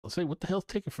Let's say, what the hell's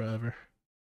taking forever?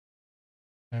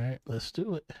 All right, let's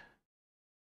do it.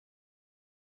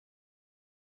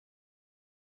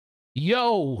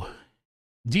 Yo,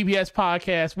 DBS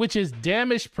podcast, which is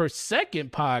Damage Per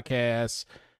Second podcast,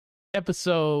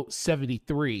 episode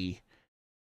 73.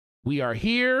 We are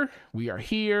here.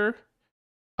 Been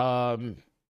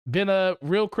a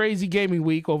real crazy gaming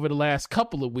week over the last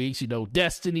couple of weeks. You know,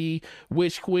 Destiny,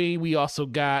 Witch Queen. We also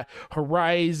got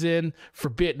Horizon,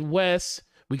 Forbidden West.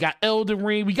 We got Elden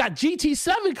Ring. We got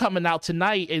GT7 coming out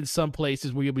tonight in some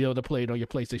places where you'll be able to play it on your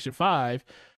PlayStation 5.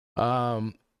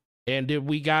 And then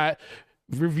we got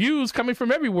reviews coming from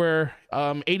everywhere.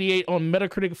 88 on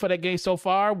Metacritic for that game so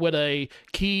far, with a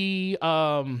key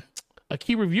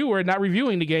reviewer not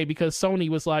reviewing the game because Sony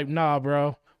was like, nah,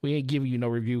 bro, we ain't giving you no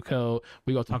review code.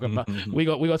 We gonna talk about we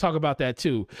gonna talk about that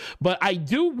too. But I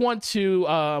do want to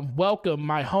welcome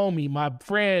my homie, my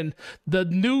friend, the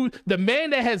man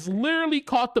that has literally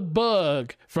caught the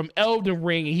bug from Elden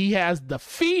Ring, and he has the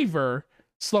fever.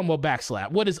 Slumbo Backslap.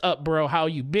 What is up, bro? How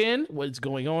you been? What's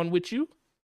going on with you?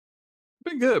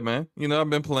 Been good, man. You know,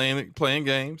 I've been playing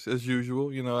games as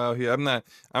usual, you know, out here.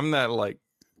 I'm not like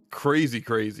crazy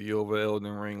over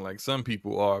Elden Ring like some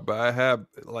people are, but I have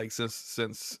like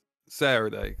since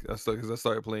Saturday. I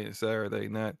started playing it Saturday,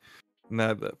 not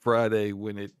Friday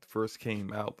when it first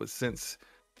came out, but since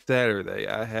Saturday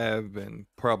I have been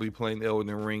probably playing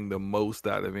Elden Ring the most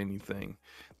out of anything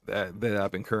that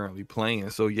I've been currently playing.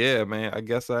 So yeah, man, I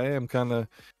guess I am kind of,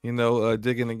 you know,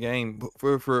 digging the game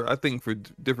for I think for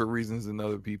different reasons than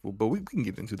other people, but we can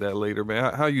get into that later,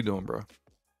 man. How you doing, bro?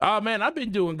 Man, I've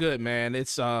been doing good, man.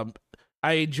 It's I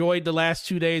enjoyed the last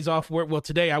 2 days off work. Well,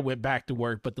 today I went back to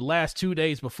work, but the last 2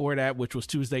 days before that, which was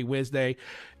Tuesday, Wednesday,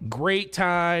 great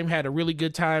time. Had a really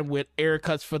good time with Eric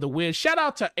Cuts for the win. Shout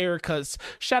out to Eric Cuts.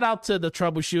 Shout out to the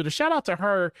troubleshooter. Shout out to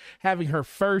her having her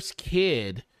first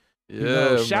kid.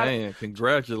 Yeah, man.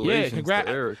 Congratulations to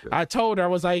Erica. I told her, I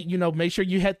was like, you know, make sure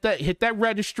you hit that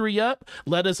registry up.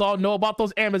 Let us all know about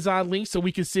those Amazon links so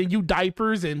we can send you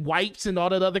diapers and wipes and all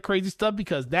that other crazy stuff,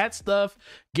 because that stuff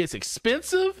gets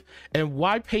expensive. And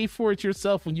why pay for it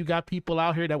yourself when you got people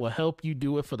out here that will help you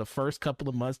do it for the first couple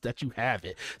of months that you have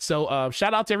it? So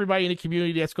shout out to everybody in the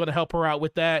community that's going to help her out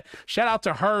with that. Shout out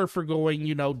to her for going,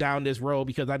 you know, down this road,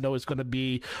 because I know it's going to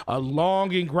be a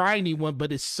long and grindy one,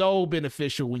 but it's so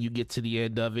beneficial when you get to the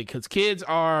end of it, because kids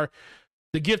are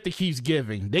the gift that keeps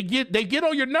giving. They get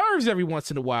on your nerves every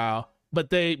once in a while,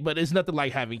 but it's nothing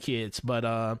like having kids. But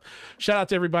shout out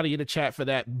to everybody in the chat for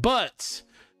that. But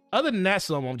other than that,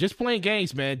 I'm just playing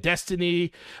games, man.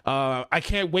 Destiny. I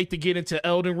can't wait to get into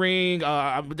Elden Ring.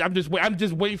 I'm just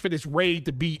waiting for this raid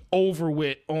to be over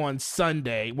with on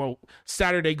Sunday. Well,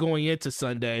 Saturday going into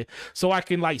Sunday, so I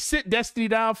can like sit Destiny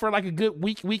down for like a good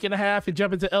week and a half and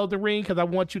jump into Elden Ring, because I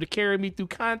want you to carry me through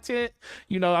content.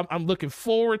 You know, I'm looking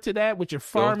forward to that with your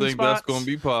farming. Don't think spots. That's going to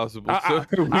be possible.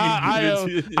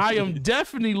 I am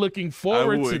definitely looking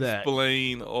forward to that. I will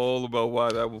explain all about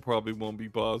why that probably won't be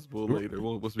possible later.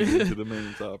 Once we get to the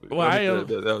main topic. Well,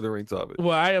 the main topic.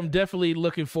 Well, I am definitely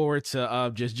looking forward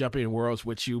to just jumping in worlds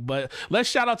with you. But let's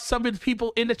shout out to some of the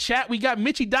people in the chat. We got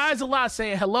Mitchy Dies a lot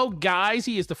saying hello, guys.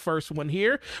 He is the first one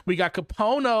here. We got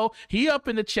Capono. He up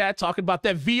in the chat talking about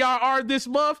that VRR this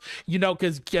month. You know,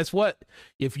 because guess what?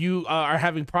 If you are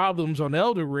having problems on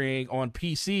Elden Ring on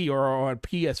PC or on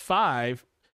PS5,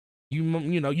 you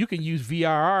know, you can use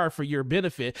VRR for your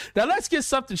benefit. Now let's get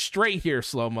something straight here,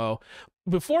 Slow-Mo.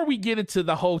 Before we get into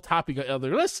the whole topic of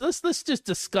Elder, let's just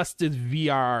discuss this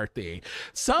VR thing.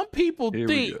 Some people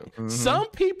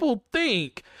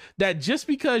think that just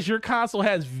because your console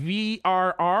has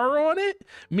VRR on it,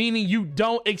 meaning you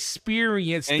don't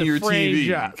experience and the your frame TV,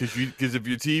 drop. Because if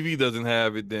your TV doesn't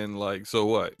have it, then like, so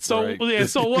what? So right? yeah,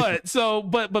 so what? So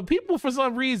but people for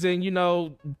some reason, you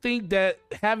know, think that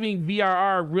having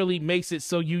VRR really makes it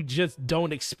so you just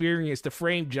don't experience the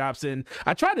frame drops. And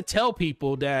I try to tell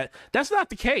people that that's not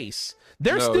the case.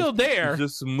 They're still there. It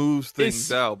just smooths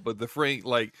things out, but the frame,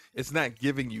 like, it's not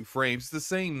giving you frames. It's the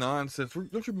same nonsense.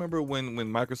 Don't you remember when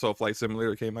Microsoft Flight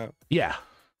Simulator came out? Yeah.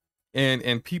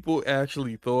 And people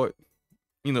actually thought,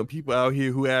 you know, people out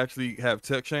here who actually have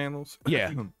tech channels,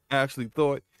 yeah, actually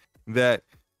thought that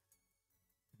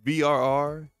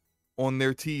VRR on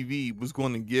their TV was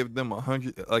going to give them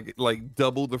 100, like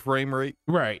double the frame rate,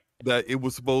 right? That it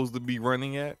was supposed to be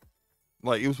running at.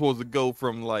 Like, it was supposed to go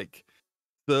from like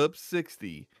sub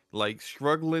 60, like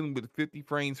struggling with 50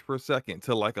 frames per second,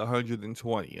 to like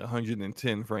 120,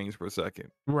 110 frames per second.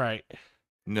 Right.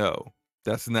 No,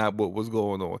 that's not what was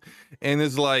going on. And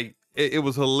it's like, it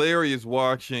was hilarious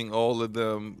watching all of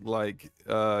them, like,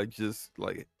 just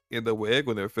like end up with egg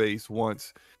on their face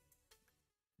once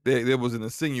there was an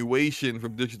insinuation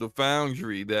from Digital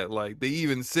Foundry that like they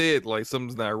even said like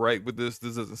something's not right with this.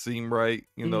 This doesn't seem right.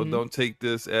 You know, Mm-hmm. don't take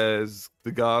this as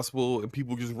the gospel, and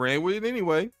people just ran with it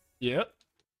anyway. Yep.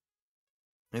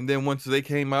 And then once they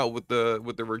came out with the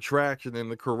retraction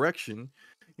and the correction,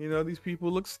 you know, these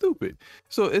people look stupid.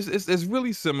 So it's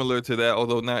really similar to that,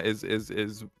 although not as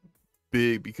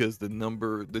big because the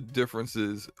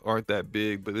differences aren't that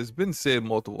big. But it's been said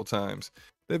multiple times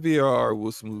that VR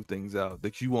will smooth things out,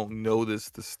 that you won't notice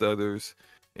the stutters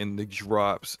and the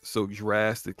drops so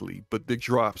drastically, but the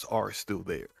drops are still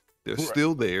there. They're Right.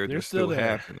 still there. They're They're still still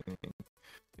there. happening.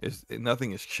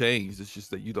 Nothing has changed. It's just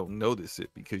that you don't notice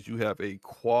it because you have a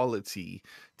quality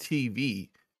TV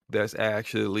that's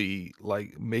actually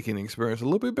like making the experience a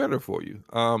little bit better for you.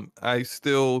 I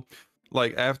still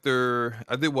like after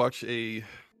I watched a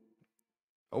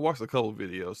couple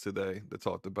videos today that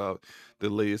talked about the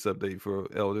latest update for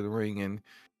Elden Ring, and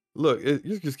look,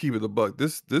 just keep it a buck.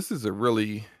 This is a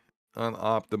really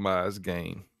unoptimized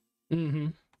game Mm-hmm.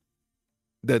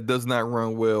 that does not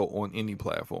run well on any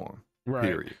platform. Right.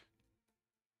 Period.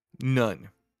 None.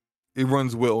 It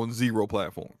runs well on 0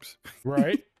 platforms.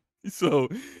 Right. So,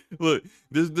 look,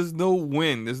 there's no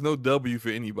win, there's no W for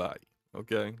anybody.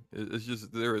 Okay, it's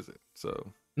just there isn't.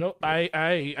 So, No, yeah.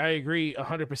 I agree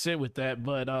 100% with that.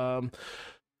 But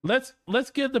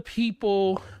let's give the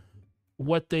people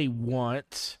what they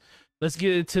want. Let's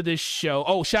get into this show.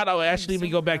 Oh, shout out! Actually, let me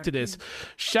go back to this.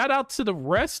 Shout out to the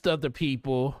rest of the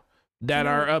people that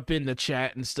are up in the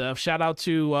chat and stuff. Shout out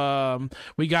to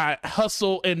we got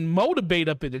Hustle and Motivate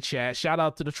up in the chat. Shout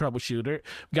out to the Troubleshooter.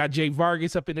 We got Jay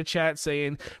Vargas up in the chat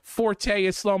saying Forte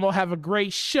and Slow Mo have a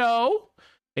great show,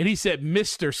 and he said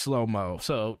Mr. Slow Mo.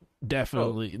 So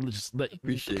definitely just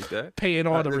Appreciate that. paying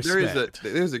all the respect.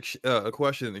 There's a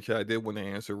question in the chat I did want to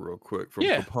answer real quick from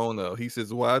Capono. He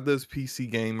says, "Why does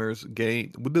PC gamers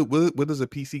gain? What does a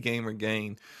PC gamer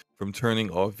gain from turning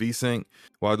off VSync?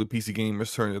 Why do PC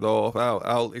gamers turn it off?"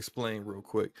 I'll explain real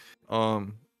quick.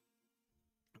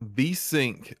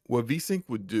 VSync. What VSync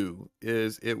would do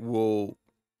is it will,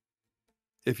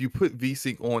 if you put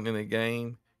VSync on in a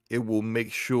game, it will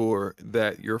make sure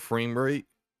that your frame rate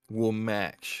will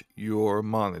match your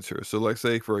monitor. So like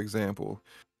say for example,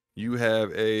 you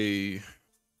have a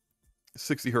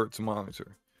 60 hertz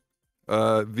monitor.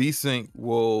 VSync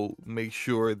will make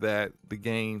sure that the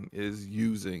game is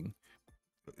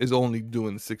only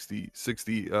doing 60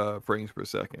 frames per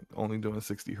second, only doing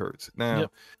 60 hertz. Now,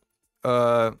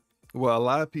 well, a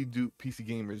lot of PC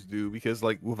gamers do, because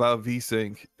like without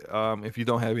VSync, if you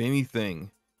don't have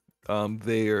anything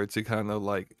there to kind of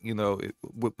like, you know,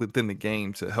 within the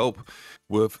game to help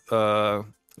with the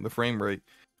frame rate,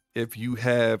 if you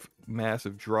have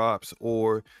massive drops,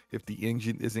 or if the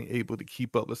engine isn't able to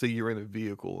keep up, let's say you're in a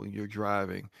vehicle and you're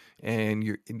driving and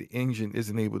the engine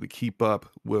isn't able to keep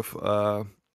up with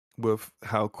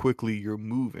how quickly you're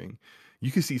moving,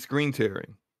 you can see screen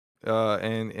tearing,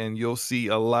 and you'll see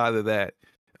a lot of that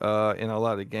in a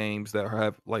lot of games that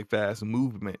have like fast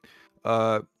movement.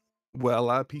 What a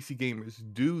lot of PC gamers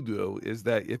do though is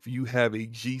that if you have a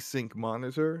G-Sync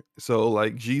monitor, so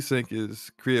like G-Sync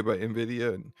is created by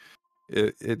NVIDIA, and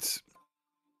it's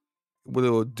what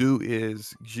it'll do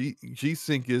is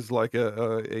G-Sync is like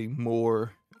a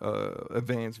more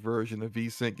advanced version of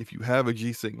V-Sync. If you have a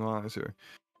G-Sync monitor,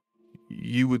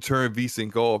 you would turn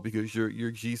VSync off because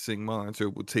your G-Sync monitor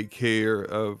will take care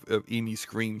of any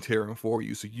screen tearing for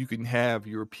you, so you can have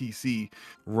your PC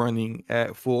running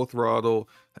at full throttle,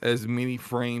 as many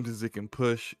frames as it can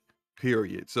push,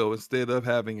 period. So instead of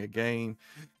having a game,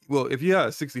 well, if you have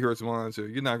a 60 hertz monitor,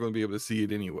 you're not going to be able to see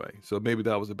it anyway, so maybe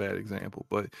that was a bad example.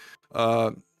 But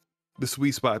the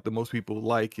sweet spot that most people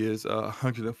like is a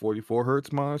 144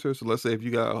 hertz monitor. So let's say if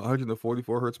you got a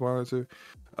 144 hertz monitor,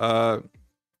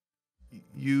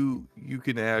 you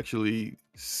can actually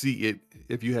see it.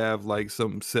 If you have like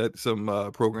some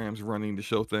programs running to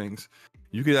show things,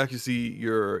 you can actually see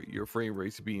your frame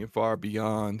rates being far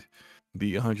beyond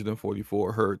the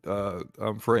 144 hertz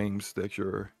frames that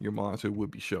your monitor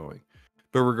would be showing.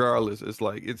 But regardless, it's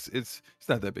like it's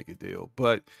not that big a deal.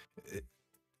 But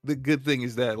the good thing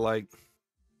is that, like,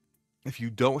 if you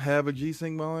don't have a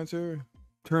G-Sync monitor,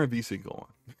 turn VSync on.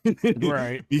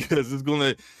 Right. Because it's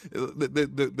gonna,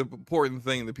 the important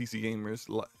thing the PC gamers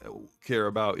care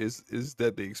about is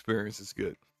that the experience is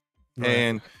good. Right.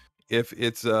 And if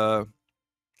it's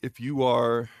if you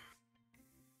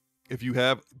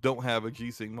don't have a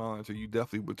G-Sync monitor, you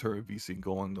definitely would turn VSync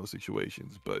on in those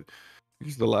situations. But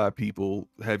just a lot of people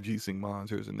have G-Sync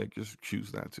monitors and they just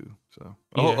choose not to. So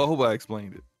I hope I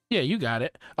explained it. Yeah, you got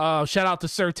it. Shout out to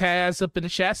Sir Taz up in the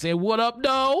chat saying, "What up,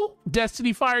 no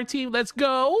Destiny Fire Team? Let's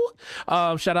go."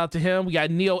 Shout out to him. We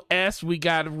got Neil S. We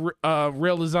got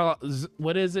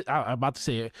what is it? I'm about to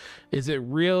say it. Is it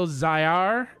Real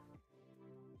Zyar?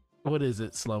 What is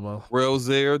it, slow mo? Real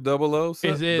Zare 00.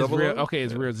 It is real. Okay,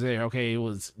 it's Real Zare. Okay, it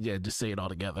was, yeah. Just say it all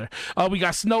together. We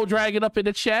got Snow Dragon up in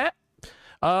the chat.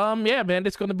 Yeah, man,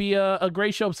 it's gonna be a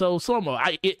great show. So Slow-Mo,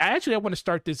 I want to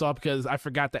start this off because I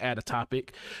forgot to add a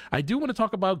topic. I do want to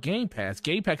talk about Game Pass.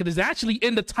 Game Pass, because it's actually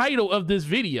in the title of this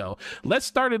video. Let's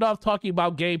start it off talking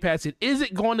about Game Pass. And is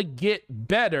it going to get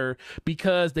better?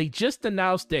 Because they just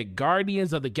announced that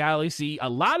Guardians of the Galaxy, a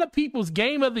lot of people's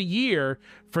game of the year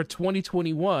for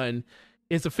 2021,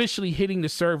 is officially hitting the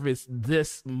service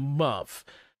this month.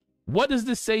 What does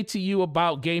this say to you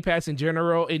about Game Pass in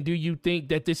general? And do you think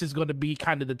that this is going to be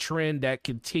kind of the trend that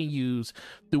continues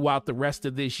throughout the rest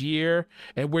of this year?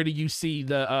 And where do you see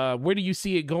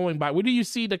it going by? Where do you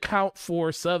see the count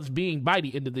for subs being by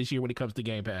the end of this year when it comes to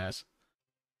Game Pass?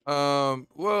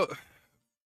 Well,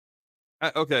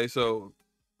 okay. So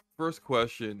first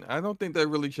question, I don't think that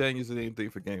really changes anything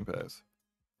for Game Pass.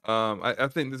 I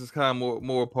think this is kind of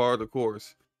more part of the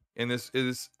course. And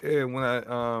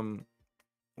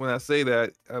when I say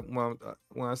that,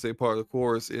 when I say part of the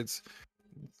course, it's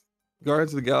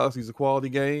Guardians of the Galaxy is a quality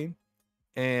game,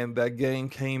 and that game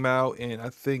came out in, I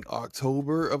think,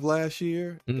 October of last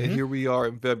year, and here we are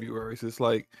in February. So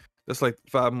that's like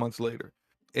 5 months later,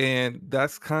 and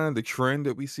that's kind of the trend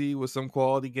that we see with some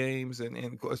quality games,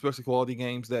 and especially quality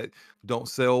games that don't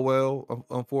sell well.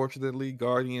 Unfortunately,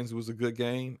 Guardians was a good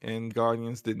game, and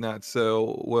Guardians did not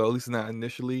sell well, at least not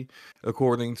initially,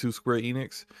 according to Square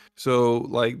Enix. So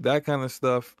like that kind of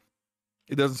stuff,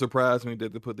 it doesn't surprise me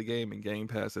that they put the game in Game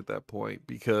Pass at that point,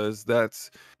 because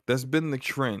that's been the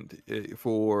trend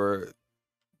for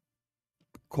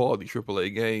quality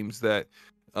AAA games that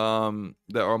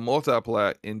are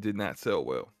multi-plat and did not sell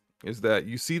well, is that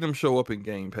you see them show up in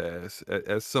Game Pass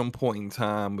at some point in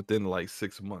time within like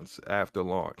 6 months after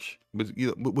launch, but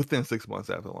within 6 months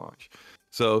after launch.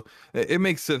 So it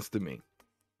makes sense to me.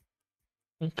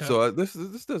 Okay. So this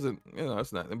doesn't,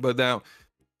 it's not. But now,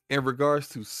 in regards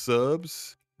to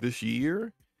subs this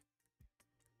year,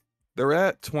 they're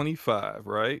at 25,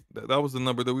 right? That was the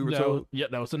number that we were told. Yeah,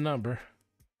 that was the number.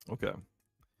 Okay.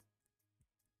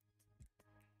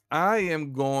 I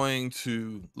am going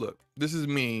to look. This is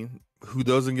me, who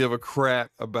doesn't give a crap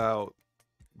about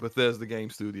Bethesda Game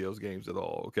Studios games at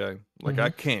all. Okay, like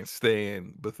I can't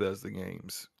stand Bethesda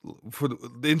games for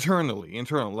internally.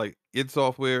 Like id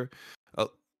Software,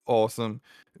 awesome.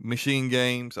 Machine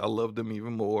Games, I love them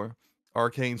even more.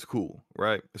 Arcane's cool,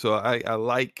 right? So I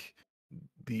like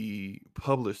the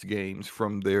published games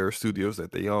from their studios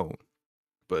that they own,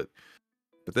 but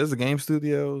Bethesda Game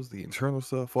Studios, the internal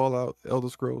stuff, Fallout, Elder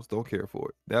Scrolls, don't care for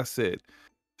it. That said,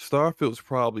 Starfield's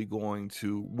probably going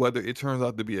to, whether it turns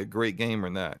out to be a great game or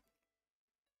not,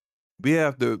 we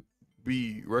have to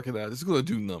be recognized. It's going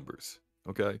to do numbers,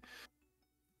 okay?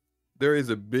 There is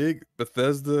a big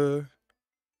Bethesda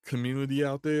community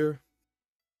out there.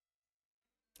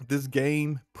 This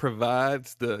game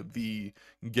provides the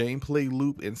gameplay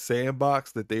loop and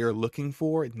sandbox that they are looking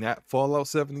for, not Fallout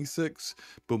 76,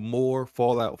 but more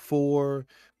Fallout 4,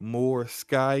 more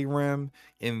Skyrim,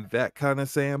 and that kind of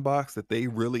sandbox that they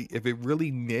really, if it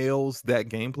really nails that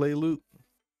gameplay loop,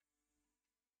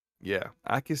 yeah,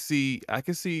 I can see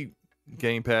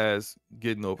Game Pass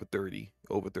getting over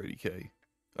 30K.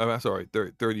 I'm sorry,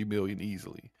 30 million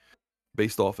easily,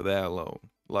 based off of that alone.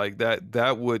 Like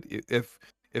that would,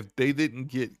 if they didn't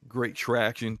get great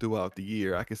traction throughout the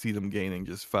year, I could see them gaining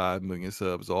just 5 million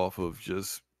subs off of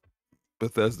just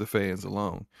Bethesda fans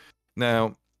alone.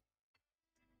 Now,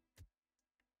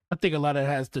 I think a lot of it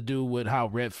has to do with how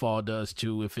Redfall does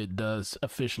too, if it does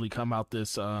officially come out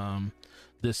this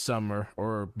summer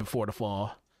or before the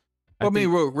fall. I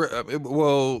think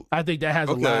that has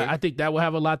a lot. I think that will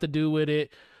have a lot to do with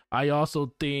it. I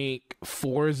also think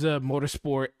Forza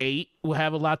Motorsport 8 will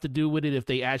have a lot to do with it if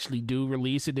they actually do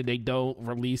release it, and they don't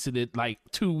release it at like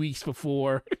 2 weeks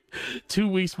before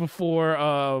Starfield,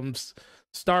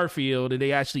 and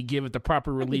they actually give it the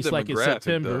proper release like in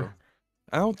September. Though.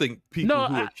 I don't think people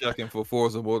who are checking for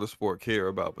Forza Motorsport care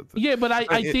about it. Yeah, but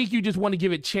I think you just want to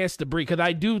give it a chance to breathe, because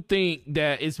I do think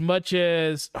that as much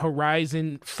as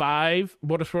Horizon 5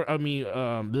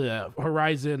 Motorsport,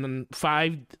 Horizon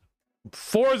 5,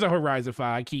 Forza Horizon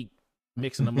 5, I keep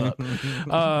mixing them up.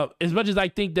 As much as I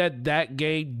think that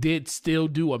game did still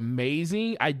do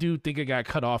amazing, I do think it got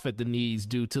cut off at the knees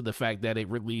due to the fact that it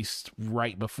released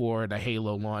right before the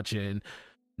Halo launch, and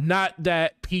Not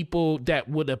that people that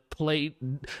would have played,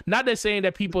 not that saying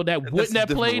that people that wouldn't have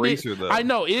played racer, it. though. I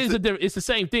know it's the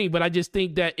same thing, but I just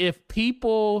think that if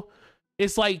people,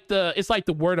 it's like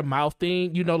the word of mouth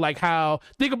thing, you know, like how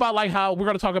think about like how we're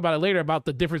gonna talk about it later about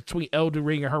the difference between Elden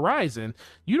Ring and Horizon.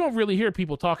 You don't really hear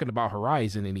people talking about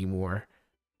Horizon anymore.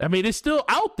 I mean, it's still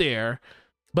out there,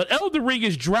 but Elden Ring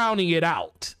is drowning it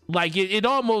out. Like it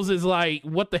almost is like,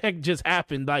 what the heck just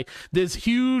happened? Like this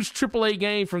huge AAA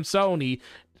game from Sony,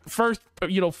 first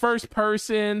party,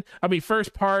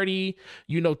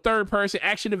 third person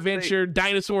action adventure,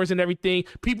 dinosaurs and everything.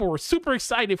 People were super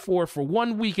excited for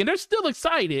 1 week, and they're still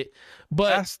excited.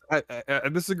 But I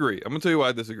disagree. I'm gonna tell you why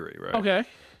I disagree. Right? Okay.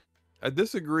 I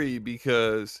disagree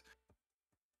because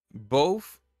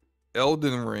both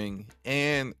Elden Ring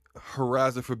and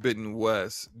Horizon Forbidden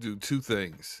West do two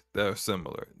things that are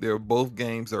similar. They're both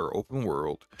games that are open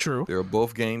world. True. They're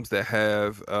both games that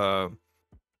have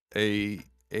a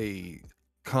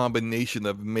combination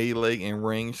of melee and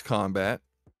ranged combat.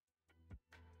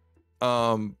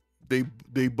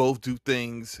 They both do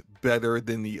things better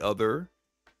than the other,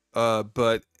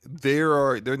 but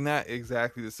they're not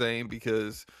exactly the same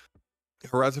because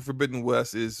Horizon Forbidden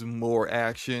West is more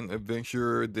action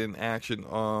adventure than action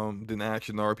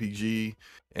RPG,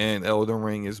 and Elden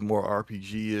Ring is more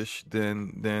RPG-ish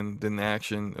than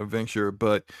action adventure,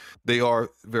 but they are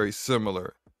very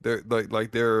similar. They're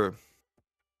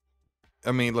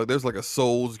I mean, like there's like a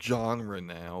Souls genre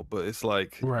now, but it's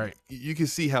like right. You can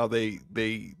see how they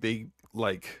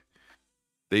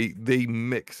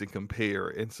mix and compare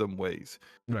in some ways.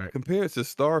 Right. Compared to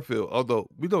Starfield, although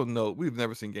we've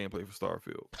never seen gameplay for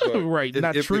Starfield. Right,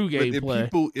 not true gameplay.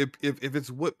 If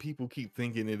it's what people keep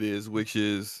thinking it is, which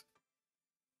is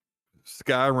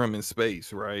Skyrim in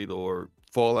space, right, or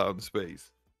Fallout in space,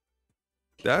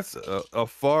 that's a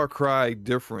far cry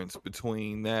difference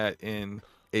between that and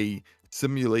a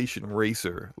simulation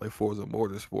racer like Forza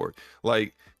Motorsport.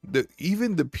 Like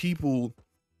even the people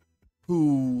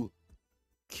who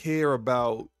care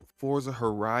about Forza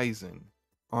Horizon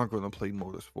aren't going to play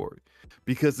Motorsport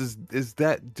because it's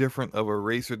that different of a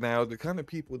racer now. The kind of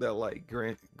people that like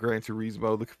Gran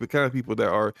Turismo, the kind of people that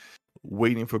are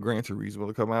waiting for Gran Turismo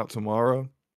to come out tomorrow,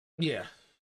 yeah,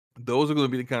 those are going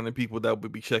to be the kind of people that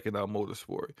would be checking out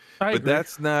Motorsport. I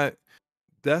agree.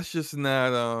 That's just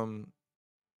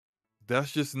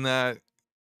not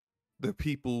the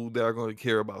people that are going to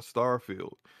care about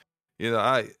Starfield. You know,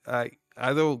 I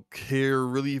don't care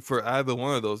really for either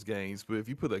one of those games, but if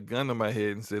you put a gun to my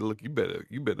head and say, "Look, you better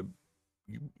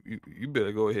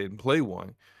go ahead and play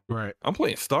one," right? I'm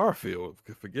playing Starfield.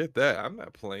 Forget that. I'm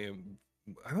not playing.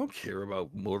 I don't care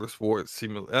about motorsport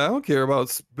simulator. I don't care about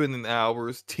spending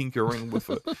hours tinkering with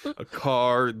a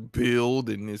car build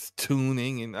and its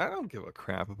tuning, and I don't give a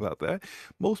crap about that.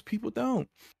 Most people don't.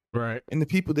 Right. And the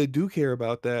people that do care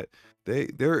about that,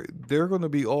 they're going to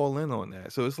be all in on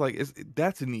that. So it's like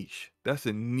that's a niche. That's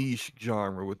a niche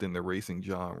genre within the racing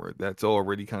genre. That's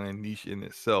already kind of niche in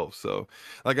itself. So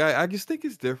like I just think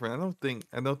it's different. I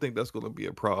don't think that's going to be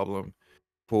a problem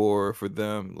for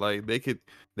them. Like they could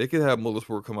have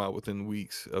Motorsport come out within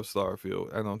weeks of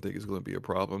Starfield. I don't think it's going to be a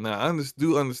problem. Now I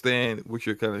do understand what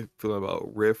you're kind of feeling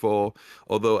about Redfall,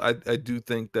 although I do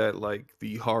think that like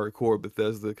the hardcore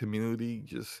Bethesda community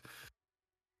just,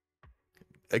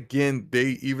 again,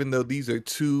 even though these are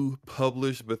two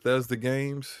published Bethesda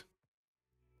games,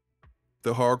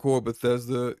 the hardcore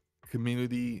Bethesda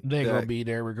community, they're gonna be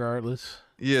there regardless.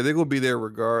 Yeah, they're gonna be there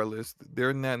regardless.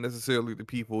 They're not necessarily the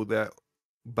people that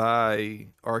buy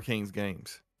Arcane's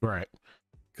games, right?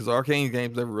 Because Arcane's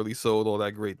games never really sold all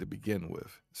that great to begin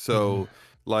with. So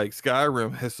like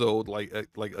Skyrim has sold like a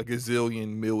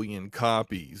gazillion million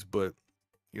copies, but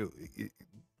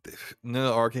none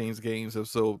of Arcane's games have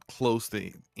sold close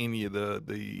to any of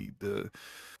the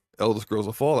Elder Scrolls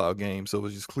or Fallout games. So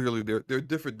it's just clearly they're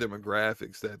different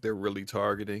demographics that they're really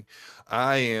targeting.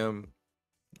 I am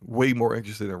way more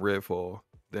interested in Redfall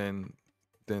than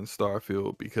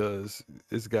Starfield because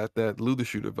it's got that looter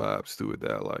shooter vibes to it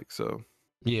that I like. So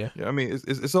yeah, I mean it's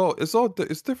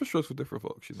different strokes for different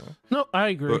folks, you know. No, I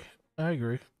agree.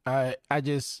 I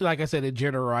just, like I said, in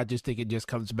general, I just think it just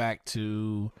comes back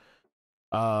to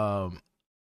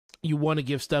you want to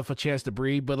give stuff a chance to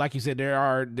breathe, but like you said,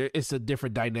 it's a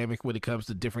different dynamic when it comes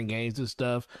to different games and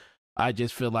stuff. I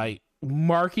just feel like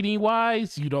marketing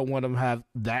wise, you don't want them to have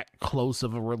that close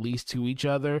of a release to each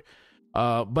other.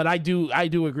 But I do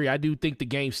agree. I do think the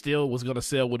game still was going to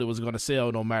sell what it was going to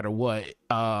sell no matter what.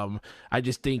 I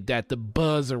just think that the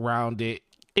buzz around it,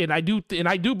 and I do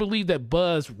believe that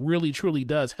buzz really truly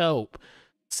does help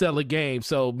sell a game.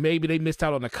 So maybe they missed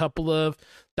out on a couple of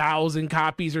thousand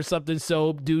copies or something.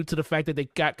 So due to the fact that they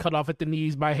got cut off at the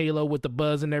knees by Halo with the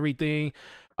buzz and everything.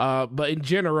 But in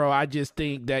general, I just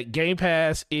think that Game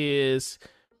Pass is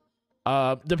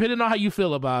depending on how you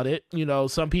feel about it, you know,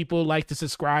 some people like to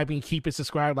subscribe and keep it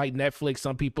subscribed like Netflix.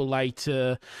 Some people like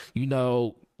to,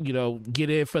 get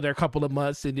in for their couple of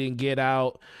months and then get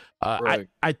out. Right.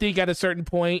 I think at a certain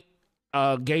point,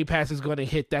 Game Pass is going to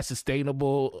hit that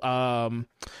sustainable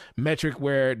metric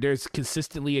where there's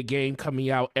consistently a game coming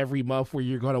out every month where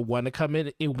you're going to want to come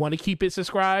in and want to keep it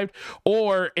subscribed,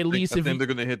 or at least I think they're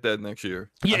going to hit that next year.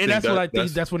 Yeah, and that's what I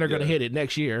think. That's when they're going to hit it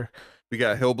next year. We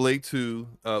got Hellblade 2.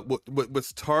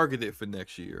 What's targeted for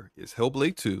next year is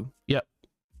Hellblade 2. Yep.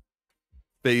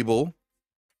 Fable.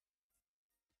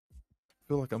 I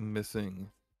feel like I'm missing.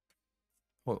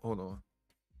 Hold on.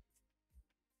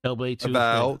 Hellblade 2.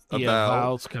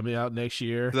 Avowed's coming out next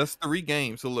year. That's 3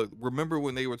 games. So look, remember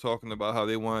when they were talking about how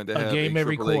they wanted to have a game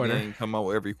every quarter game come out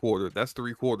every quarter? That's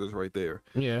 3 quarters right there.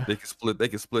 Yeah. They could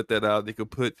split that out. You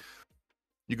could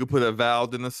put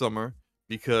Avowed in the summer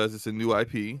because it's a new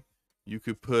IP. You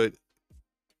could put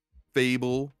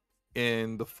Fable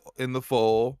in the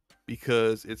fall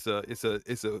because it's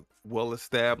a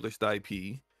well-established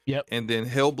IP. Yep. And then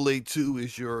Hellblade 2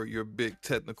 is your big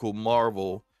technical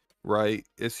marvel, right?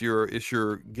 It's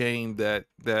your game that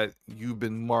you've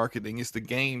been marketing. It's the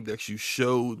game that you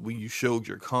showed when you showed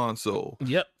your console.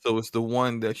 Yep. So it's the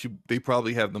one that they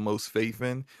probably have the most faith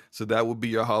in. So that would be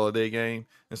your holiday game.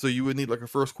 And so you would need like a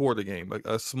first quarter game, like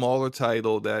a smaller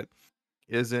title that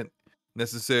isn't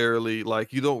necessarily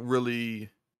like, you don't really,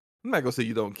 I'm not gonna say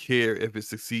you don't care if it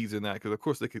succeeds or not, because of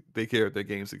course they care if their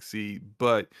games succeed,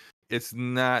 but it's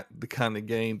not the kind of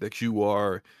game that you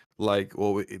are like,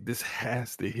 well, this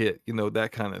has to hit, that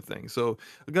kind of thing. So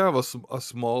I got a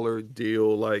smaller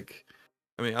deal. Like,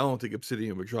 I mean, I don't think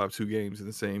Obsidian would drop 2 games in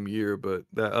the same year, but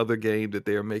that other game that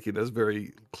they're making that's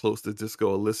very close to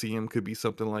Disco Elysium could be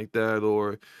something like that,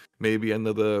 or maybe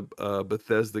another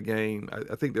Bethesda game.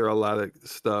 I think there are a lot of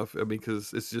stuff. I mean,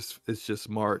 because it's just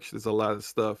March. There's a lot of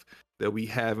stuff that we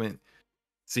haven't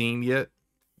seen yet.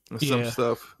 And some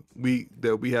stuff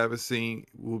that we haven't seen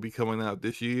will be coming out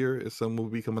this year, and some will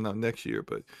be coming out next year.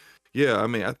 But yeah, I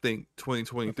mean, I think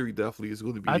 2023 definitely is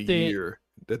going to be the year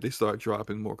that they start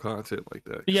dropping more content like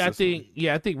that. Yeah, I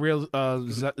think real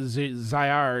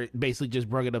Zyar basically just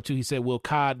brought it up too. He said, "Will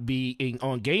COD be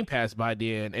on Game Pass by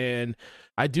then?" And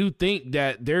I do think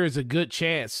that there is a good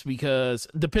chance, because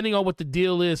depending on what the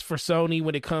deal is for Sony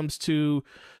when it comes to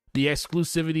the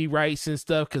exclusivity rights and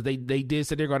stuff, because they did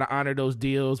say they're going to honor those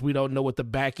deals. We don't know what the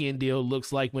back end deal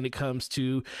looks like when it comes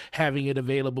to having it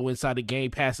available inside the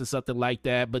Game Pass or something like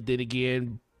that. But then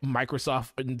again,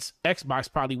 Microsoft and Xbox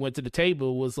probably went to the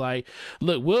table, was like,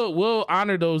 look, we'll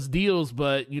honor those deals,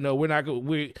 but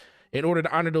we're in order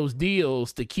to honor those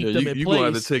deals, to keep them in you place,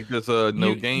 going to take this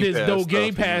no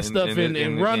Game Pass stuff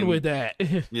and run with that.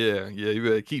 Yeah, you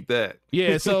better keep that.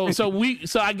 Yeah, so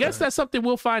I guess that's something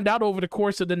we'll find out over the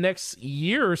course of the next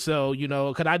year or so,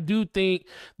 because I do think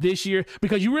this year,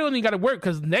 because you really got to work,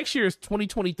 because next year's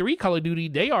 2023 Call of Duty,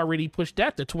 they already pushed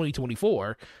that to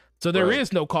 2024. So there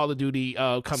is no Call of Duty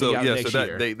coming out next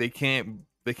year.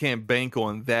 They can't bank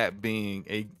on that being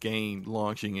a game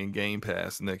launching in Game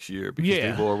Pass next year, because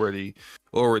they've already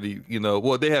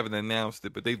well, they haven't announced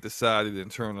it, but they've decided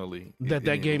internally that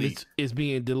game is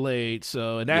being delayed.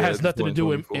 So, and that has nothing to do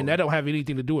with, and that don't have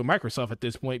anything to do with Microsoft at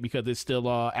this point, because it's still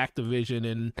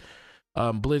Activision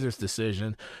and Blizzard's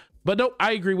decision. But no,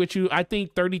 I agree with you. I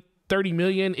think 30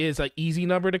 million is an easy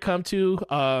number to come to.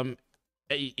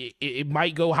 It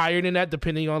might go higher than that,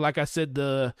 depending on, like I said,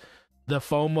 the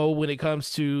FOMO when it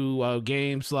comes to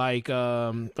games like you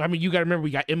got to remember,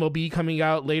 we got MLB coming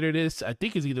out later I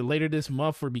think it's either later this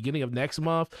month or beginning of next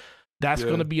month. That's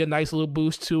going to be a nice little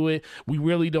boost to it. We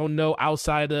really don't know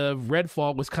outside of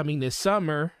Redfall was coming this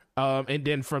summer. And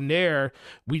then from there,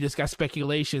 we just got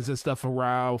speculations and stuff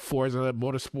around Forza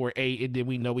Motorsport 8, and then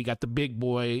we know we got the big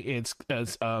boy and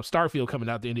Starfield coming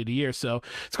out at the end of the year. So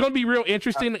it's going to be real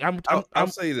interesting. I'll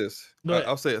say this.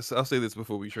 I'll say this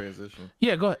before we transition.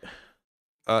 Yeah, go ahead.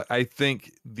 I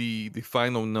think the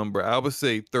final number, I would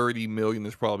say 30 million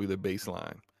is probably the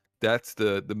baseline. That's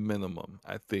the minimum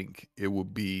I think it will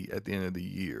be at the end of the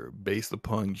year, based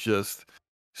upon just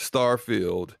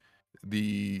Starfield,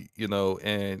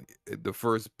 and the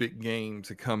first big game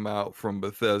to come out from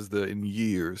Bethesda in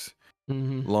years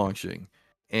launching,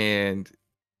 and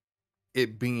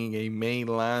it being a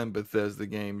mainline Bethesda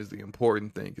game is the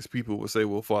important thing, because people will say,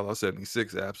 well, Fallout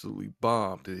 76 absolutely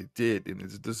bombed, and it did, and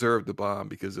it deserved the bomb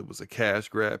because it was a cash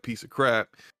grab piece of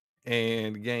crap,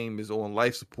 and the game is on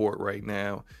life support right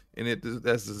now, and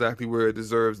that's exactly where it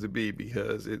deserves to be,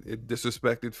 because it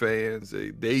disrespected fans.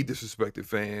 They disrespected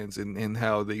fans, and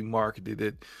how they marketed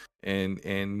it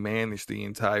and managed the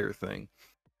entire thing.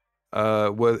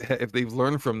 Well, if they've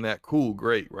learned from that, cool,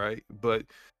 great, right? But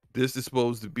this is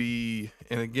supposed to be,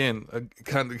 and again,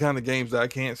 the kind of games that I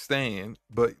can't stand.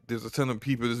 But there's a ton of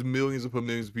people, there's millions upon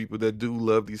millions of people that do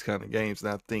love these kind of games,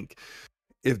 and I think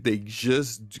if they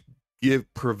just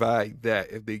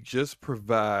if they just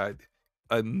provide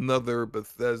another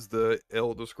Bethesda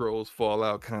Elder Scrolls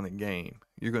Fallout kind of game,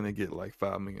 you're gonna get like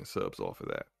 5 million subs off of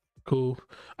that. Cool.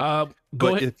 Go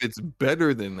But ahead. if it's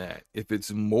better than that, if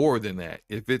it's more than that,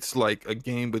 if it's like a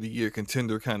game of the year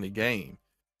contender kind of game,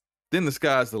 then the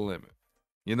sky's the limit.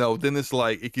 Then it's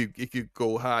like it could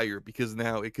go higher, because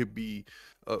now it could be.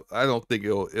 I don't think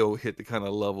it'll hit the kind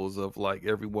of levels of like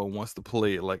everyone wants to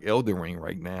play it like Elden Ring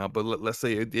right now. But let's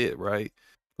say it did, right?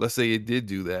 Let's say it did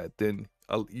do that, then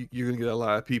you're gonna get a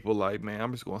lot of people like, man,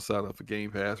 I'm just gonna sign up for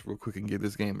Game Pass real quick and give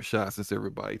this game a shot since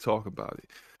everybody talk about it.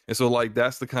 And so like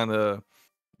that's the kind of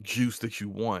juice that you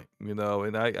want,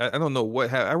 And I don't know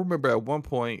what I remember at one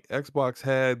point Xbox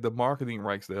had the marketing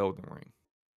rights to Elden Ring,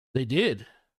 They did.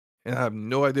 and I have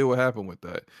no idea what happened with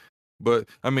that. But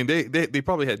I mean, they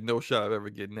probably had no shot of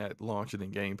ever getting that launching in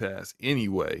Game Pass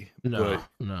anyway. No,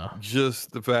 But no.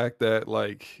 just the fact that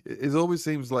like it always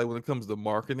seems like when it comes to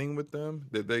marketing with them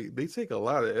that they take a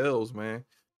lot of L's, man.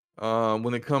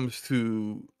 When it comes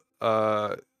to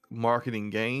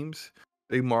marketing games,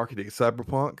 they marketed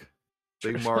Cyberpunk,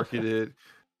 they marketed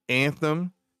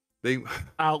Anthem, they man,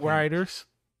 Outriders.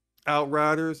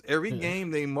 Outriders. Every Yeah. game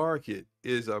they market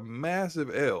is a massive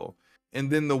L, and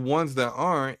then the ones that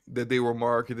aren't that they were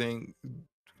marketing,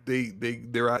 they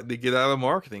get out of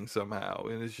marketing somehow,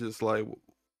 and it's just like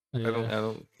Yeah. I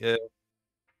don't yeah,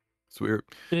 it's weird.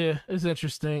 Yeah, it's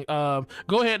interesting. Go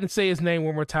ahead and say his name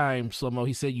one more time, Slomo.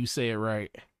 He said you say it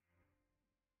right.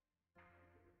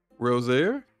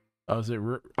 Rosaire, Is it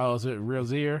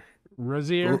Rosier?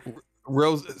 Rosier?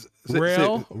 Rose,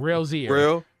 Railzier.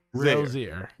 Rail,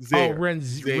 Railzier. Oh, Zare,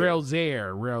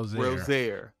 Railzier. Railzier.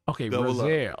 Rosaire. Okay, Double up.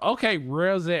 Rosier. Okay,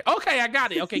 Rosier. Okay, I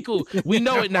got it. Okay, cool. We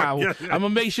know it now. Yeah. I'm gonna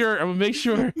make sure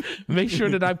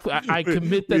that I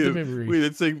commit that to memory. We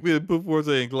had put forth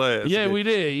in class. Yeah, we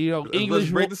did. English. Let's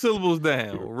break the syllables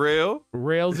down.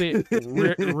 Railzair.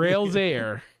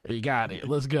 You got it.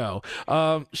 Let's go.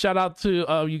 Shout out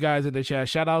to you guys in the chat.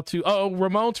 Shout out to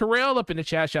Ramon Terrell up in the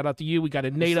chat. Shout out to you. We got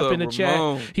a Nate What's up in the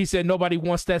Ramon? chat. He said nobody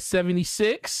wants that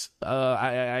 76.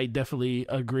 I definitely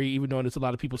agree, even though there's a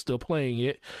lot of people still playing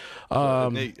it.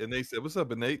 And they said, "What's up,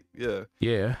 Nate?" Yeah.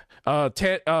 Yeah.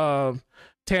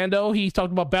 Tando, he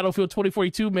talked about Battlefield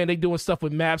 2042. Man, they doing stuff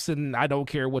with maps, and I don't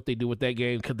care what they do with that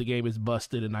game because the game is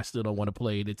busted, and I still don't want to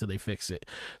play it until they fix it.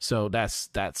 So that's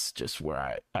just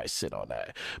where I sit on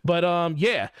that. But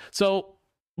yeah. So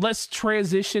let's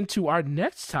transition to our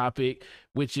next topic,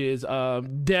 which is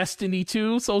Destiny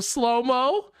 2. So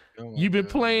Slow-Mo, you've been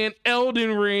playing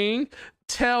Elden Ring.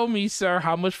 Tell me, sir,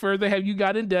 how much further have you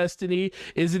got in Destiny?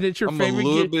 Isn't it your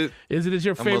favorite? Isn't it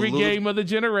your favorite game of the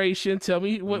generation? Tell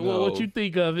me what you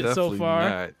think of it so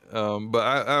far. Not.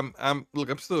 But I'm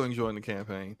still enjoying the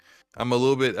campaign. I'm a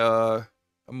little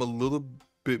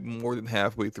bit more than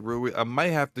halfway through it. I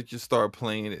might have to just start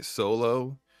playing it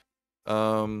solo,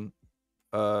 soon,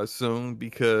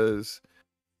 because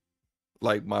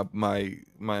like my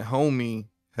homie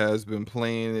has been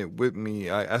playing it with me.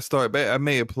 I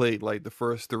may have played like the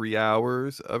first 3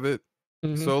 hours of it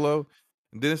solo,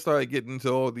 and then it started getting into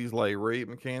all these like raid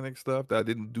mechanic stuff that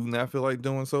I do not feel like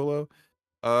doing solo.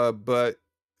 But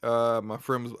my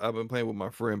friend I've been playing with my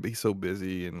friend, but he's so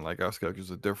busy and like our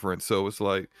schedules are different. So it's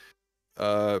like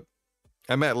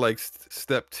I'm at like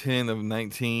step 10 of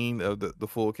 19 of the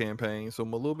full campaign, so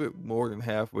I'm a little bit more than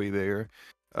halfway there.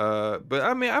 But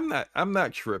I mean, I'm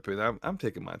not tripping. I'm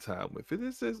taking my time with it.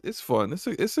 It's fun. It's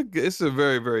a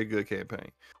very, very good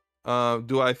campaign.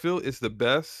 Do I feel it's the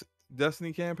best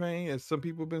Destiny campaign, as some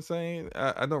people have been saying?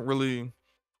 I don't really.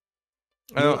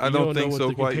 I don't think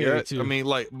so quite yet. I mean,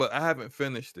 like, but I haven't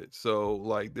finished it, so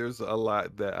like, there's a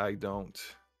lot that I don't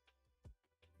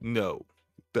know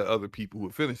that other people who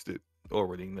have finished it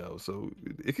already know. So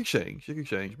it could change.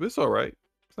 But it's all right.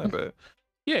 It's not bad.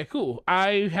 Yeah, cool.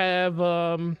 I have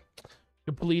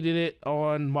completed it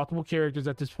on multiple characters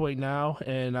at this point now,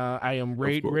 and I am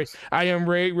ready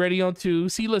on 2.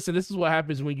 See, listen, this is what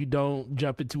happens when you don't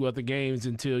jump into other games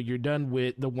until you're done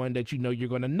with the one that you know you're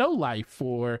going to know life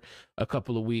for a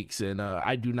couple of weeks, and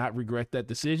I do not regret that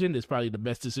decision. It's probably the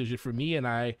best decision for me, and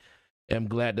I am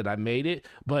glad that I made it.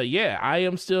 But yeah, I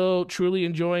am still truly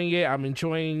enjoying it. I'm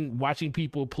enjoying watching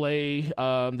people play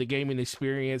the gaming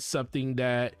experience, something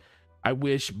that I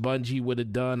wish Bungie would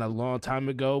have done a long time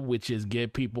ago, which is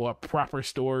give people a proper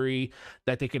story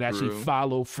that they could actually True.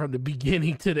 follow from the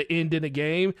beginning to the end of the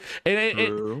game.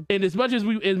 True. And as much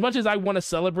as I want to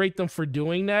celebrate them for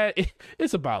doing that,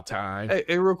 it's about time.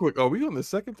 Hey, real quick, are we on the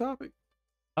second topic?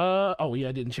 Oh yeah,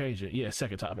 I didn't change it. Yeah,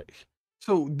 second topic.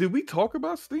 So did we talk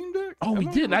about Steam Deck? Oh, we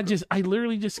did. I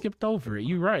literally just skipped over it.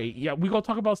 You're right. Yeah, we're gonna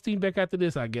talk about Steam Deck after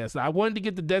this, I guess. I wanted to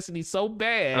get the Destiny so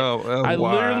bad. I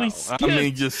wow. literally skipped. I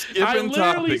mean, just skipping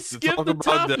topics to talk about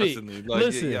topic. Destiny. Like,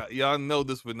 Listen, y'all know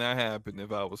this would not happen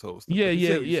if I was hosting.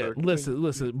 Yeah.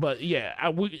 Listen. But yeah,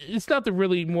 it's nothing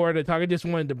really more to talk. I just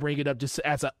wanted to bring it up just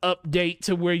as an update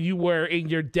to where you were in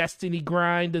your Destiny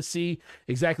grind to see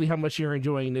exactly how much you're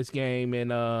enjoying this game. And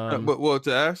but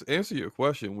to answer your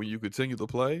question, will you continue to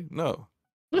play? No.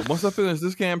 Once I finish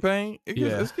this campaign,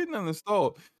 it's getting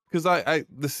uninstalled because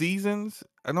the seasons,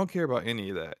 I don't care about any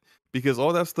of that because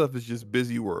all that stuff is just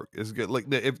busy work. It's good. Like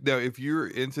if you're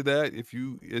into that, if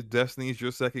Destiny is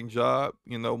your second job,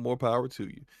 more power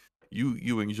to you.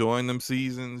 You enjoying them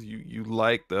seasons. You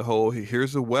like the whole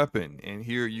here's a weapon and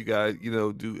here you guys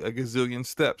do a gazillion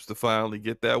steps to finally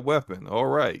get that weapon. All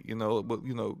right, but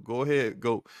go ahead,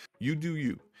 go. You do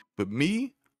you. But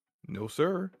me. No,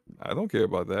 sir. I don't care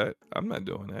about that. I'm not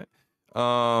doing that.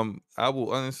 I will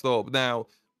uninstall. Now,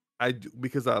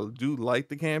 because I do like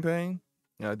the campaign,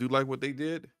 and I do like what they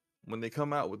did. When they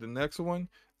come out with the next one,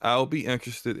 I'll be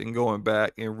interested in going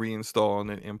back and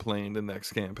reinstalling it and playing the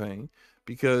next campaign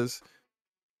because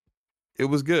it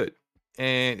was good.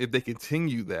 And if they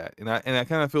continue that, and I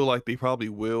kind of feel like they probably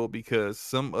will because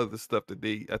some of the stuff that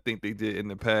I think they did in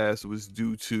the past was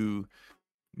due to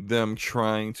them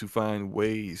trying to find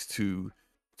ways to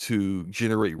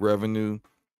generate revenue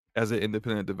as an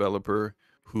independent developer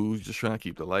who's just trying to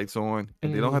keep the lights on,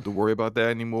 and they don't have to worry about that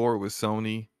anymore with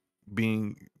Sony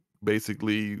being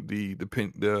basically the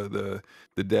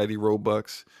daddy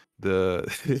Robux, the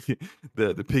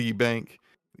the piggy bank,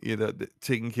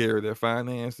 taking care of their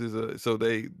finances. So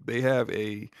they have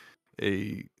a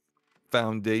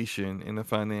foundation and a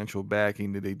financial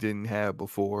backing that they didn't have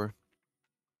before.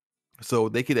 So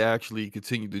they could actually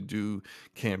continue to do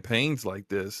campaigns like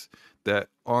this that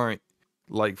aren't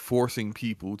like forcing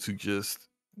people to just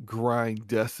grind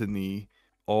Destiny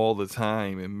all the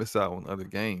time and miss out on other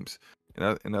games.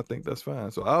 And I think that's fine.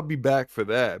 So I'll be back for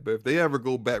that. But if they ever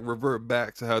revert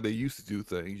back to how they used to do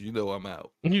things, I'm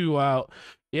out. You out.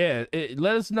 Yeah,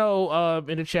 let us know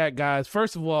in the chat, guys.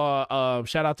 First of all,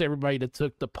 shout out to everybody that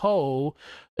took the poll.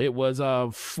 It was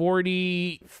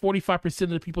 45% of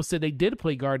the people said they did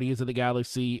play Guardians of the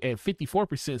Galaxy, and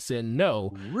 54% said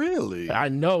no. Really? I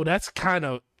know, that's kind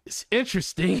of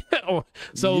interesting.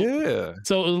 So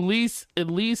at least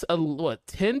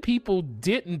 10 people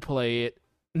didn't play it.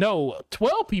 No,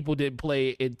 12 people didn't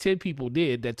play it, and 10 people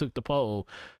did that took the poll.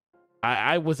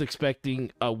 I was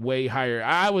expecting a way higher.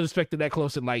 I was expecting that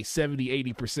close to like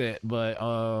 70-80%. But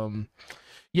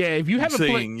yeah, if you haven't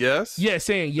saying yes,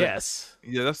 saying yes,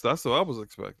 that's what I was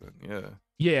expecting.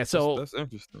 Yeah, so that's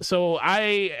interesting. So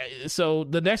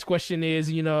the next question is,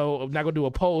 I'm not gonna do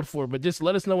a poll for it, but just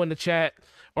let us know in the chat.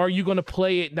 Are you gonna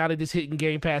play it now that it's hitting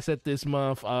Game Pass at this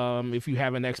month? If you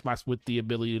have an Xbox with the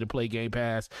ability to play Game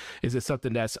Pass, is it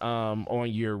something that's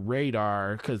on your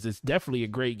radar? Because it's definitely a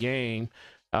great game.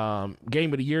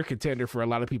 Game of the year contender for a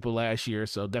lot of people last year,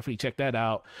 so definitely check that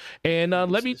out. And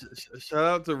let me shout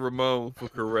out to Ramon for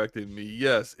correcting me.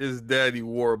 Yes, it's Daddy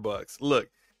Warbucks. Look,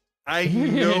 I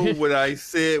know what I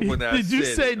said when I did you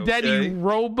say it, Daddy okay?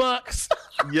 Robux?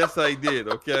 Yes, I did.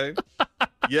 Okay.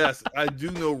 Yes, I do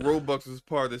know Robux was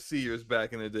part of Sears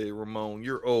back in the day. Ramon,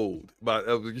 you're old, but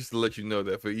just to let you know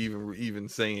that for even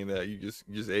saying that, you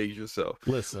just aged yourself.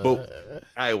 Listen, but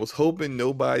I was hoping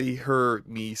nobody heard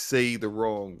me say the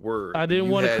wrong word. I didn't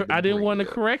want to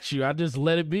correct you. I just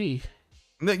let it be.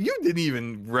 No, you didn't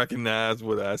even recognize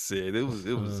what I said. It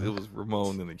was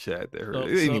Ramon in the chat that heard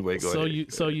it. Anyway, go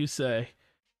ahead. So you say.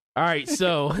 All right,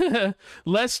 so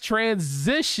let's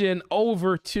transition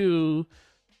over to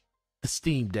the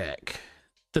Steam Deck,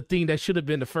 the thing that should have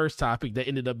been the first topic that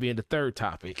ended up being the third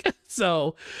topic.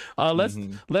 So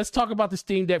let's talk about the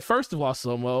Steam Deck. First of all,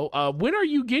 Somo, when are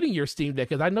you getting your Steam Deck?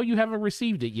 Because I know you haven't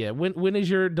received it yet. When is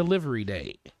your delivery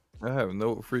date? I have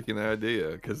no freaking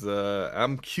idea because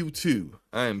I'm Q2.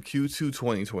 I am Q2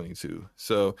 2022.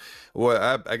 So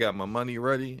I got my money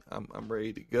ready. I'm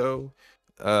ready to go.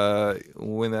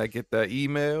 When I get that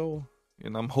email,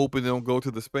 and I'm hoping they don't go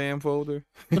to the spam folder.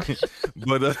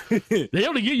 But They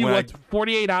only give you when I what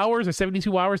 48 hours or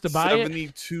 72 hours to buy it.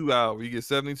 72 hours. You get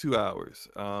 72 hours.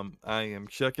 I am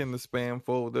checking the spam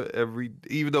folder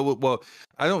even though, well,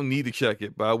 I don't need to check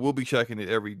it, but I will be checking it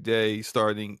every day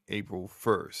starting April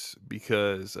 1st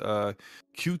because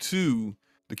Q2,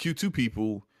 the Q2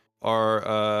 people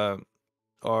are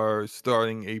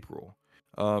starting April.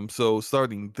 So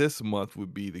starting this month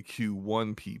would be the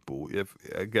Q1 people if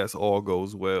I guess all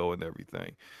goes well and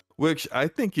everything, which I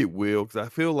think it will because I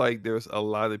feel like there's a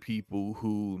lot of people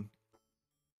who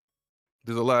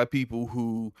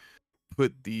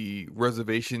put the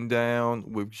reservation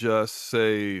down with just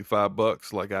say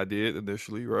 $5 like I did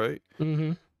initially, right?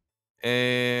 Mm-hmm.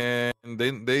 And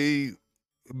then they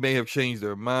may have changed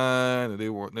their mind,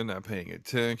 or they're not paying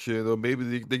attention, or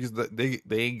maybe they just they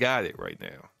ain't got it right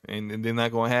now, and they're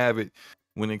not gonna have it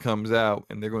when it comes out,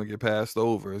 and they're gonna get passed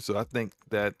over. So I think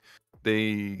that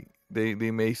they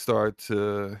may start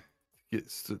to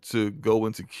to go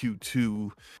into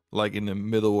Q2 like in the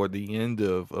middle or the end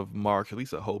of March. At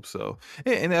least I hope so.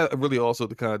 And that really also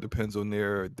kind of depends on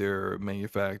their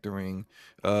manufacturing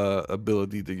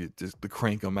ability to get just to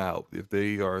crank them out. If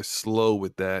they are slow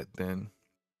with that, then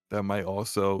that might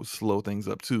also slow things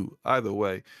up too. Either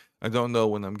way, I don't know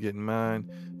when I'm getting mine,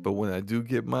 but when I do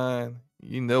get mine,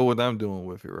 you know what I'm doing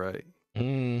with it, right?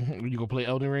 You gonna play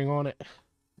Elden Ring on it?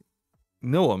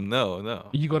 No, no.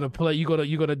 You gonna play? You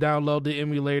gonna download the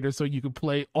emulator so you can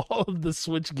play all of the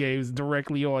Switch games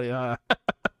directly on it? Huh?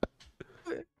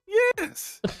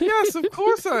 Yes, of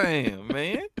course I am,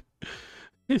 man.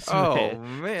 Oh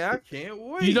Man. man, I can't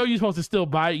wait. You know you're supposed to still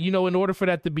buy. You know, in order for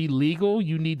that to be legal,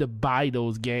 you need to buy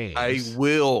those games. I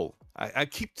will. I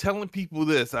keep telling people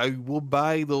this. I will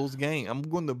buy those games. I'm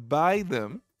going to buy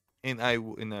them, and I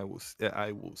will emulate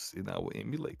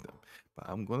them. But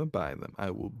I'm going to buy them. I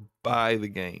will buy the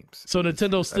games. So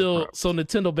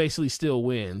Nintendo basically still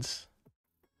wins.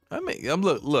 I mean,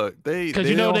 look, because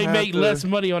they make less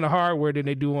money on the hardware than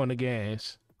they do on the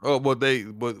games. Oh, but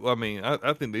I mean,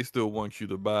 I think they still want you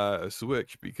to buy a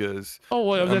Switch because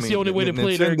that's the only way to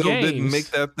play their games. Nintendo didn't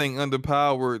make that thing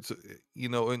underpowered,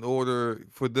 in order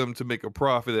for them to make a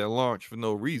profit at launch for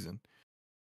no reason.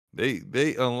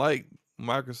 They unlike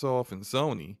Microsoft and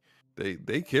Sony,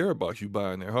 they care about you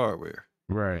buying their hardware.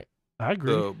 Right, I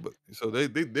agree. So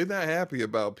they're not happy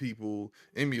about people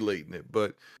emulating it,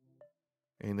 but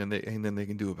and then they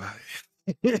can do about it.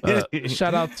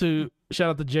 Shout out to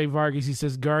Jay Vargas. He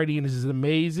says Guardians is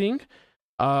amazing.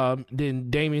 Then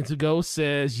Damien to go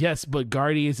says yes, but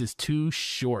Guardians is too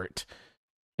short.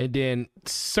 And then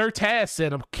Sir Taz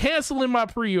said I'm canceling my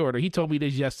pre-order. He told me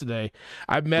this yesterday.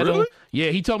 I met him. Yeah,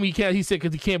 he told me he can't. He said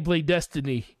because he can't play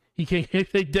Destiny. He can't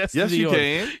play Destiny.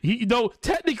 Yes, you can.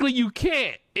 Technically you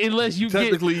can't unless you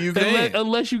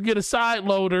get a side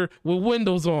loader with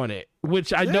Windows on it.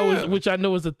 Which I know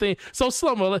is a thing. So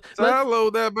Slumber,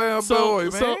 download that bad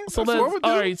boy, man. So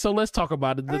let's talk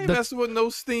about it. I ain't messing with no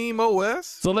Steam OS.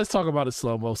 So let's talk about it,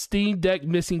 Slow-Mo. Steam Deck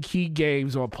missing key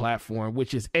games on platform,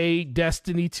 which is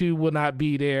Destiny 2 will not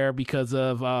be there because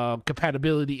of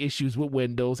compatibility issues with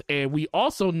Windows, and we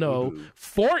also know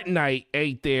Fortnite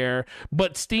ain't there.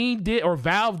 But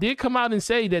Valve did come out and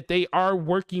say that they are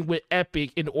working with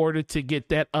Epic in order to get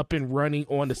that up and running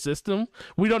on the system.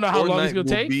 We don't know how long it's gonna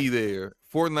take.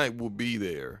 Fortnite will be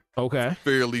there. Okay.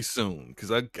 Fairly soon, because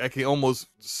I can almost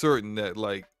certain that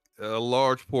like a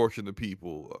large portion of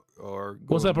people are.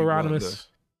 What's up, Anonymous?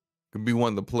 Can be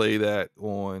wanting to play that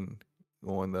on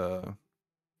the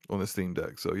Steam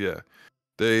Deck. So yeah,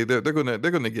 they're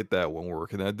gonna get that one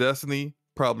working. Now Destiny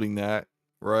probably not,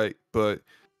 right? But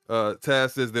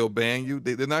Taz says they'll ban you.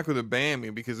 They're not going to ban me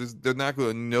because they're not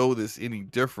going to notice any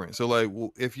difference. So like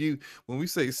when we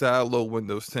say sideload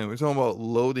Windows 10, we're talking about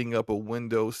loading up a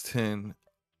Windows 10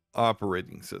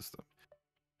 operating system.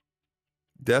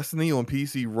 Destiny on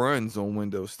PC runs on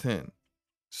Windows 10.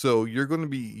 So you're going to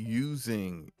be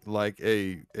using like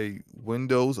a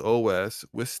Windows OS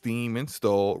with Steam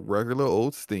installed, regular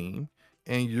old Steam,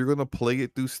 and you're going to play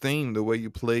it through Steam the way you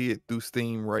play it through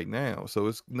Steam right now. So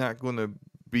it's not going to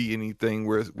be anything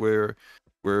where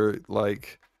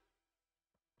like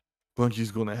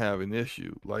Bungie's going to have an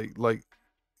issue. Like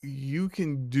you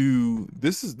can do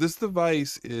this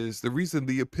device is the reason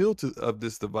the appeal of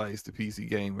this device to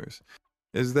PC gamers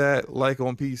is that like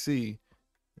on PC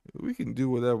we can do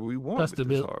whatever we want with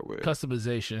this hardware.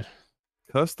 Customization,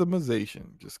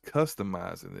 just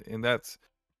customizing it, and that's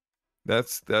the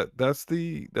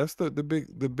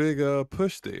big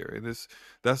push there, and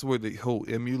that's where the whole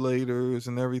emulators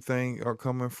and everything are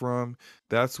coming from.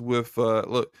 That's with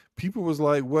look, people was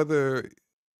like whether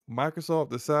Microsoft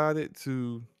decided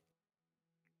to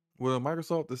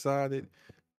Microsoft decided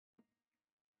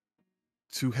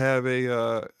to have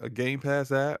a Game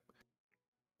Pass app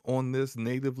on this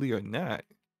natively or not,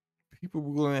 people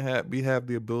were going to have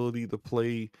the ability to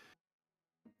play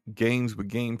games with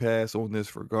Game Pass on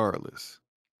this regardless,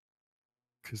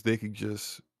 because they could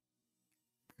just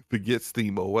forget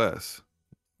Steam OS,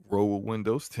 roll with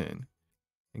Windows 10,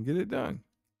 and get it done.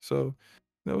 So,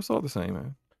 it's all the same,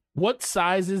 man. What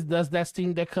sizes does that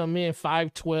Steam Deck come in?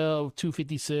 512,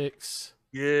 256.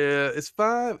 Yeah, it's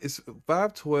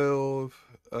 512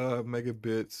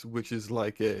 megabits, which is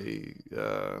like a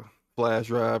flash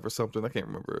drive or something. I can't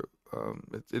remember.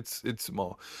 It's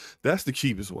small. That's the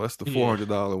cheapest one. That's the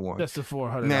 $400 one. That's the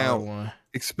 $400 now, one.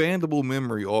 Expandable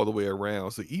memory all the way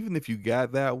around. So even if you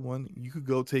got that one, you could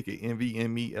go take an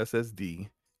NVMe SSD,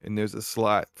 and there's a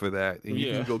slot for that, and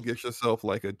you can go get yourself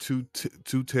like a two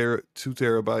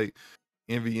terabyte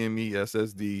NVMe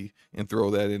SSD and throw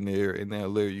that in there, and now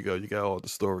there you go. You got all the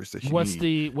storage that you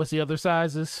need. What's the other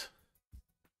sizes?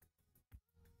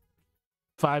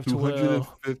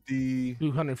 512,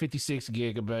 256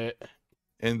 gigabyte,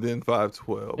 and then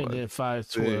 512, and then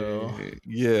 512.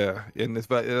 Yeah, and the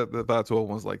 512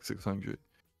 one's like 600.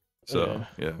 So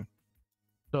yeah.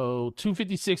 So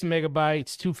 256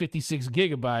 megabytes, 256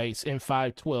 gigabytes, and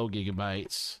 512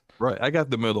 gigabytes. Right, I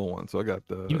got the middle one, so I got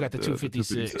you got the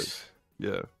 256.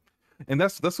 Yeah, and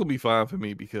that's gonna be fine for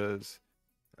me because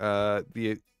I'm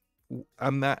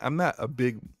not a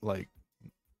big like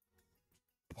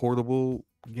portable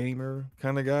gamer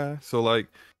kind of guy. So like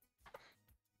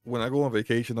when I go on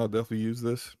vacation, I'll definitely use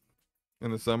this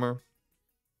in the summer.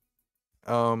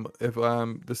 If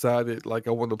I'm decided like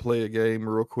I want to play a game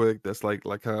real quick, that's like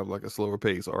kind of like a slower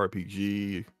pace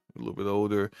RPG, a little bit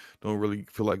older, don't really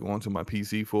feel like going to my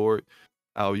PC for it,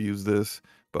 I'll use this.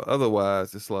 But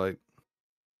otherwise, it's like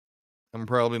I'm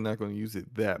probably not going to use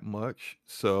it that much,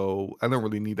 so I don't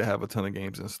really need to have a ton of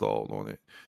games installed on it.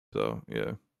 So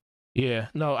yeah,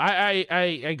 no, I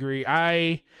agree.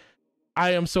 I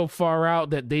am so far out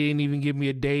that they didn't even give me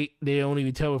a date. They don't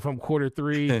even tell me from quarter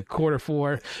 3, quarter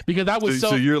 4, because I was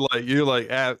so you're like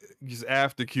just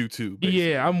after Q2.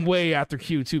 Basically. Yeah, I'm way after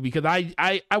Q2 because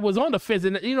I was on the fence,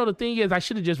 and the thing is, I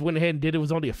should have just went ahead and did it. It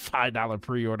was only a $5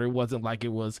 pre-order. It wasn't like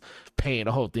it was paying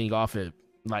the whole thing off it.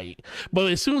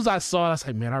 But as soon as I saw it, I was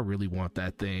like, man, I really want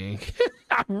that thing.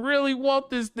 I really want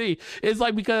this thing. It's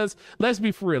like, because let's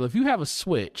be for real, if you have a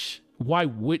Switch, why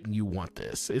wouldn't you want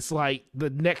this? It's like the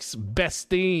next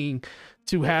best thing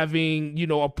to having,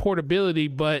 a portability,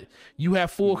 but you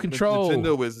have full control.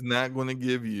 Nintendo is not going to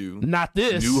give you not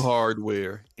this new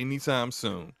hardware anytime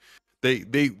soon.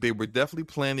 They were definitely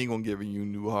planning on giving you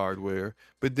new hardware,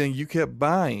 but then you kept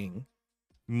buying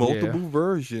multiple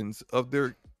versions of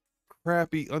their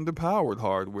crappy underpowered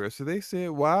hardware. So they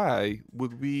said, why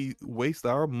would we waste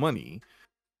our money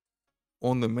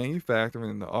on the manufacturing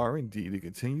and the R&D to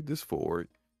continue this forward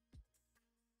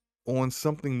on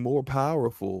something more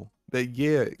powerful that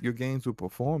your games will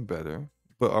perform better,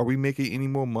 but are we making any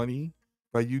more money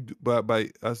by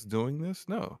us doing this?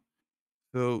 No.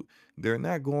 So they're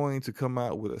not going to come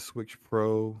out with a Switch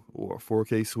Pro or a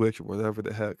 4K Switch or whatever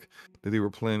the heck that they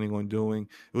were planning on doing.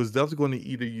 It was definitely going to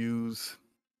either use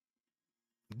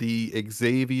the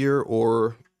Xavier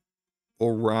or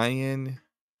Orion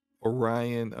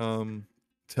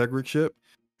Tegra chip,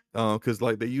 because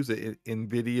like they use an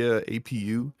NVIDIA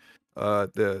APU.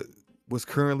 The what's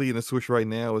currently in the Switch right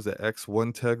now is the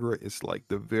X1 Tegra. It's like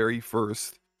the very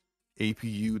first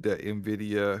APU that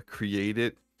NVIDIA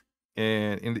created,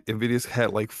 and NVIDIA's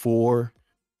had like 4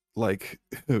 like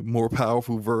more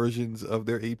powerful versions of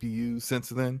their APUs since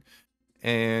then,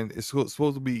 and it's supposed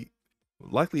to be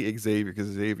likely Xavier, because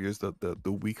Xavier is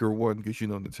the weaker one, because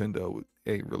Nintendo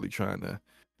ain't really trying to,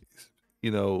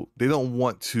 they don't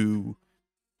want to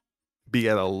be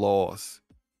at a loss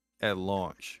at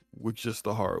launch with just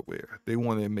the hardware. They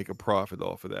want to make a profit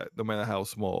off of that, no matter how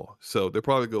small. So they'll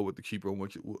probably go with the cheaper one,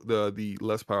 the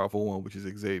less powerful one, which is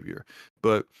Xavier.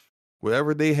 But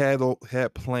whatever they had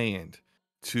planned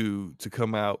to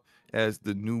come out as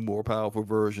the new, more powerful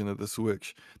version of the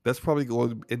Switch, that's probably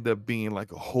going to end up being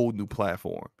like a whole new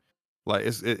platform. Like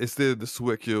instead of the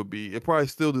Switch, it probably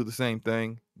still do the same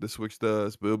thing the Switch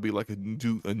does, but it'll be like a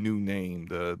new name,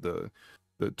 the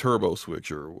Turbo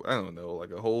Switch, or I don't know,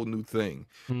 like a whole new thing.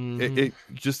 Mm-hmm. It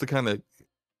just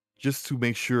to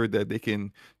make sure that they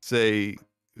can say,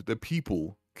 the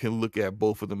people can look at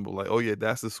both of them, but like, oh yeah,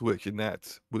 that's the Switch, and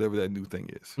that's whatever that new thing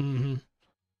is. Mm-hmm.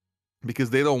 Because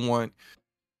they don't want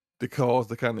to cause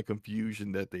the kind of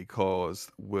confusion that they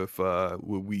caused with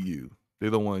Wii U.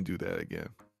 They don't want to do that again.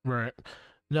 Right.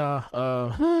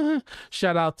 No,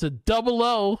 shout out to Double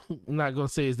O. I'm not gonna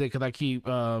say his name because I keep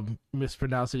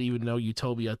mispronouncing it, even though you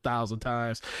told me 1,000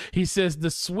 times. He says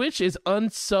the Switch is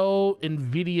unsold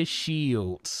Nvidia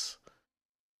Shields.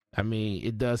 I mean,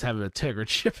 it does have an Integra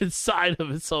chip inside of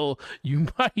it, so you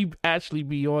might actually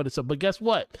be on it. So, but guess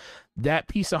what? That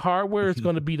piece of hardware is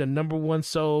going to be the number one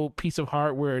sold piece of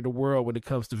hardware in the world when it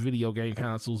comes to video game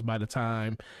consoles by the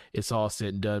time it's all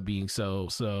said and done being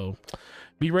sold. So,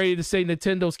 be ready to say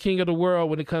Nintendo's king of the world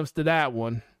when it comes to that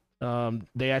one.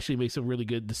 They actually make some really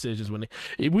good decisions when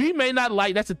we may not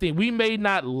like. That's the thing. We may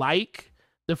not like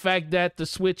the fact that the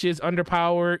Switch is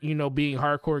underpowered. You know, being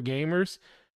hardcore gamers,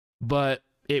 but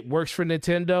it works for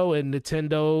Nintendo, and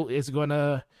Nintendo is going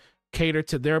to cater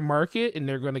to their market, and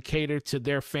they're going to cater to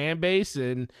their fan base.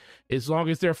 And as long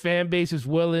as their fan base is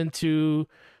willing to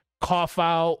cough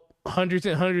out hundreds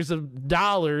and hundreds of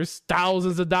dollars,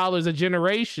 thousands of dollars a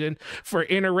generation for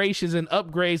iterations and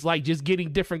upgrades, like just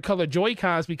getting different color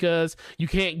Joy-Cons because you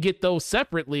can't get those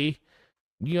separately,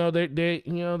 you know, they're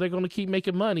going to keep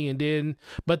making money. And then,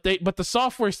 but the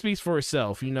software speaks for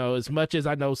itself, you know, as much as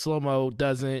I know Slow-Mo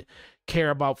doesn't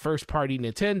care about first party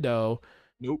Nintendo.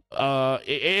 Nope.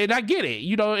 And I get it,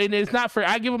 you know, and it's not for,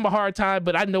 I give them a hard time,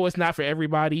 but I know it's not for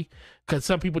everybody because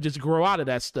some people just grow out of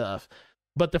that stuff.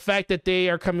 But the fact that they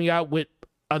are coming out with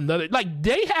another, like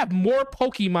they have more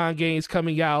Pokemon games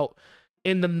coming out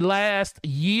in the last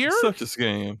year. It's such a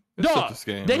scam. It's such a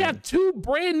scam. They have 2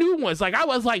 brand new ones. Like I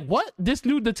was like, what? This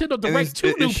new Nintendo Direct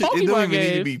 2 new Pokemon games. It doesn't even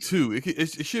need to be 2.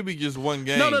 It should be just one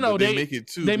game. No. They make it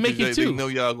 2. They make it 2. They know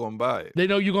y'all gonna buy it. They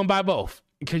know you're gonna buy both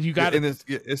because you got it. And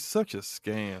it's such a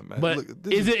scam, man. But look,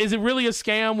 is it really a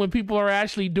scam when people are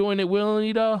actually doing it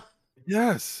willingly though?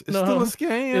 Yes, it's still a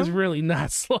scam. It's really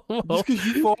not Slow-Mo. Just because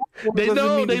you fall for they it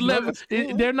know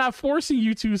mean they're not forcing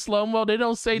you to Slow-Mo. They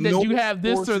don't say that you have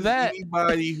this or that.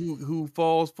 Anybody who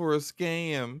falls for a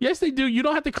scam. Yes, they do. You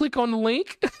don't have to click on the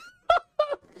link.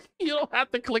 You don't have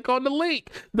to click on the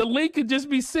link. The link could just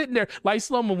be sitting there. Like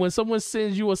Slow-Mo, when someone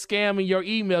sends you a scam in your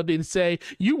email, then say,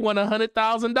 you won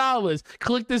 $100,000.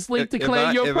 Click this link to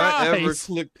claim your prize.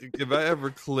 If I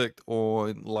ever clicked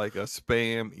on like a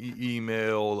spam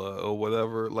email or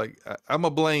whatever, like I'm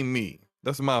going to blame me.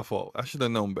 That's my fault. I should have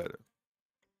known better.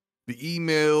 The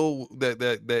email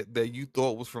that you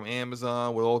thought was from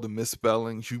Amazon with all the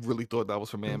misspellings, you really thought that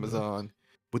was from Amazon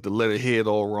with the letterhead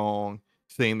all wrong,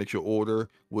 saying that your order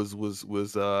was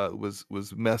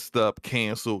messed up,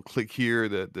 canceled. Click here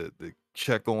to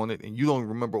check on it, and you don't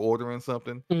remember ordering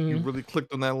something. You really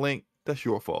clicked on that link. That's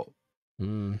your fault.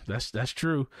 That's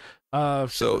true.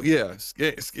 So yeah, it's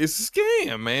a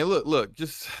scam, man. Look,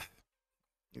 just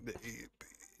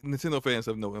Nintendo fans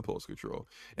have no impulse control,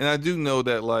 and I do know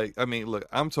that. Like, I mean, look,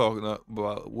 I'm talking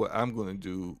about what I'm going to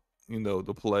do. You know,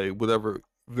 to play whatever.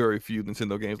 Very few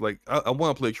Nintendo games. Like I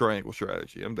want to play Triangle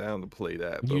Strategy. I'm down to play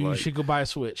that. But you should go buy a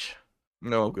Switch.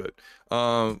 No, I'm good.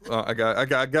 I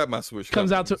got my Switch.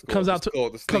 Comes out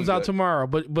tomorrow,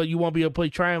 but you won't be able to play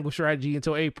Triangle Strategy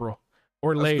until April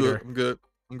or later. Good.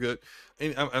 I'm good.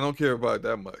 And I don't care about it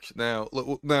that much. Now,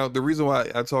 the reason why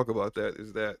I talk about that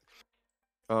is that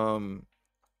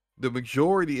the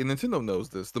majority, and Nintendo knows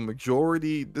this, the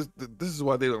majority, this is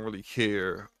why they don't really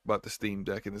care about the Steam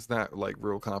Deck, and it's not like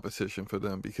real competition for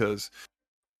them, because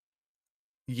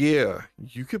yeah,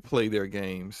 you could play their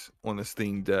games on the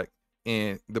Steam Deck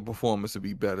and the performance would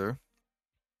be better,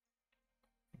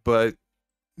 but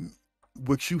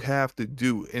what you have to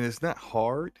do, and it's not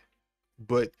hard,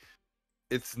 but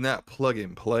it's not plug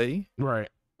and play, right?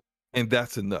 And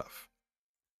that's enough.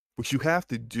 What you have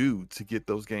to do to get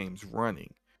those games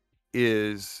running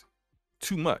is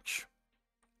too much.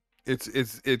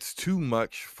 It's too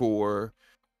much for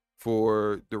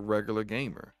the regular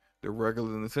gamer, the regular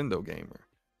Nintendo gamer.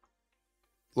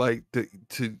 Like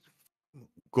to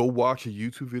go watch a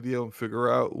YouTube video and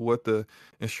figure out what the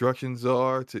instructions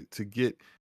are to get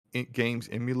games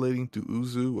emulating through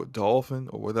Uzu or Dolphin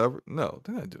or whatever. No,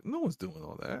 they're not doing. No one's doing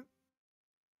all that.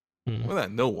 Well,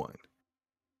 not no one.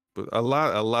 But a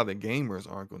lot of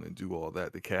gamers aren't going to do all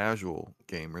that. The casual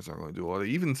gamers aren't going to do all that.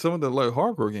 Even some of the like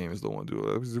hardcore gamers don't want to do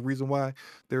it. Which is the reason why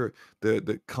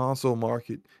the console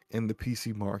market and the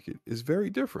PC market is very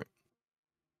different.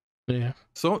 Yeah.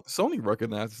 So Sony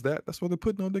recognizes that. That's why they're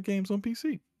putting all their games on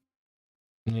PC.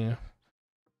 Yeah.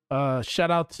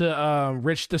 Shout out to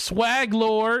Rich the Swag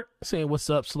Lord saying, "What's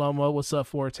up, Slow-Mo? What's up,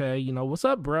 Forte? You know, what's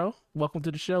up, bro? Welcome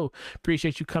to the show.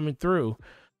 Appreciate you coming through."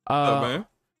 Man.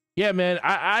 Yeah, man,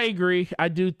 I agree. I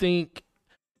do think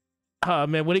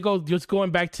Man, when it goes just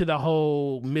going back to the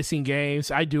whole missing games,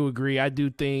 I do agree. I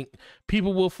do think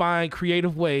people will find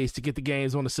creative ways to get the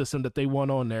games on the system that they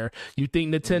want on there. You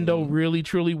think Nintendo really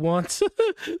truly wants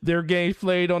their games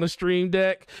played on a Stream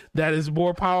Deck that is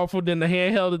more powerful than the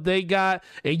handheld that they got,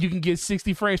 and you can get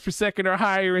 60 frames per second or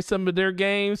higher in some of their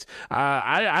games?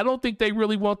 I don't think they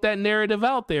really want that narrative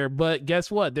out there, but guess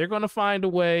what? They're going to find a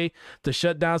way to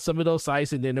shut down some of those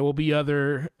sites, and then there will be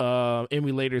other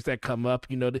emulators that come up,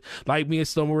 you know, like me and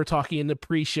Stone were talking in the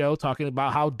pre-show, talking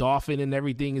about how Dolphin and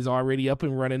everything is already up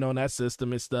and running on that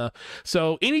system and stuff.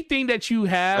 So anything that you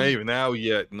have, not even out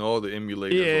yet, and all the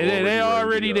emulators, they're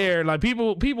already there. Like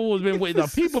people have been waiting.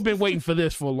 People been waiting for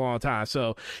this for a long time.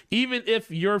 So even if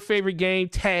your favorite game,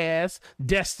 Taz,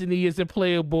 Destiny, isn't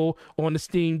playable on the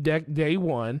Steam Deck day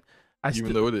one.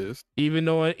 Even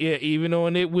though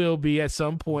it will be at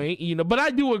some point, you know, but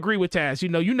I do agree with Taz. You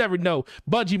know, you never know.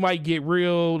 Bungie might get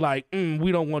real like,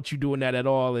 we don't want you doing that at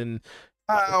all. And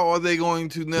how are they going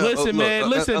to know? Listen,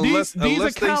 man. Listen, these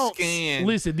accounts.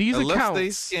 Unless they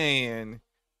scan.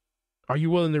 Are you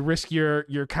willing to risk your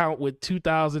account with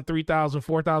 2,000, 3,000,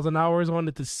 4,000 hours on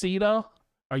it to see though?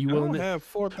 Are you willing to have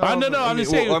 4,000? No. I'm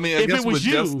just saying. I guess if it was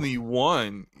you, Destiny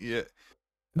 1, yeah.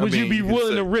 Would you be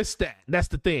willing to risk that? That's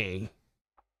the thing.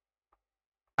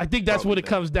 I think that's what it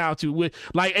comes down to. With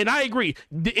like, and I agree.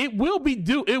 You will be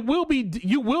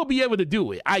able to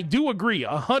do it. I do agree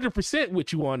 100%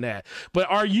 with you on that.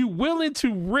 But are you willing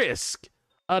to risk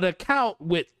an account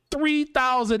with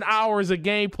 3,000 hours of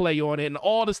gameplay on it and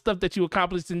all the stuff that you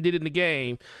accomplished and did in the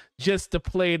game just to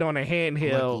play it on a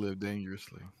handheld? I like to live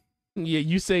dangerously. Yeah,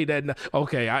 you say that.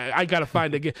 Okay, I gotta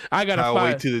find the game.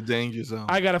 Highway to the danger zone.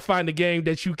 I gotta find the game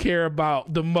that you care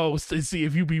about the most and see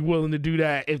if you'd be willing to do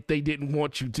that if they didn't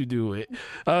want you to do it.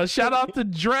 Shout out to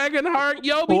Dragonheart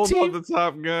Yobi Hold TV. on the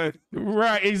Top Gun.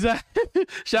 Right, exactly.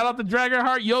 Shout out to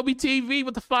Dragonheart Yobi TV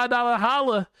with the $5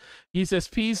 holla. He says,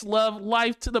 peace, love,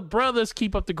 life to the brothers.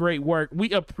 Keep up the great work.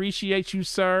 We appreciate you,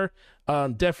 sir.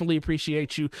 Definitely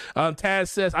appreciate you. Taz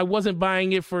says, I wasn't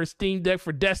buying it for a Steam Deck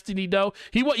for Destiny, though.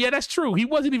 Yeah, that's true. He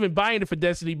wasn't even buying it for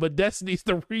Destiny, but Destiny's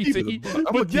the reason.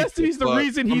 Destiny's the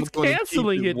reason he's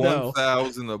canceling it, though.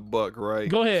 $1,000 right?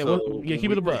 Go ahead. So keep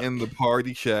it a buck. In the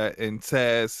party chat, and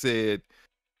Taz said,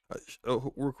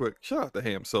 real quick, shout out to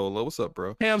Ham Solo. What's up,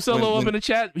 bro? Ham Solo up in the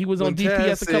chat. He was on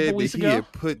DPS a couple weeks ago. He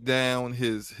had put down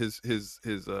his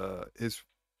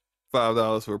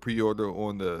 $5 for a pre-order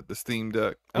on the Steam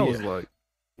Deck. I was like,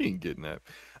 he ain't getting that.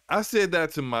 I said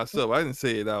that to myself. I didn't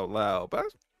say it out loud, but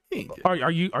he ain't getting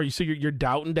are you so you're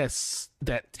doubting that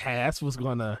Taz was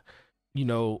gonna, you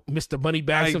know, Mr.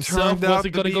 Moneybags himself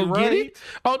wasn't gonna go get it?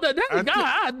 Oh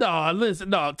no, listen,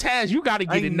 no, Taz, you gotta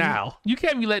get it now. You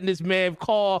can't be letting this man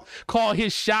call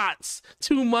his shots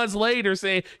 2 months later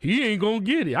saying he ain't gonna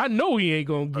get it. I know he ain't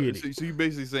gonna get it. So you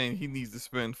basically saying he needs to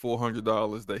spend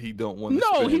 $400 that he don't want to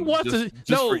spend? No, he wants to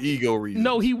for ego reasons.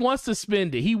 No, he wants to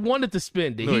spend it. He wanted to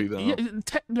spend it. No, he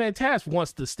don't. Man, Taz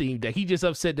wants the Steam Deck. He just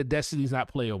upset that Destiny's not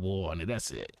playable on it.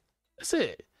 That's it.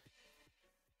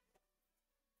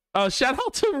 Shout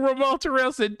out to Ramon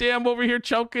Terrell said, damn, over here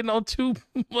choking on too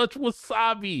much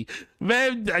wasabi.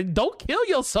 Man, don't kill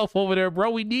yourself over there,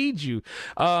 bro. We need you.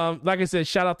 Like I said,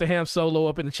 shout out to Ham Solo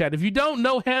up in the chat. If you don't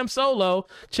know Ham Solo,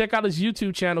 check out his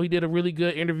YouTube channel. He did a really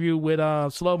good interview with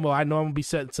Slow Mo. I know I'm gonna be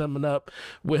setting something up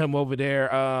with him over there.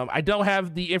 I don't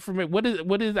have the information. What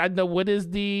is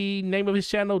the name of his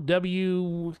channel?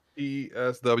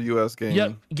 ESWS Gaming.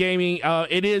 Yep, gaming.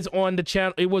 It is on the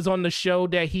channel. It was on the show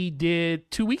that he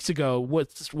did 2 weeks ago. What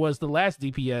was the last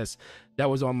DPS that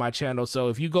was on my channel? So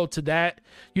if you go to that,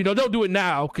 you know, don't do it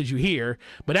now because you're here.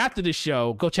 But after the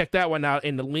show, go check that one out.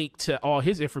 And the link to all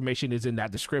his information is in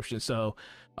that description. So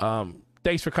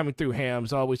thanks for coming through, Ham.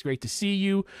 It's always great to see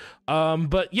you.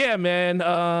 But yeah,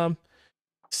 man.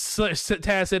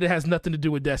 Taz said it has nothing to do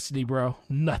with Destiny, bro.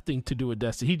 Nothing to do with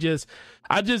Destiny.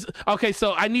 Okay,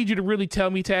 so I need you to really tell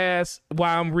me, Taz,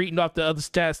 while I'm reading off the other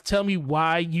stats, tell me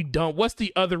why you don't. What's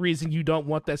the other reason you don't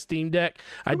want that Steam Deck?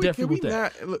 Look,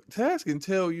 Taz can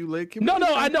tell you, like, no,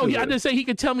 I know. I didn't say he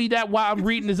could tell me that while I'm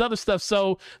reading his other stuff.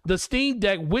 So the Steam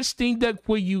Deck, which Steam Deck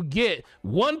will you get?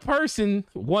 One person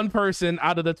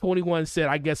out of the 21 said,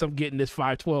 I guess I'm getting this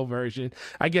 512 version.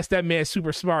 I guess that man's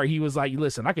super smart. He was like,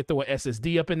 listen, I could throw an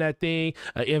SSD up in that thing,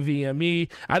 an NVMe.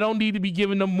 I don't need to be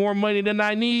giving them more money than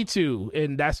I need to.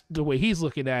 And that's the way he's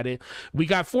looking at it. We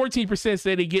got 14%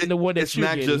 say they're getting the one that you're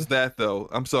getting. It's not just that, though.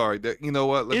 I'm sorry. You know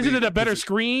what? Isn't it a better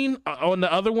screen on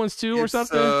the other ones, too, or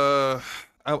something?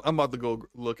 I'm about to go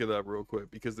look it up real quick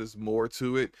because there's more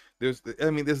to it. There's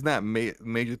not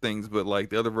major things, but like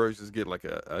the other versions get like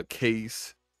a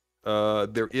case.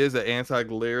 There is an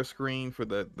anti-glare screen for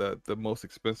the most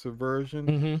expensive version.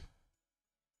 Mm-hmm.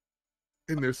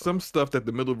 And there's some stuff that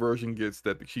the middle version gets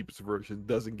that the cheapest version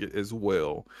doesn't get as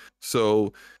well.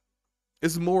 So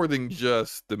it's more than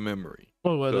just the memory. The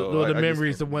I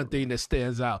memory just is the can't one remember. thing that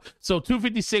stands out. So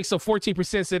 256, so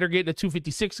 14% said they're getting a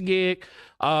 256 gig.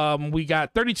 We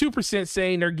got 32%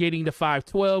 saying they're getting the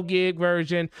 512 gig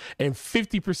version, and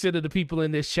 50% of the people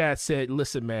in this chat said,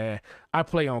 "Listen, man, I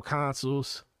play on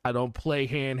consoles. I don't play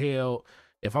handheld.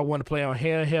 If I want to play on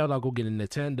handheld, I'll go get a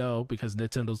Nintendo because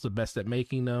Nintendo's the best at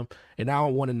making them, and I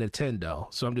don't want a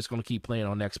Nintendo, so I'm just going to keep playing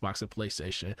on Xbox and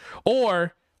PlayStation."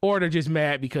 Or they're just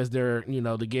mad because they're,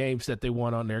 the games that they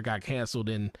want on there got canceled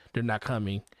and they're not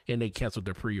coming and they canceled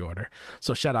their pre-order.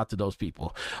 So shout out to those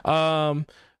people. Taz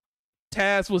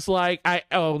was like, now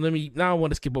I want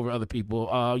to skip over other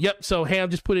people. Yep. So Ham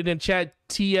just put it in chat.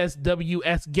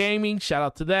 TSWS Gaming. Shout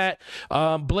out to that.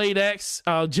 Blade X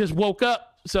just woke up.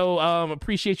 So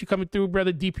appreciate you coming through,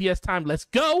 brother. DPS time. Let's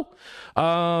go.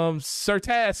 Sir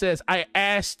Taz says, I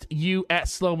asked you at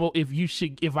Slow-Mo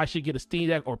if I should get a Steam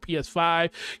Deck or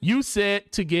PS5. You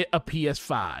said to get a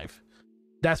PS5.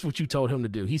 That's what you told him to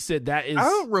do. He said that is. I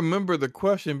don't remember the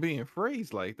question being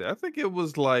phrased like that. I think it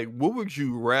was like, what would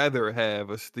you rather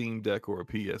have, a Steam Deck or a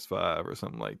PS5 or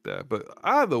something like that? But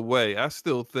either way, I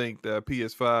still think that a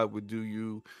PS5 would do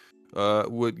you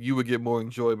would get more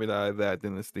enjoyment out of that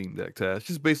than the Steam Deck test,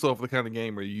 just based off the kind of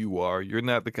gamer you are. You're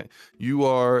not the kind,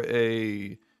 you're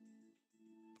a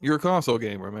console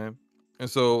gamer, man. And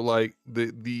so like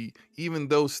the even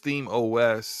though Steam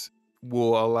OS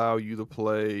will allow you to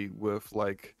play with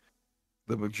like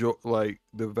the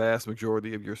vast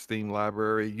majority of your Steam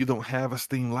library, you don't have a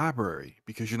Steam library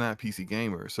because you're not a PC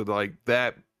gamer. So like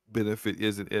that benefit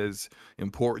isn't as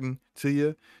important to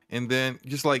you. And then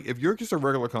just like if you're just a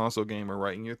regular console gamer,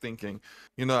 right, and you're thinking,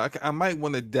 I might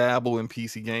want to dabble in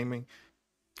PC gaming,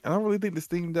 I don't really think the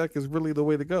Steam Deck is really the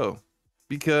way to go,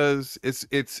 because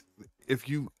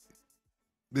the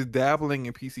dabbling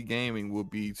in PC gaming will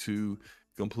be to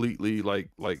completely like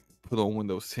put on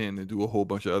Windows 10 and do a whole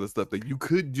bunch of other stuff that you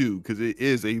could do, because it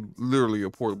is literally a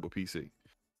portable PC,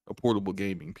 a portable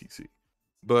gaming PC.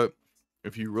 But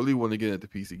if you really want to get into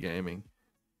PC gaming,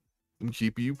 the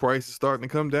GPU prices starting to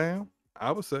come down,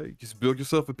 I would say just build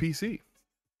yourself a PC.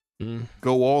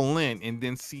 Go all in, and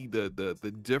then see the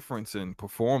difference in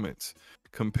performance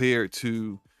compared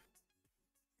to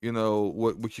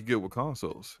what you get with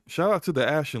consoles. Shout out to the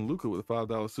Ash and Luca with a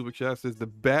 $5 super chat. Says the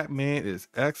Batman is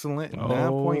excellent.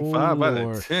 9.5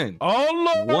 out of 10.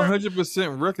 Oh Lord,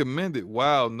 100% recommended.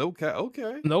 Wow, no cap.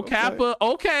 Okay, no kappa.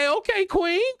 Okay,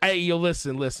 Queen. Hey, yo,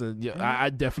 listen. Yeah, I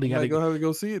definitely gotta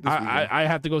go see it this weekend. I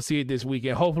have to go see it this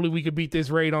weekend. Hopefully we can beat this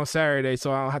raid on Saturday,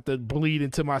 so I don't have to bleed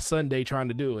into my Sunday trying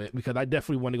to do it, because I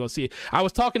definitely want to go see it. I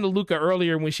was talking to Luca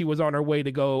earlier when she was on her way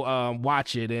to go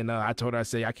watch it, and I told her,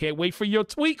 I can't wait for your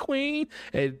tweet, Queen.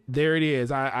 And there it is.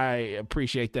 I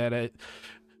appreciate that.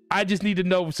 I just need to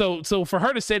know. So for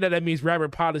her to say that means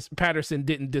Robert Patterson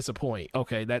didn't disappoint.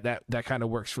 Okay, that kind of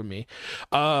works for me.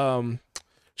 Shout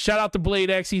out to Blade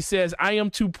X. He says, I am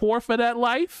too poor for that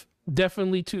life.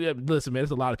 Definitely too. Listen, man,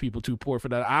 there's a lot of people too poor for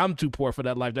that. I'm too poor for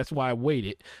that life. That's why I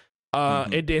waited.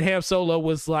 And then Ham Solo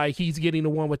was like, he's getting the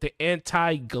one with the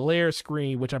anti-glare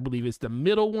screen, which I believe is the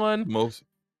middle one.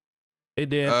 And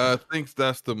then I think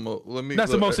that's the most.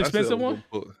 That's the most expensive one.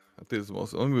 I think it's the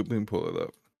most. Let me pull it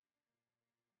up.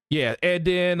 Yeah, and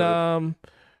then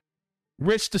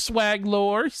Rich the Swag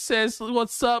Lord says,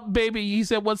 "What's up, baby?" He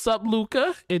said, "What's up,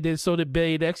 Luca?" And then so did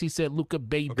Bade X. He said, "Luca,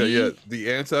 baby." Okay, yeah, the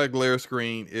anti-glare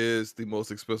screen is the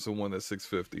most expensive one at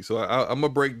 $650. So I'm gonna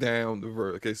break down the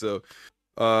version. Okay, so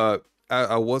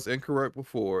I was incorrect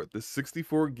before. The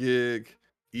 64 gig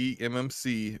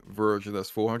eMMC version, that's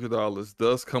 $400,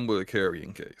 does come with a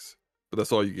carrying case, but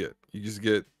that's all you get. You just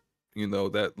get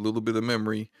that little bit of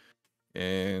memory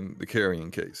and the carrying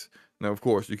case. Now of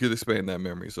course you could expand that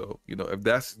memory, so if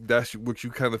that's what you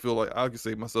kind of feel like, I could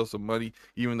save myself some money,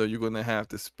 even though you're going to have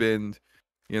to spend,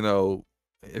 if you're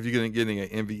going to getting an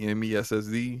NVMe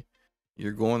SSD,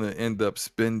 you're going to end up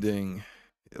spending,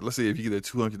 let's say if you get a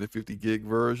 250 gig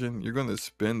version, you're going to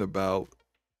spend about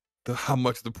how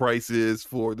much the price is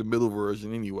for the middle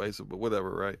version anyway. So, but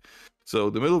whatever, right? So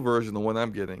the middle version, the one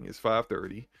I'm getting, is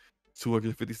 530,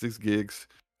 256 gigs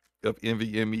of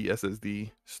NVMe SSD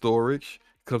storage.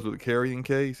 It comes with a carrying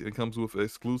case. It comes with an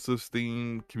exclusive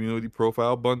Steam community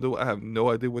profile bundle. I have no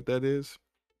idea what that is.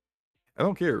 I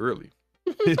don't care really,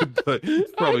 but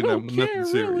it's probably nothing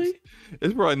serious. Really.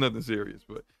 It's probably nothing serious,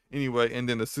 but anyway. And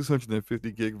then the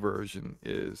 650 gig version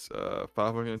is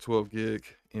 512 gig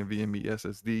NVMe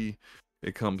SSD.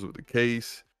 It comes with a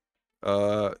case.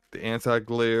 the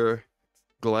anti-glare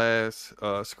glass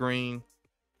screen,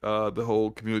 the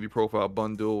whole community profile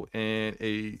bundle, and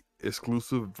a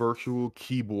exclusive virtual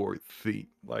keyboard theme.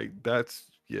 Like that's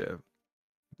yeah.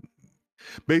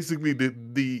 Basically,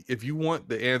 the if you want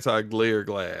the anti-glare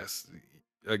glass,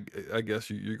 I, I guess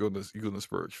you're gonna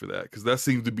splurge for that because that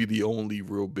seems to be the only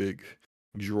real big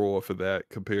draw for that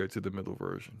compared to the middle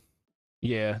version.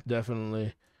 Yeah,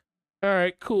 definitely. All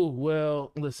right, cool.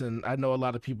 Well, listen, I know a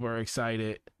lot of people are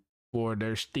excited for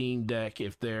their Steam Deck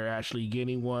if they're actually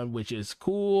getting one, which is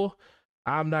cool.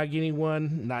 I'm not getting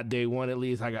one, not day one at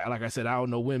least. Like I said, I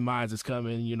don't know when mine's is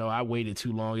coming. You know, I waited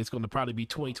too long. It's going to probably be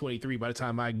 2023 by the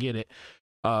time I get it.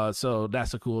 So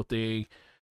that's a cool thing.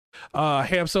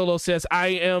 Ham Solo says, I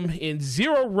am in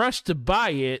zero rush to buy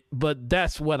it, but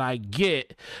that's what I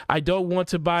get. I don't want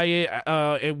to buy it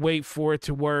and wait for it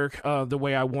to work the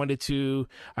way I want it to.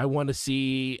 I want to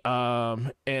see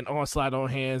an onslaught on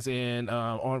hands and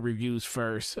on reviews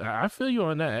first. I feel you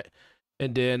on that.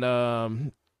 And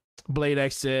then Blade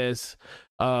X says,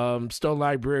 Stone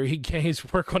Library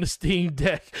games work on the Steam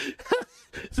Deck.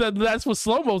 So that's what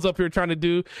Slow-Mo's up here trying to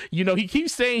do. You know, he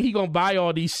keeps saying he gonna buy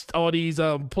all these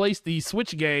these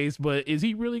Switch games, but is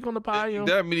he really gonna buy them?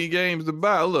 That many games to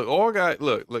buy. Look,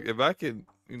 look. If I can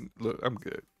look, I'm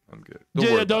good.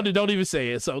 Don't even say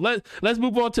it. So let's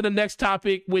move on to the next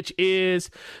topic, which is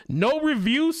no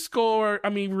review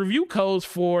codes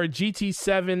for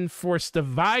GT7 for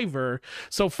Survivor.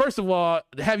 So first of all,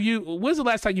 when's the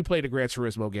last time you played a Gran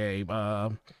Turismo game,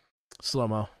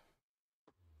 Slow-Mo?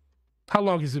 How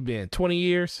long has it been? 20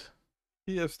 years?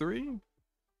 PS3?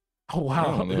 Oh,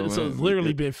 wow. So it's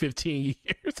literally been 15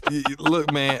 years.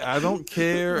 Look, man, I don't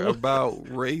care about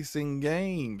racing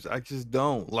games. I just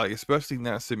don't. Like, especially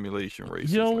not simulation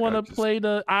races. You don't want to play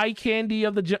the eye candy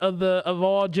of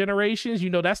all generations? You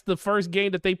know, that's the first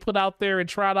game that they put out there and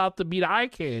tried out to be the eye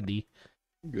candy.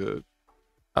 Good.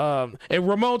 And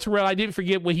Ramon Terrell, I didn't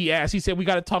forget what he asked. He said we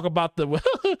got to talk about the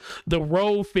the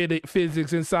road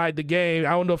physics inside the game. I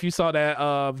don't know if you saw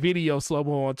that video,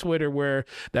 Slow-Mo, on Twitter where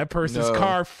that person's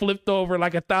car flipped over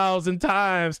like 1,000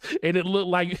 times, and it looked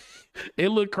like it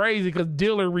looked crazy because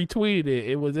Diller retweeted it.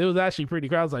 It was actually pretty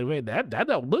crazy. I was like, man, that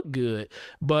don't look good.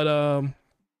 But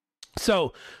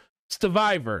so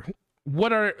Survivor.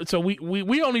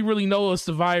 We only really know a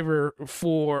Steve-Ivor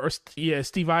for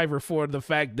the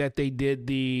fact that they did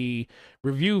the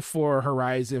review for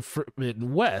Horizon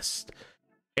Forbidden West,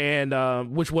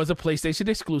 and which was a PlayStation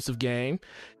exclusive game,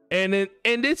 and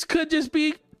this could just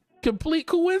be complete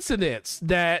coincidence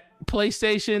that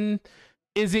PlayStation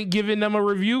isn't giving them a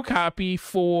review copy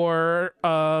for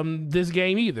this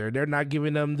game either. They're not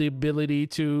giving them the ability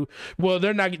to. Well,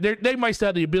 they might still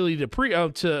have the ability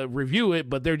to review it,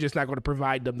 but they're just not going to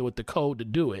provide them with the code to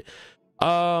do it.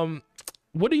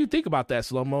 What do you think about that,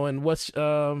 Slow-Mo? And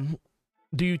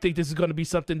do you think this is going to be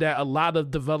something that a lot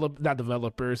of not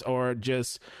developers or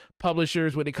just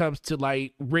publishers, when it comes to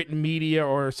like written media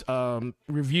or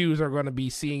reviews, are going to be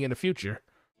seeing in the future?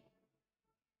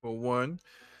 For one,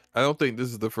 I don't think this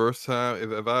is the first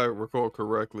time. If I recall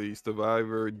correctly,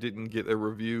 Survivor didn't get a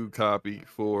review copy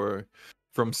from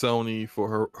Sony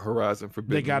for Horizon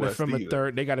Forbidden West.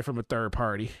 They got it from a third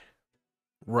party.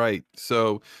 Right.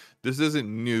 So this isn't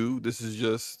new. This is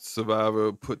just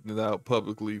Survivor putting it out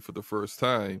publicly for the first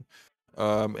time.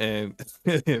 And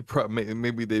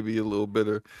maybe they be a little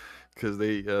bitter because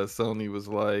Sony was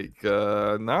like,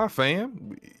 nah,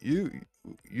 fam,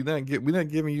 we're not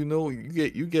giving you no.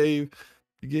 You gave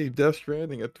Death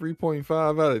Stranding a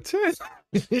 3.5 out of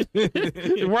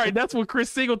 10. Right, that's what Chris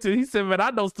Singleton, he said, man,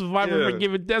 I know Survivor for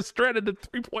giving Death Stranding a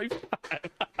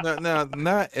 3.5. Now,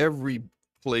 not every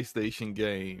PlayStation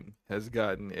game has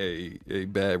gotten a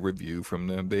bad review from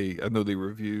them. I know they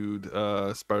reviewed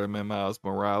Spider-Man Miles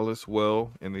Morales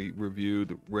well, and they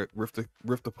reviewed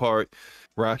Rift Apart,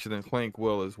 Ratchet and Clank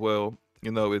well as well.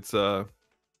 You know, it's I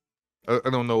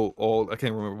don't know I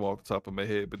can't remember off the top of my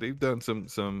head, but they've done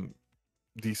some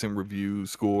decent review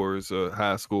scores,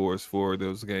 high scores for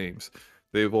those games.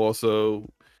 They've also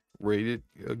rated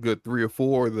a good 3 or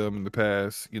 4 of them in the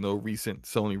past, recent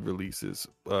Sony releases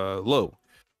low.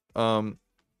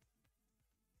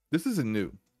 This isn't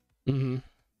new. Mm-hmm.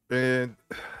 And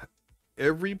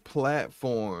every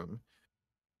platform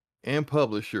and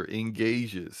publisher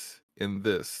engages in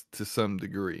this to some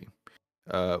degree.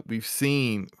 We've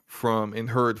seen and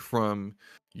heard from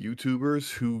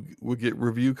YouTubers who would get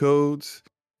review codes,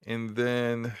 and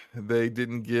then they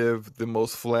didn't give the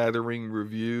most flattering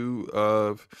review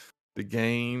of the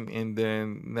game, and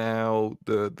then now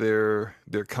their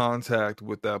contact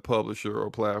with that publisher or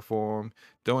platform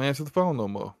don't answer the phone no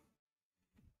more.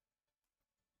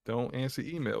 Don't answer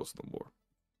emails no more.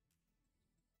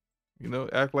 You know,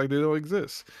 act like they don't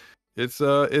exist.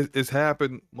 It's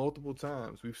happened multiple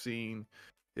times. We've seen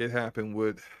it happen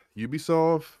with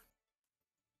Ubisoft.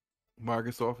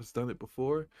 Microsoft has done it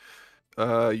before.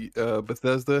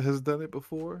 Bethesda has done it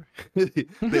before.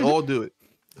 They all do it.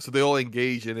 So they all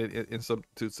engage in it in some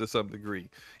to some degree.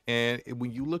 And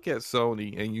when you look at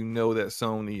Sony, and you know that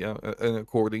Sony, and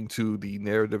according to the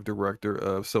narrative director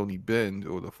of Sony Bend,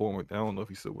 or the former, I don't know if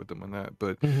he's still with them or not,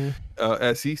 but Hmm.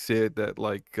 as he said that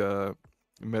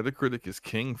Metacritic is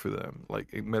king for them.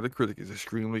 Like Metacritic is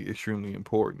extremely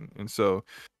important. And so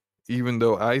even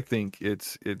though I think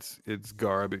it's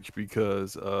garbage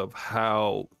because of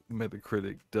how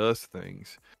Metacritic does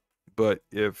things, but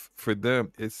if for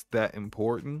them it's that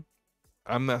important,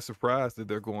 I'm not surprised that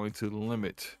they're going to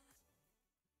limit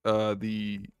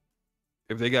the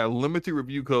if they got limited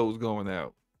review codes going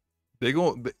out, there's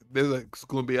going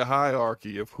to be a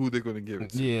hierarchy of who they're going to give it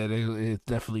to. Yeah, it's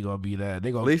definitely gonna be that.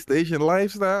 They gonna PlayStation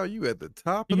Lifestyle, you at the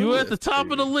top of the you at the list, top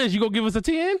of the baby. list. You gonna give us a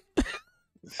 10?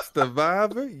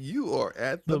 Survivor, you are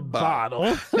at the The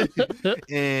bottom. bottle.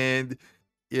 And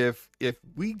if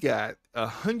we got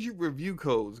 100 review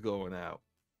codes going out,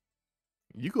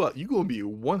 you gonna be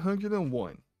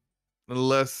 101,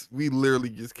 unless we literally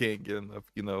just can't get enough,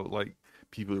 like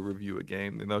people to review a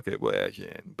game. Then okay, we'll add you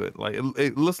in. But like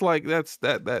it looks like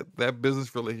that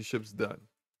business relationship's done.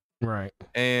 Right.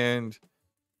 And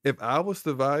if I was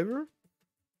Survivor,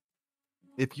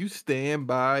 if you stand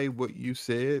by what you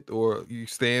said, or you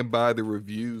stand by the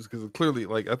reviews, because clearly,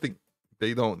 like, I think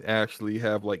they don't actually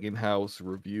have like in-house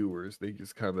reviewers, they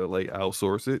just kind of like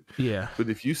outsource it. Yeah. But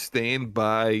if you stand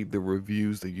by the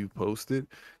reviews that you posted,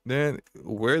 then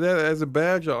wear that as a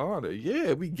badge of honor.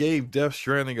 Yeah, we gave Death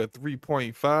Stranding a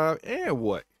 3.5, and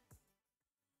what?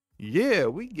 Yeah,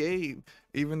 we gave,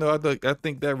 even though I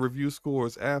think that review score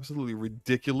is absolutely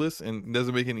ridiculous and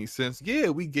doesn't make any sense. Yeah,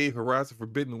 we gave Horizon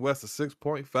Forbidden West a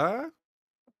 6.5.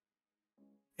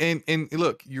 And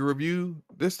look, your review,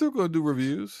 they're still gonna do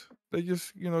reviews. They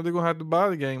just, they're gonna have to buy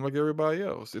the game like everybody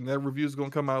else. And that review is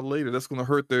gonna come out later. That's gonna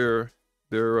hurt their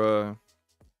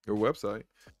website,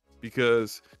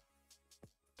 because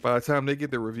by the time they get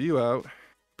the review out,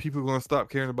 people are going to stop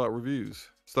caring about reviews,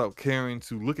 stop caring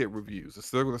to look at reviews.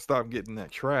 So they're going to stop getting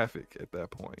that traffic at that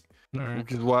point, All right.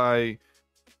 which is why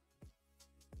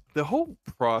the whole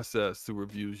process to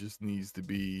reviews just needs to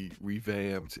be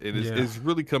revamped. And it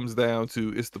really comes down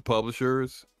to, it's the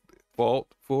publisher's fault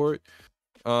for it.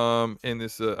 And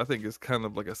it's I think it's kind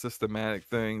of like a systematic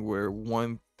thing where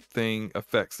one thing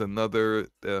affects another,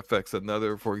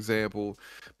 for example,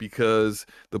 because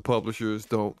the publishers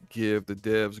don't give the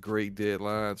devs great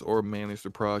deadlines or manage the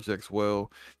projects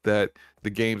well, that the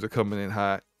games are coming in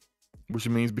hot, which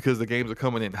means because the games are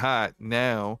coming in hot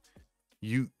now,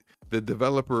 the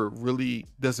developer really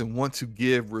doesn't want to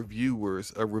give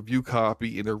reviewers a review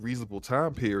copy in a reasonable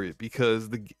time period, because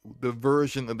the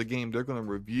version of the game they're going to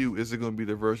review isn't going to be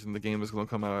the version of the game that's going to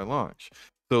come out at launch.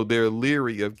 So they're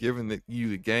leery of giving you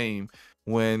the game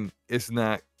when it's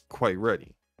not quite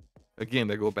ready. Again,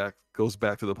 that goes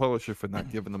back to the publisher for not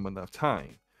giving them enough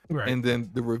time. Right. And then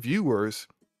the reviewers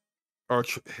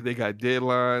they got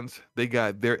deadlines, they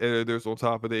got their editors on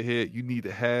top of their head. You need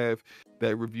to have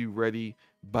that review ready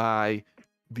by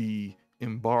the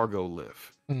embargo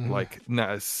lift. Like not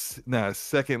a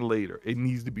second later. It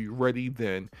needs to be ready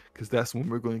then, because that's when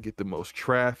we're going to get the most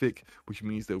traffic, which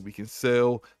means that we can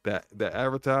sell that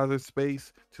advertiser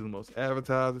space to the most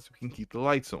advertisers. We can keep the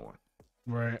lights on.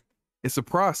 Right. It's a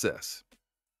process,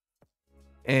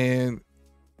 and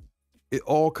it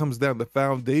all comes down to the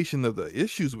foundation of the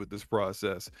issues with this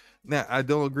process. Now, I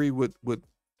don't agree with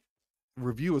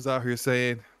reviewers out here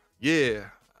saying, yeah,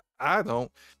 I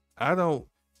don't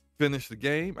finish the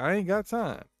game, I ain't got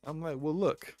time. I'm like, well,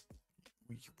 look,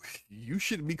 you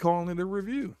shouldn't be calling it a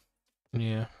review.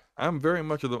 Yeah. I'm very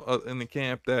much in the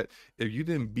camp that if you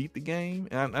didn't beat the game,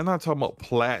 and I'm not talking about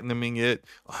platinuming it,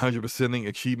 100%ing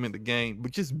achievement the game,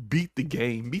 but just beat the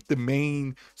game, beat the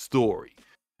main story.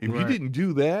 If you didn't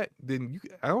do that, then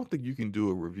I don't think you can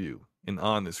do a review, an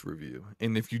honest review.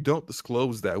 And if you don't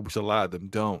disclose that, which a lot of them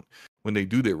don't, when they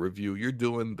do their review, you're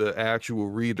doing the actual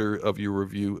reader of your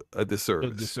review a disservice.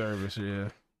 A disservice, yeah.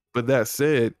 But that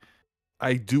said,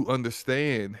 I do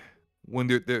understand when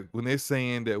they're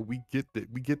saying that we get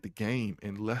the game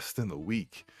in less than a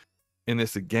week, and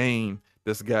it's a game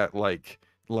that's got like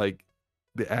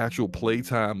the actual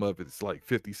playtime of it's like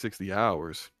 50-60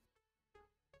 hours.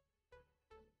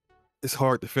 It's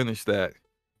hard to finish that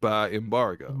by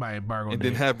embargo, and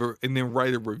then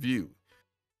write a review.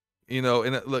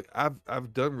 And look,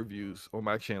 I've done reviews on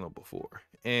my channel before,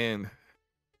 and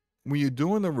when you're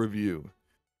doing a review,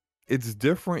 it's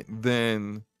different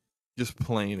than just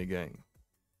playing a game.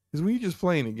 Because when you're just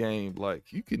playing a game,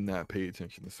 like you cannot pay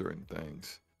attention to certain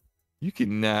things. You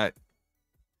cannot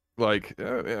I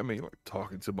mean, like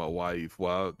talking to my wife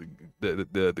while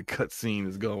the cut scene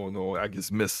is going on. I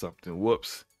just missed something.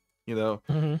 Whoops. You know,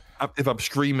 Hmm. if I'm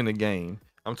streaming a game,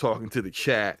 I'm talking to the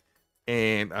chat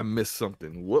and I missed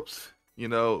something. Whoops. You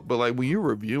know, but like when you're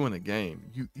reviewing a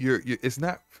game, you're it's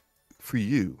not for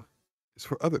you. It's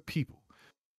for other people.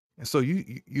 And so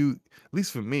you at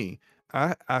least for me,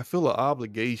 I feel an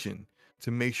obligation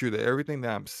to make sure that everything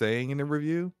that I'm saying in the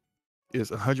review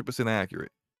is 100%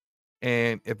 accurate.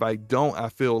 And if I don't, I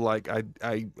feel like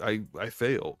I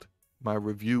failed. My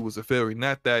review was a failure.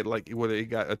 Not that like whether it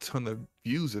got a ton of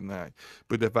views or not,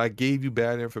 but if I gave you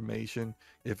bad information,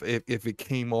 if it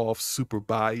came off super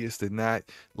biased and not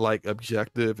like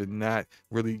objective and not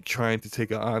really trying to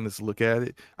take an honest look at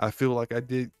it, I feel like I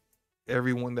did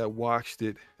everyone that watched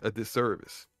it a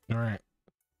disservice. All right.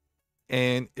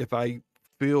 And if I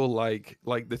feel like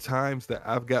the times that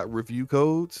I've got review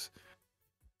codes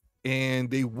and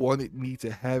they wanted me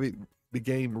to have the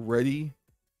game ready,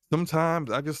 sometimes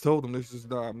I just told them this is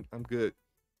no, I'm good.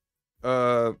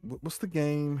 What's the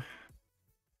game?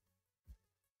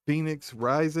 Phoenix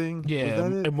Rising? Was Yeah,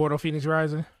 that it? Immortal Phoenix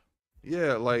Rising.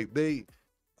 Yeah, like they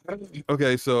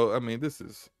okay, so I mean this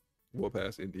is well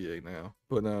past NDA now.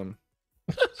 But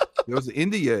there was an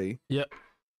NDA. Yep.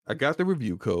 I got the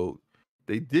review code.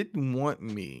 They didn't want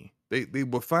me. They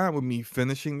were fine with me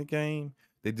finishing the game.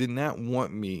 They did not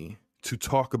want me to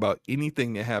talk about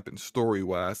anything that happened story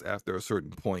wise after a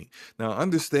certain point. Now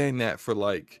understand that for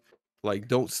like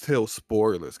don't tell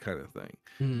spoilers kind of thing.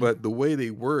 Mhm. But the way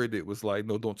they worded it was like,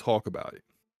 no, don't talk about it.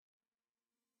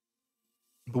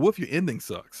 But what if your ending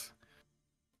sucks?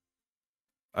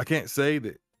 I can't say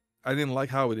that I didn't like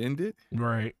how it ended.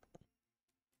 Right.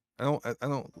 I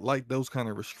don't like those kind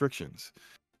of restrictions.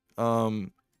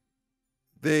 Um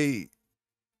they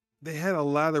they had a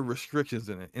lot of restrictions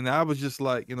in it. And I was just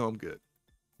like, you know, I'm good.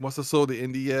 Once I saw the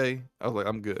NDA, I was like,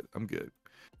 I'm good. I'm good.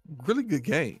 Really good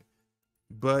game.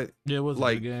 But Yeah, it was a good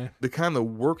like game. the kind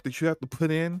of work that you have to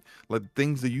put in, like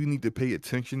things that you need to pay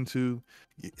attention to,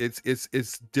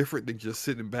 it's different than just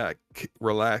sitting back,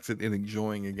 relaxing and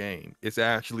enjoying a game. It's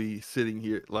actually sitting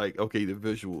here like, okay, the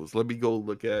visuals. Let me go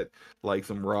look at like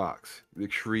some rocks, the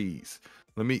trees.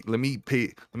 Let me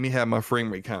have my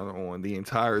frame rate counter on the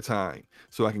entire time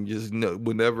so I can just know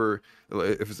whenever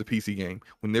if it's a PC game,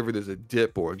 whenever there's a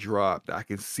dip or a drop, I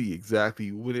can see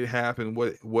exactly when it happened,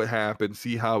 what happened,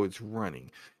 see how it's running.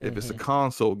 If it's a Hmm.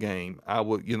 console game, I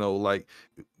would, you know, like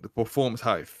the performance,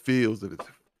 how it feels, if it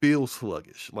feels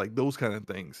sluggish, like those kind of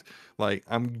things. Like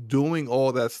I'm doing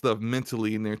all that stuff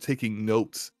mentally and they're taking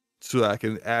notes so that I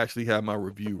can actually have my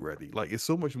review ready. Like it's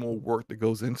so much more work that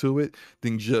goes into it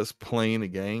than just playing a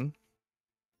game.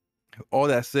 All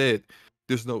that said,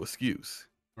 there's no excuse.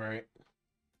 Right.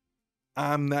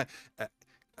 I'm not.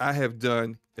 I have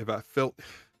done. If I felt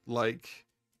like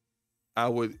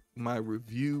my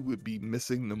review would be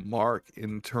missing the mark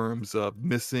in terms of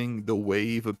missing the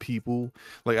wave of people.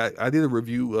 Like I did a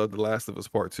review of The Last of Us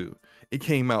Part 2. It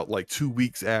came out like 2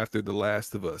 weeks after The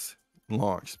Last of Us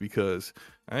launched because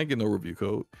I didn't get no review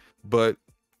code, but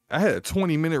I had a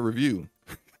 20-minute review.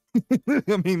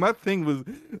 I mean, my thing was,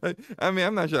 I mean,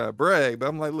 I'm not trying to brag, but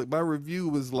I'm like, look, my review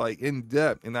was like in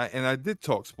depth, and I did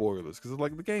talk spoilers because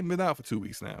like the game been out for 2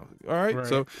 weeks now. All right, Right.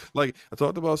 so like I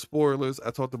talked about spoilers,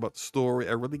 I talked about the story,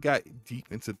 I really got deep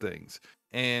into things,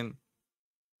 and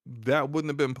that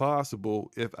wouldn't have been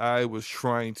possible if I was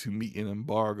trying to meet an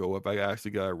embargo. If I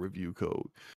actually got a review code,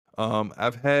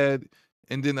 I've had,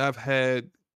 and then I've had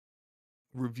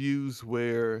reviews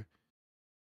where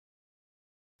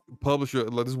publisher,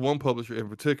 like this one publisher in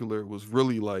particular, was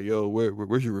really like, "Yo,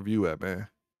 where's your review at, man?"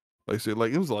 Like I said,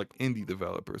 like it was like indie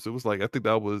developers. It was like I think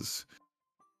that was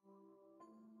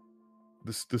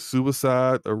the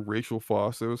Suicide of Rachel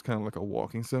Foster. It was kind of like a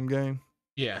walking sim game.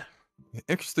 Yeah.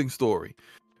 Interesting story.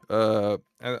 I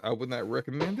would not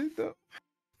recommend it though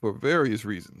for various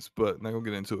reasons, but not gonna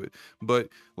get into it. But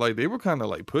like they were kind of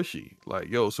like pushy, like,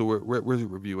 "Yo, so where's your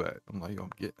review at?" I'm like, "Yo,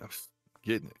 I'm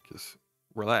getting it. Just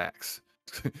relax."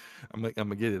 I'm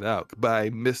gonna get it out, but I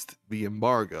missed the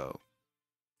embargo.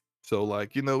 So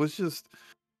like, you know, it's just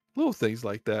little things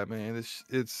like that, man.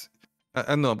 It's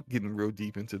I know I'm getting real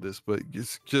deep into this, but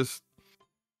it's just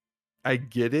I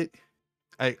get it.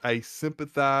 I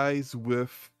sympathize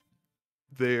with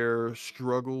their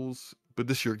struggles, but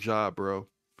this your job, bro.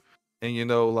 And you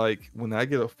know, like when I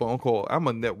get a phone call, I'm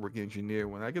a network engineer.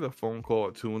 When I get a phone call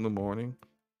at 2 in the morning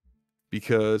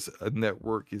because a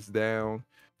network is down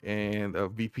and a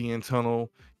VPN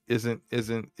tunnel isn't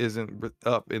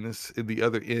up in the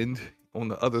other end on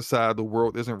the other side of the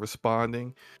world isn't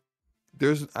responding.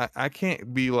 I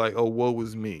can't be like, oh, woe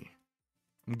is me.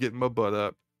 I'm getting my butt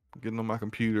up, getting on my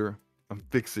computer, I'm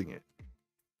fixing it.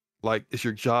 Like, it's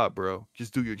your job, bro.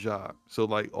 Just do your job. So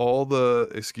like all the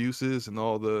excuses and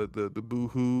all the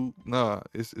boo-hoo, nah,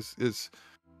 it's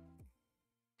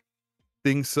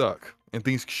things suck and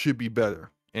things should be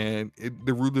better. And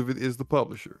the root of it is the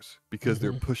publishers, because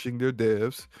they're pushing their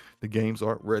devs. The games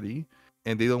aren't ready,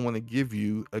 and they don't want to give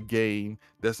you a game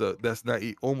that's not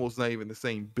almost not even the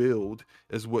same build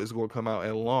as what is going to come out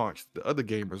at launch. The other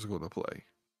gamers are going to play,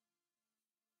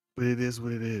 but it is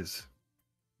what it is.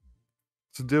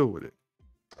 So deal with it.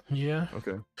 Yeah.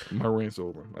 Okay, my rant's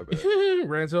over. My bad.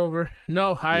 Rant's over.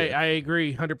 No, I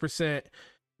agree 100%.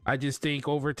 I just think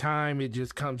over time it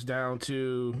just comes down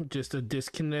to just a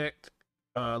disconnect.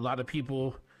 A lot of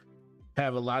people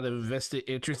have a lot of vested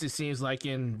interest, it seems like,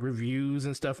 in reviews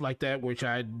and stuff like that, which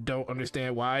I don't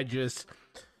understand why. Just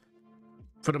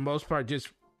for the most part,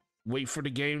 just wait for the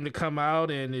game to come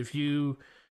out, and if you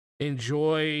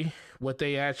enjoy what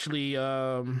they actually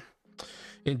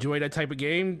enjoy that type of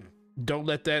game, don't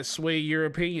let that sway your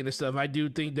opinion and stuff. I do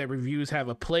think that reviews have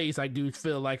a place. I do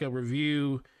feel like a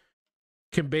review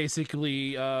can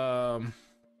basically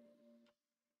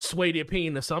sway the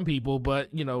opinion of some people, but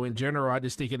in general, I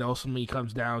just think it ultimately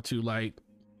comes down to, like,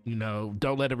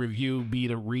 don't let a review be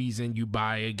the reason you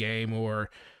buy a game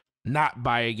or not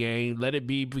buy a game. Let it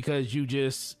be because you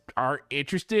just are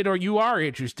interested, or you are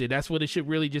interested. That's what it should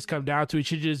really just come down to. It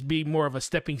should just be more of a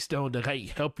stepping stone to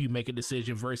help you make a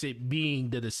decision versus it being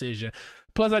the decision.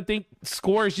 Plus, I think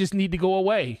scores just need to go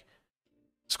away.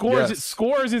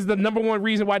 Scores is the number one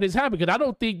reason why this happened, because I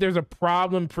don't think there's a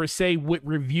problem per se with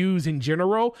reviews in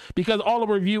general, because all a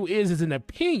review is an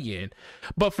opinion.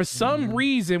 But for some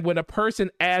reason, when a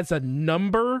person adds a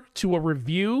number to a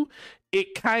review,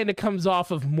 it kind of comes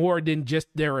off of more than just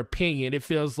their opinion. It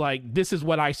feels like, this is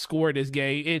what I scored this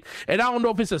game. And I don't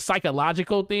know if it's a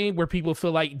psychological thing where people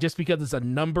feel like just because it's a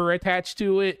number attached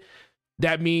to it,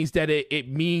 that means that it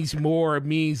means more or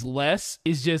means less.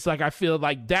 It's just like, I feel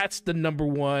like that's the number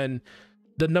one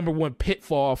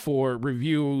pitfall for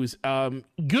reviews,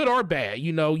 good or bad.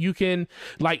 You can,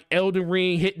 like, Elden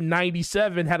Ring hitting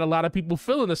 97 had a lot of people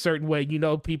feeling a certain way.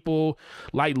 People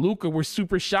like Luca were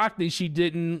super shocked that she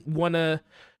didn't want to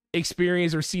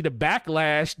experience or see the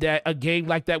backlash that a game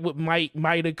like that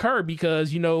might occur,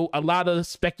 because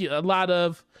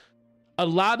a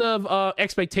lot of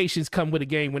expectations come with a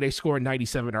game when they score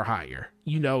 97 or higher.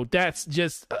 That's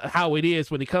just how it is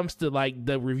when it comes to, like,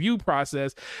 the review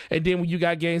process. And then when you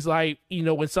got games like,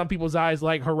 when some people's eyes,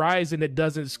 like Horizon, that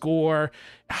doesn't score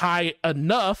high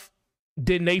enough,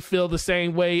 then they feel the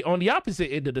same way on the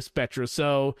opposite end of the spectrum.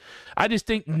 So I just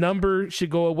think numbers should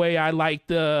go away. I like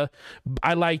the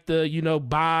I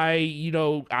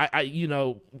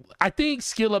think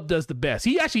Skill Up does the best.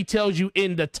 He actually tells you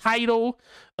in the title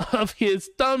of his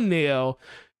thumbnail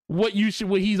what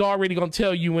he's already going to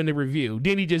tell you in the review.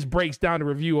 Then he just breaks down the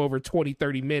review over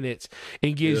 20-30 minutes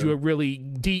and gives you a really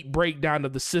deep breakdown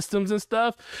of the systems and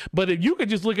stuff. But if you could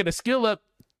just look at a Skill Up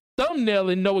thumbnail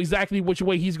and know exactly which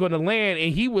way he's going to land,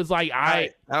 and he was like,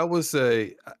 I would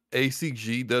say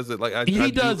ACG does it. Like, he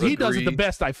does it the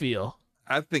best, I feel.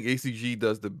 I think ACG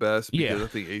does the best because I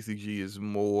think ACG is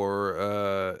more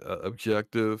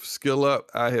objective. Skill Up,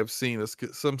 I have seen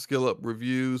some Skill Up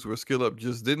reviews where Skill Up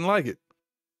just didn't like it.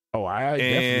 Oh, I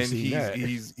definitely seen that.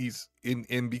 He's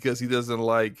in because he doesn't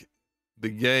like the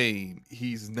game,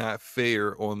 he's not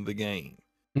fair on the game.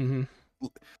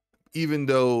 Even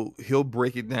though he'll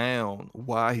break it down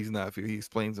why he's not fair, he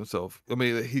explains himself. I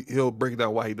mean, he'll break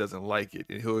down why he doesn't like it,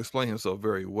 and he'll explain himself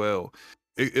very well.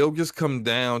 It'll just come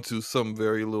down to some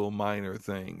very little minor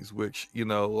things, which,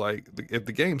 like, if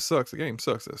the game sucks, the game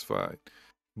sucks. That's fine.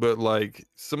 But, like,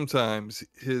 sometimes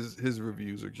his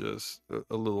reviews are just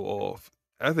a little off.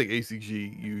 I think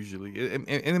ACG usually, and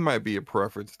it might be a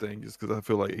preference thing, just because I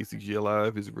feel like ACG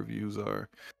Alive, his reviews are.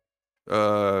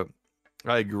 I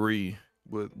agree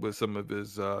with some of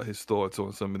his thoughts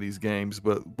on some of these games,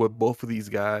 but what both of these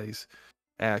guys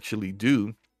actually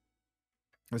do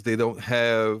is they don't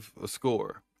have a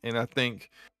score. And I think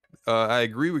I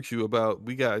agree with you about,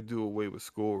 we got to do away with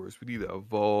scores. We need to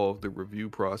evolve the review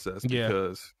process,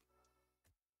 because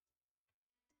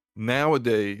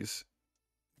nowadays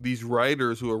these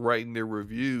writers who are writing their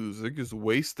reviews, they're just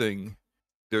wasting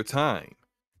their time.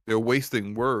 They're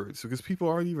wasting words because people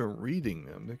aren't even reading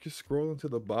them. They're just scrolling to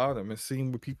the bottom and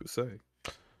seeing what people say.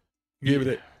 You gave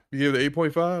it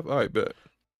 8.5? All right, bet.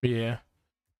 Yeah.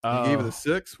 You gave it a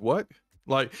 6? What?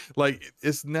 Like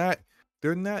it's not.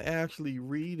 They're not actually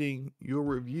reading your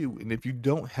review, and if you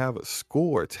don't have a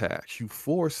score attached, you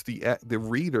force the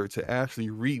reader to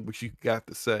actually read what you got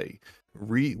to say,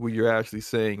 read what you're actually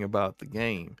saying about the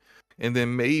game, and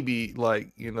then maybe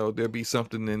like there'll be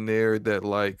something in there that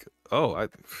like, oh,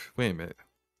 wait a minute,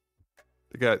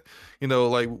 they got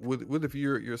like what if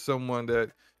you're someone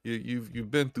that you've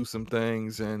been through some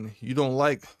things and you don't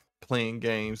like playing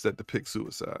games that depict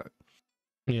suicide,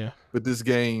 Yeah, but this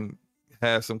game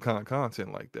has some kind of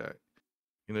content like that.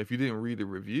 If you didn't read the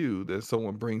review, then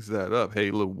someone brings that up.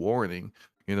 Hey, little warning.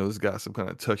 It's got some kind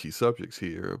of touchy subjects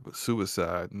here, but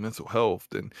suicide, mental health,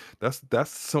 and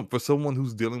that's some for someone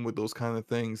who's dealing with those kind of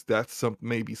things. That's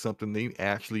maybe something they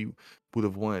actually would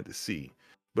have wanted to see.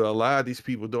 But a lot of these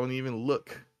people don't even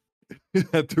look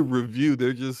at the review.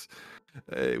 They're just,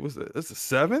 hey, what's that? That's a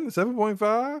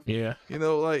 7.5. yeah.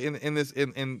 Like in this,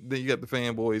 and then you got the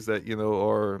fanboys that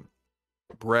are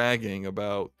bragging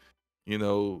about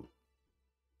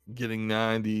getting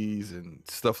 90s and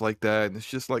stuff like that, and it's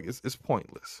just like it's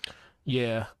pointless.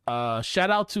 Yeah. Shout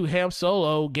out to Ham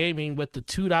Solo Gaming with the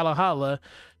 $2 holla.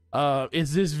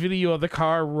 Is this video of the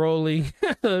car rolling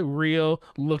real?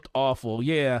 Looked awful.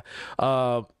 Yeah.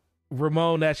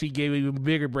 Ramon actually gave even a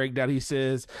bigger breakdown. He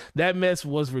says that mess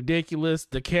was ridiculous.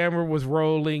 The camera was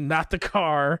rolling, not the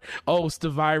car. Oh,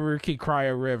 Survivor can cry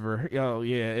a river.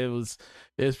 Yeah,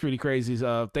 it's pretty crazy.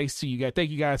 Thanks to you guys. Thank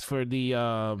you guys for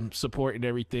the support and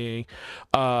everything.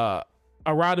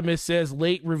 Arodimus says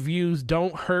late reviews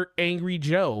don't hurt Angry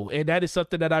Joe, and that is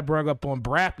something that I brought up on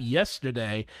Brap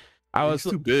yesterday. He's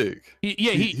too big.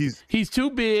 He's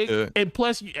too big, yeah. And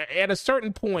plus, at a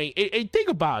certain point, and think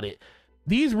about it.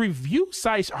 These review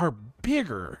sites are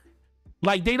bigger.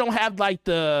 Like they don't have like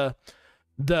they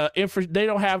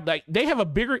have a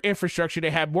bigger infrastructure. They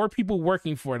have more people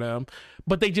working for them,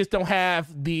 but they just don't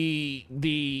have the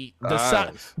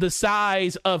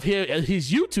size of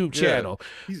his YouTube channel.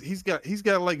 Yeah. He's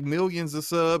got like millions of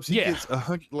subs. He gets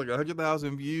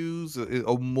 100,000 views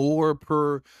or more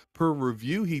per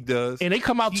review he does. And they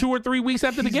come out 2 or 3 weeks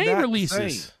after the game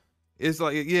releases. It's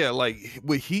like, yeah, like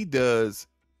what he does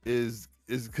is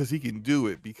because he can do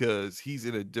it because he's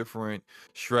in a different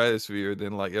stratosphere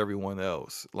than like everyone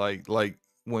else. Like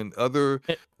when other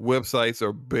websites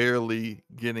are barely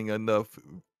getting enough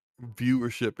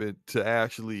viewership to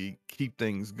actually keep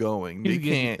things going, they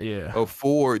can't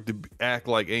afford to act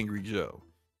like Angry Joe.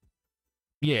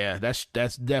 Yeah,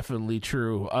 that's definitely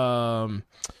true. I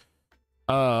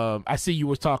see you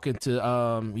were talking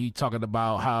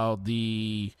about how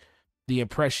the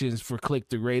impressions for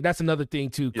click-through rate. That's another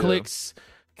thing too. Yeah.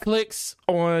 Clicks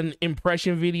on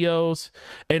impression videos,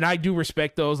 and I do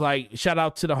respect those. Like, shout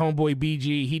out to the homeboy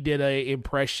BG. He did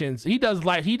impressions. He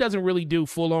doesn't really do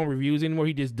full-on reviews anymore.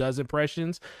 He just does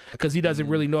impressions because he doesn't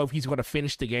really know if he's going to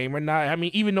finish the game or not. I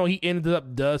mean, even though he ended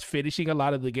up finishing a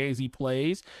lot of the games he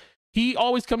plays, he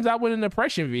always comes out with an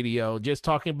impression video just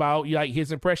talking about like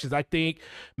his impressions. I think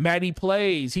Maddie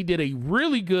Plays, he did a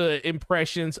really good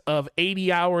impressions of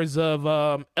 80 hours of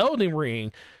Elden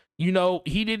Ring. He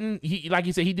didn't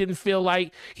feel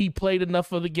like he played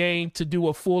enough of the game to do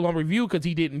a full-on review because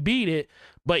he didn't beat it.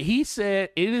 But he said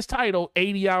it is titled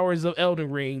 80 Hours of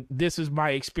Elden Ring. This is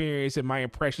my experience and my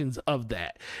impressions of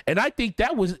that. And I think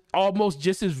that was almost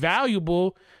just as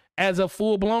valuable as a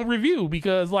full-blown review,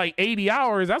 because like 80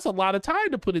 hours, that's a lot of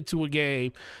time to put into a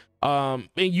game. And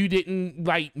you didn't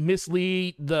like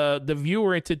mislead the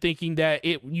viewer into thinking that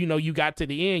it, you got to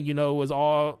the end, it was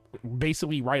all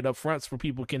basically right up front so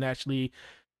people can actually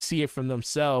see it from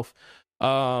themselves.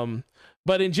 But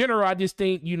in general, I just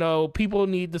think, people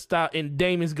need to stop. And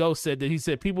Damon's Ghost said that, he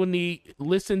said people need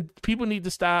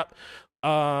to stop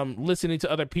listening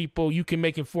to other people. You can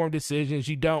make informed decisions.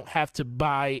 You don't have to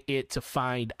buy it to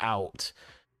find out.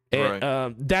 And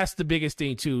right. That's the biggest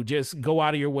thing too. Just go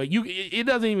out of your way. It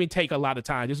doesn't even take a lot of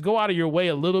time. Just go out of your way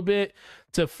a little bit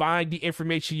to find the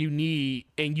information you need,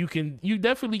 and you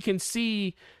definitely can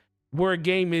see where a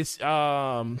game is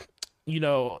heading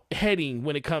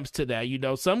when it comes to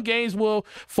that. Some games will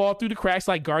fall through the cracks,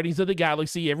 like Guardians of the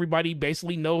Galaxy. Everybody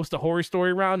basically knows the horror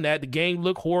story around that. The game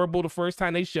looked horrible the first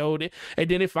time they showed it,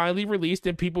 and then it finally released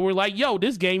and people were like, yo,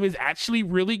 this game is actually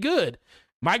really good.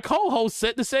 My co-host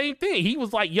said the same thing. He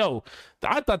was like, yo,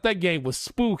 I thought that game was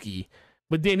spooky,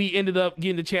 but then he ended up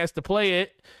getting the chance to play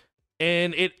it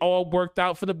and it all worked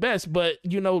out for the best. But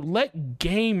let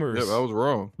gamers. Yeah, I was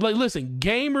wrong. Like, listen,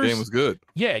 gamers. The game was good.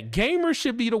 Yeah, gamers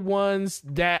should be the ones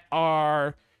that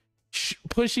are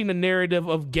pushing the narrative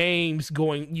of games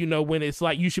going, when it's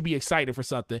like you should be excited for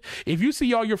something. If you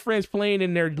see all your friends playing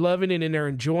and they're loving it and they're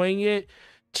enjoying it,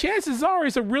 chances are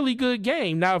it's a really good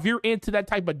game. Now, if you're into that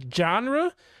type of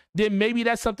genre, then maybe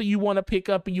that's something you want to pick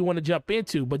up and you want to jump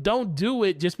into. But don't do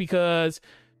it just because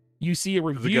you see a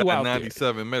review out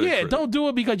 97 there. Metacritic. Yeah, don't do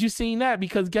it because you've seen that,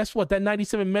 because guess what? That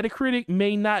 97 Metacritic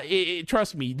may not,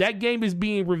 trust me, that game is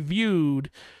being reviewed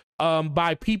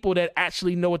by people that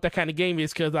actually know what that kind of game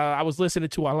is, because I was listening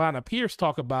to Alana Pierce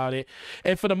talk about it,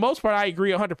 and for the most part, I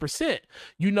agree 100%.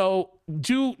 You know,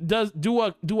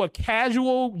 do a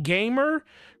casual gamer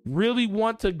really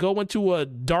want to go into a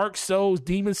Dark Souls,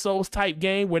 Demon Souls type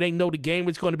game where they know the game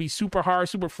is going to be super hard,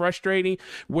 super frustrating,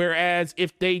 whereas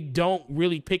if they don't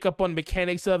really pick up on the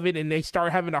mechanics of it and they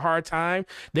start having a hard time,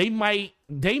 they might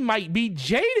be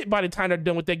jaded by the time they're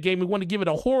done with that game and want to give it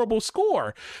a horrible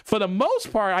score. For the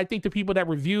most part, I think the people that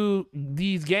review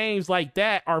these games like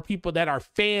that are people that are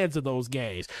fans of those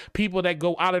games, people that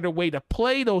go out of their way to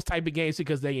play those type of games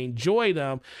because they enjoy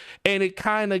them, and it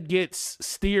kind of gets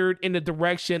steered in the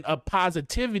direction of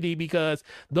positivity because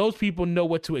those people know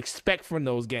what to expect from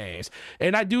those games.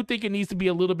 And I do think it needs to be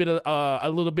a little bit of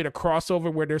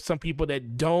crossover where there's some people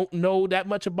that don't know that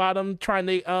much about them trying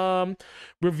to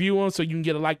review them, so you can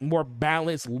get a more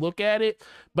balanced look at it.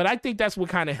 But I think that's what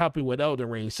kind of helped me with Elden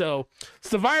Ring. So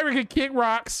Survivor can kick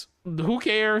rocks. Who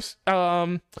cares?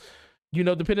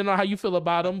 Depending on how you feel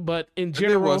about them. But in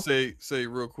general, I did want to say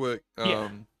real quick.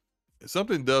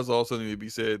 Something does also need to be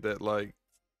said that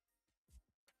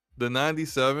the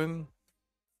 97,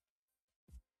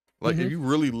 if you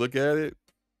really look at it,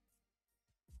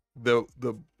 the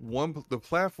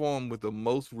platform with the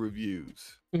most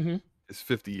reviews is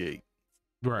 58.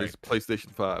 Right. It's PlayStation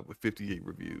 5 with 58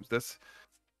 reviews. That's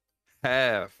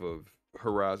half of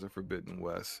Horizon Forbidden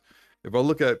West. If I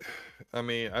look at,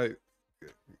 Gran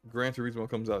Turismo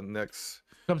comes out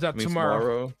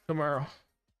tomorrow.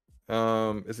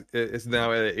 It's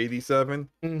now at 87.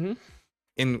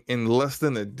 In less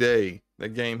than a day,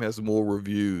 that game has more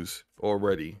reviews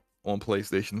already on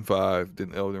PlayStation 5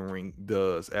 than Elden Ring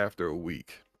does after a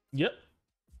week. Yep.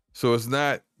 So it's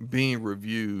not being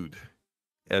reviewed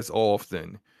as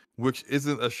often, which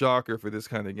isn't a shocker for this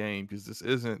kind of game, because this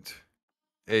isn't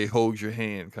a hold your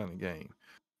hand kind of game.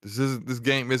 This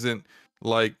game isn't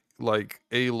like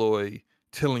Aloy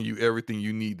telling you everything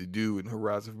you need to do in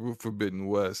Horizon Forbidden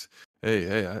West.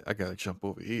 Hey, I gotta jump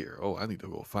over here. Oh, I need to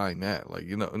go find that.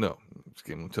 No, this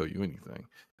game won't tell you anything.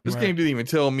 This game didn't even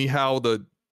tell me how to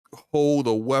hold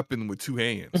a weapon with two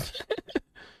hands.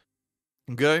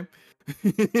 Okay.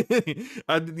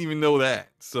 I didn't even know that.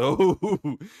 So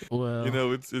well,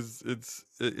 it's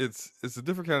a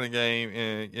different kind of game,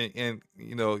 and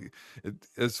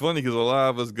it's funny because a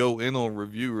lot of us go in on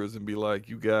reviewers and be like,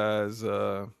 you guys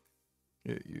you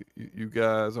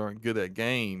guys aren't good at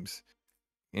games,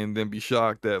 and then be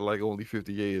shocked that only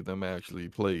 58 of them actually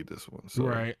played this one.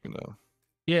 So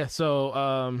yeah,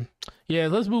 so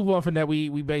let's move on from that. We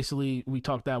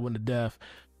talked that one to death.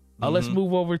 Let's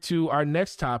move over to our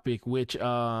next topic, which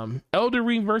Elden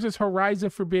Ring versus Horizon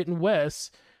Forbidden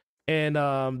West, and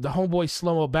the homeboy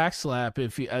Slow-Mo Backslap.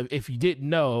 If you didn't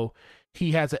know,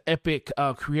 he has an Epic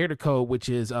creator code, which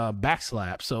is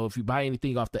Backslap. So if you buy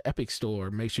anything off the Epic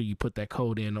store, make sure you put that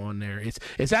code in on there.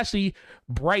 It's actually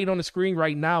bright on the screen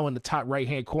right now in the top right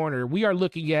hand corner. We are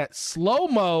looking at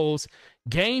Slow-Mo's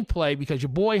gameplay because your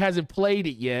boy hasn't played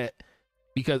it yet,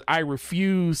 because I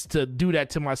refuse to do that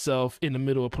to myself in the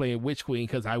middle of playing Witch Queen,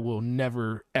 because I will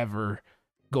never, ever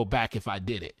go back if I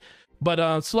did it.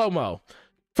 But Slow-Mo,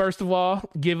 first of all,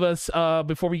 give us,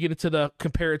 before we get into the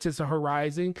comparatives of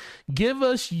Horizon, give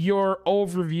us your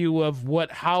overview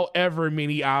of however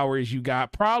many hours you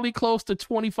got, probably close to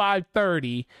 25,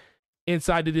 30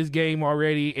 inside of this game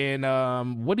already.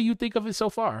 And what do you think of it so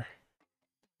far?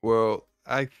 Well,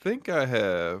 I think I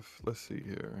have, let's see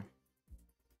here.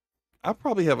 I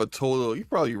probably have a total, you're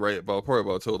probably right, about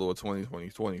a total of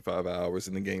 25 hours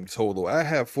in the game total. I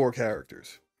have 4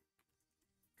 characters.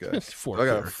 Okay. I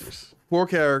got 4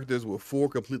 characters with 4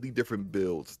 completely different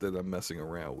builds that I'm messing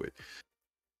around with.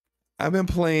 I've been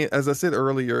playing, as I said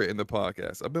earlier in the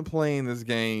podcast, I've been playing this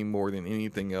game more than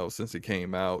anything else since it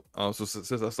came out. So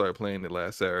since I started playing it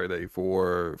last Saturday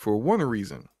for one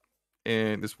reason.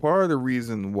 And it's part of the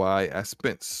reason why I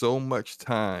spent so much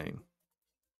time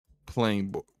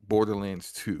playing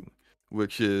Borderlands 2,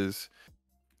 which is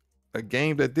a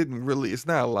game that it's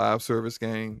not a live service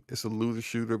game. It's a looter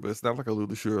shooter, but it's not like a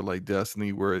looter shooter like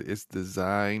Destiny where it's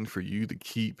designed for you to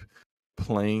keep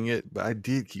playing it. But I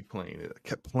did keep playing it. I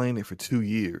kept playing it for 2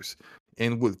 years.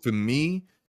 And for me,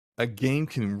 a game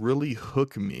can really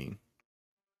hook me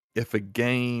if a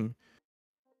game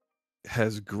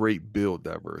has great build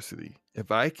diversity.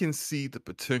 if I can see the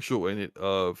potential in it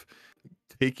of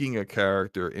taking a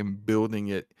character and building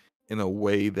it in a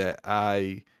way that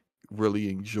I really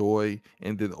enjoy,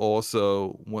 and then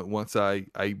also once I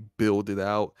build it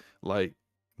out, like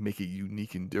make it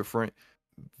unique and different,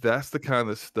 that's the kind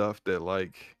of stuff that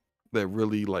that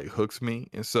really like hooks me.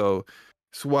 And so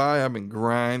it's why I've been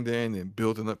grinding and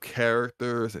building up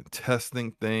characters and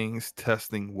testing things,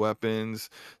 testing weapons,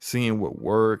 seeing what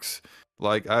works.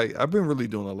 Like I've been really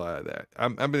doing a lot of that.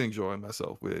 I've been enjoying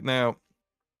myself with it. Now,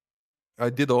 I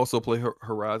did also play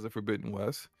Horizon Forbidden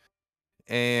West,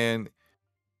 and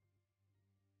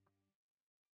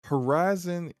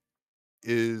Horizon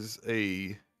is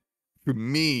for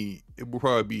me, it will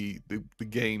probably be the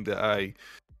game that I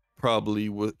probably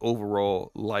would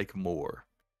overall like more.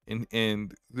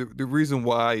 And the reason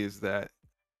why is that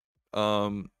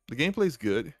the gameplay is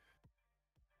good,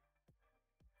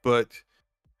 but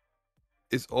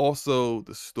it's also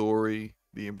the story,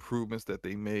 the improvements that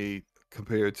they made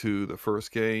compared to the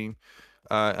first game.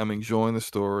 I'm enjoying the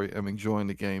story. I'm enjoying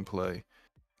the gameplay.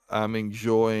 I'm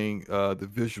enjoying the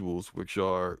visuals, which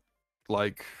are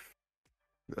like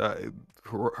uh,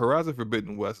 Horizon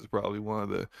Forbidden West is probably one of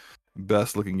the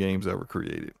best looking games ever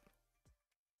created.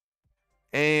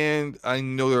 And I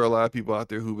know there are a lot of people out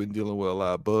there who've been dealing with a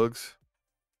lot of bugs.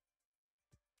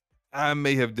 I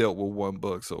may have dealt with one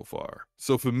bug so far.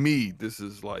 So for me, this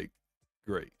is like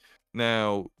great.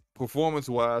 Now, performance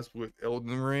wise with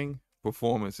Elden Ring,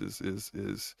 performance is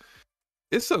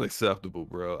it's unacceptable,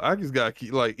 bro. I just gotta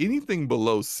keep like anything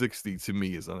below 60 to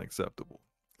me is unacceptable.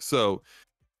 So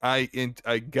I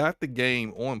got the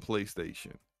game on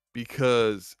PlayStation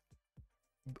because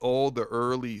all the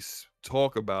early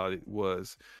talk about it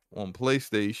was on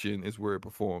PlayStation is where it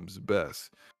performs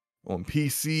best. On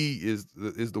PC is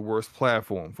the worst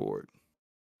platform for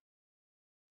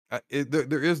it.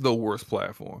 There is no worse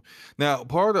platform. Now,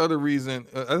 part of the other reason,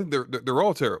 I think they're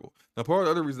all terrible. Now, part of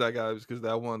the other reason I got it is because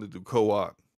I wanted to do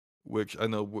co-op, which I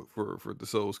know for the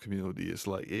Souls community, it's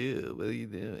like, ew, what are you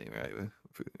doing, right?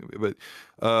 But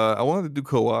I wanted to do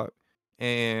co-op,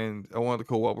 and I wanted to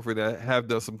co-op before that. I have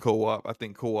done some co-op. I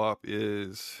think co-op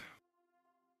is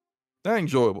not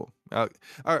enjoyable. All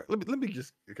right, let me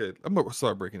just okay. I'm gonna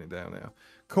start breaking it down now.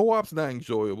 Co-op's not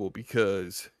enjoyable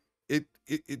because it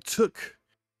took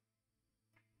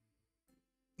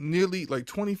nearly like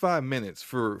 25 minutes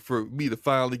for me to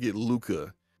finally get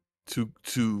Luca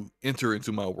to enter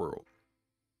into my world.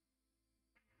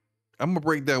 I'm gonna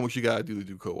break down what you gotta do to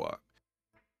do co-op.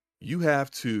 You have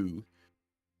to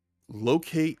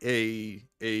locate a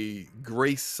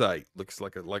grace site, looks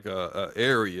like a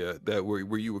area that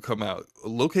where you would come out.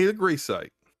 Locate a grace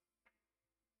site.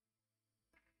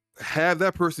 Have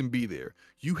that person be there.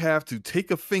 You have to take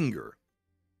a finger,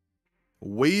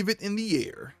 wave it in the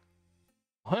air.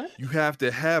 What? You have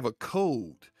to have a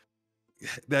code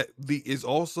that is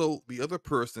also the other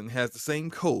person has the same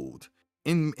code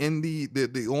in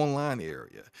the online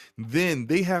area. Then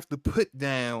they have to put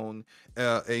down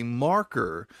a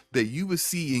marker that you would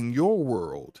see in your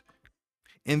world,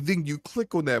 and then you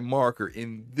click on that marker,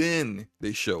 and then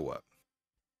they show up.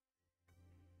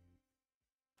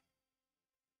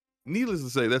 Needless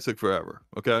to say, that took forever.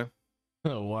 Okay.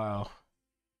 Oh wow.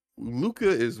 Luca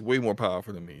is way more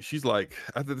powerful than me. She's like,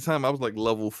 at the time I was like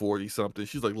level 40 something.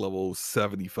 She's like level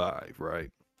 75, right?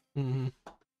 Mm-hmm.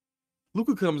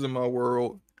 Luca comes in my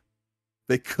world.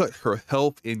 They cut her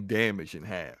health and damage in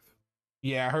half.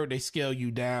 Yeah, I heard they scale you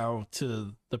down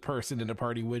to the person in the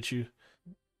party with you.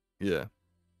 Yeah.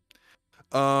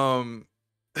 Shout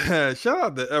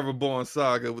out to Everborn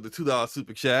Saga with the $2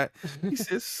 super chat. He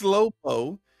says slow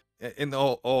mo in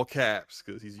all caps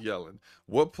because he's yelling.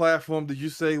 What platform did you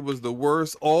say was the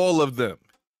worst? All of them.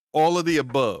 All of the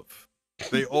above.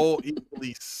 They all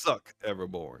equally suck,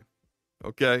 Everborn.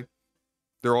 Okay?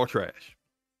 They're all trash.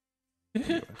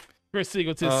 Anyway. Chris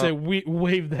Singleton said,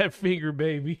 "Wave that finger,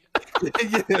 baby."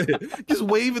 Yeah, just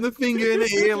waving the finger in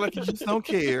the air like you just don't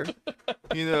care,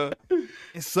 you know.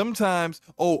 And sometimes,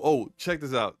 check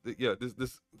this out. Yeah,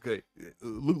 this okay.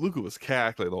 Luca was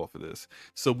cackling off of this.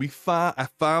 So I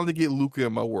finally get Luca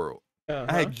in my world.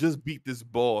 I had just beat this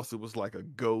boss. It was like a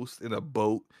ghost in a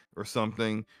boat or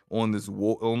something on this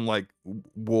on like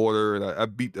water, and I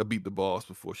beat the boss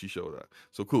before she showed up.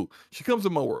 So cool. She comes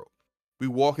in my world. We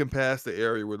walking past the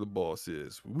area where the boss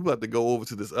is. We about to go over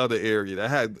to this other area that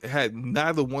had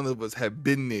neither one of us had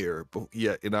been there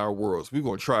yet in our worlds. We're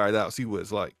gonna try it out, see what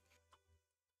it's like.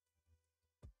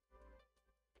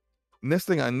 Next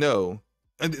thing I know,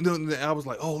 and then I was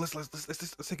like, "Oh, let's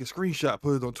take a screenshot,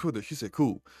 put it on Twitter." She said,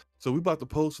 "Cool." So we about to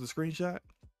post the screenshot.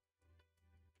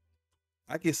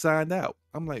 I get signed out.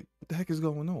 I'm like, "What the heck is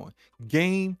going on?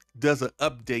 Game does an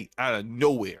update out of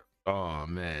nowhere. Oh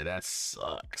man, that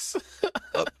sucks.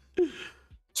 Up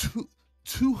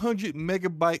 200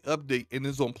 megabyte update, and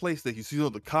it's on PlayStation. So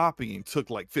the copying took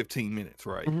like 15 minutes,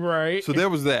 right? Right. So there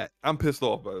was that. I'm pissed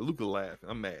off about it. Luca laughing.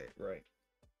 I'm mad, right?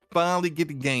 Finally get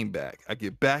the game back. I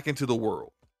get back into the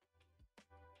world.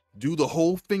 Do the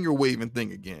whole finger waving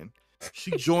thing again.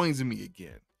 She joins me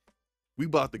again. We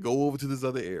about to go over to this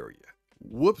other area.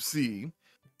 Whoopsie!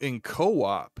 In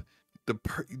co-op,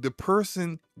 the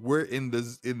person we're in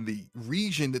the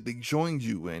region that they joined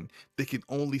you in, they can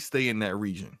only stay in that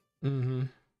region. Mm-hmm.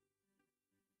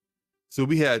 So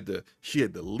she had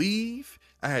to leave.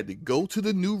 I had to go to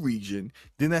the new region.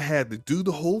 Then I had to do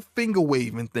the whole finger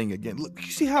waving thing again. Look,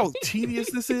 you see how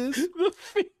tedious this is? The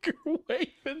finger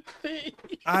waving thing.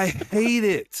 I hate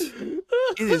it.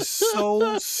 It is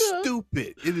so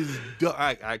stupid. It is.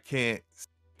 I can't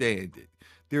stand it.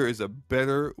 There is a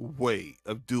better way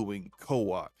of doing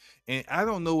co-op. And I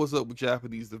don't know what's up with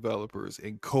Japanese developers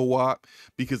and co-op,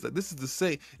 because this is the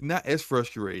same, not as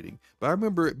frustrating, but I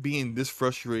remember it being this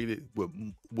frustrated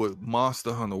with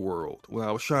Monster Hunter World when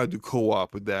I was trying to do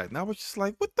co-op with that. And I was just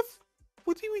like, what do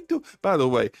we do? By the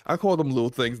way, I call them little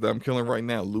things that I'm killing right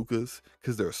now Lucas,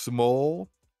 because they're small,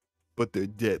 but they're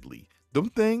deadly. Them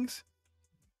things,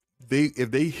 if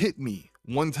they hit me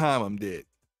one time, I'm dead.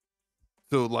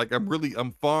 So like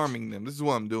I'm farming them. This is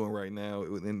what I'm doing right now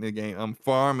in the game. I'm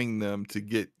farming them to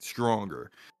get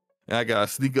stronger. And I gotta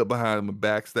sneak up behind them and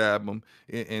backstab them,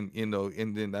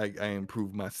 and then I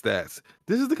improve my stats.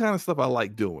 This is the kind of stuff I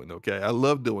like doing. Okay, I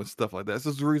love doing stuff like that. This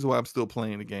is the reason why I'm still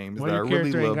playing the game. Is Why that your I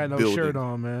really character love ain't got building. no shirt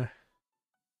on, man?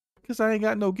 Because I ain't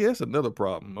got no gear. That's another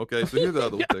problem. Okay, so here's the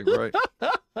other thing, right?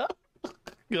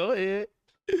 Go ahead.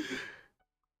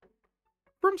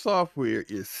 From Software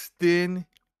is stingy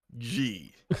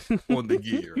on the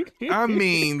gear. I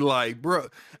mean, like, bro,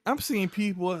 I see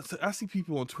people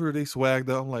on Twitter, they swagged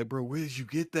out. I'm like, bro, where did you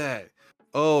get that?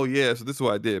 Oh yeah, so this is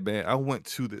what I did, man. I went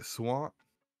to this swamp,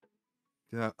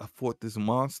 then I fought this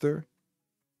monster,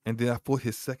 and then I fought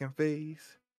his second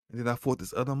phase, and then I fought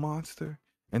this other monster,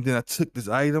 and then I took this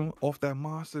item off that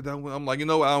monster. I'm like, you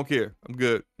know what? I don't care. I'm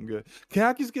good. Can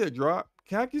I just get a drop?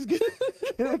 Can I just get?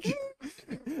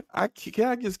 Can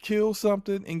I just kill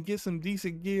something and get some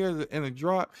decent gear and a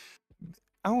drop?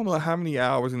 I don't know how many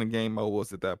hours in the game I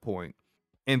was at that point.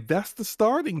 And that's the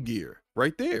starting gear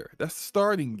right there. That's the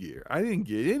starting gear. I didn't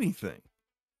get anything.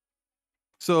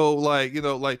 So like,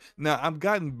 now I've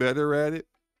gotten better at it.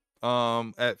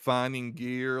 At finding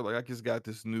gear. Like I just got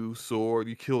this new sword.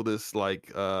 You kill this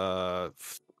like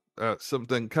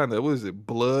something kind of, what is it?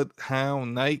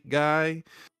 Bloodhound Knight guy.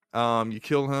 You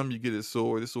kill him, you get his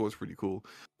sword. This sword's pretty cool.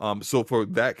 So for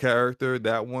that character,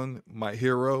 that one, my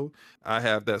hero, I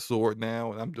have that sword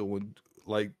now, and I'm doing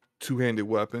like two-handed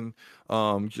weapon,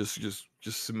 just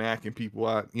smacking people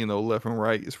out, left and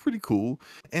right. It's pretty cool,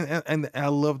 and I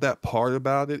love that part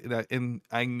about it. And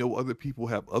I know other people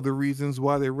have other reasons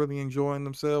why they're really enjoying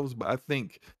themselves, but I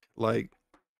think like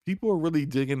people are really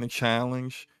digging the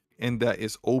challenge, and that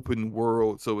it's open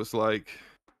world. So it's like,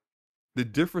 the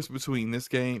difference between this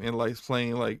game and like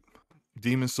playing like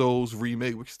Demon Souls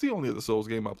Remake, which is the only other Souls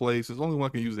game I play, so it's the only one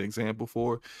I can use an example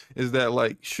for, is that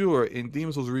like, sure, in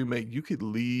Demon Souls Remake, you could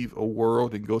leave a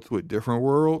world and go to a different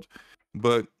world,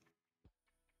 but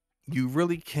you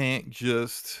really can't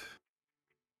just,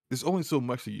 there's only so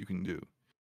much that you can do.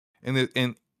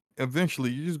 And eventually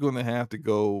you're just going to have to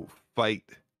go fight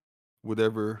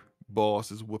whatever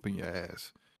boss is whooping your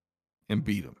ass and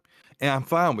beat them. And I'm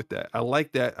fine with that. I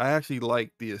like that. I actually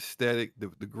like the aesthetic,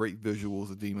 the great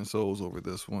visuals of Demon Souls over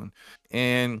this one.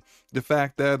 And the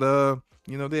fact that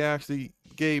they actually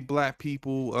gave black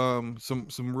people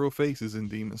some real faces in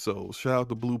Demon Souls. Shout out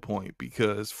to Blue Point,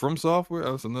 because From Software,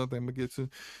 that's another thing I'm gonna get to.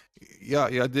 Yeah,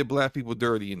 I did black people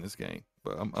dirty in this game,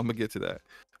 but I'm gonna get to that.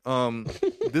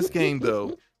 This game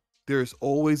though, there's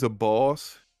always a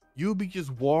boss. You'll be just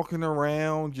walking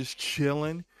around, just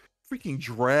chilling. Freaking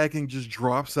dragon just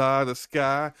drops out of the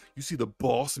sky. You see the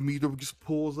boss meter just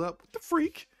pulls up. What the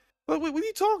freak? What are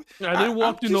you talking? I didn't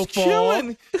walk through no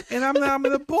chilling, and I'm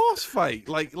in a boss fight.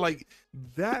 Like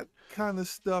that kind of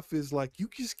stuff is like, you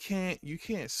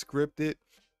can't script it.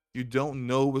 You don't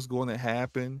know what's going to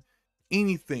happen.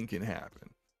 Anything can happen.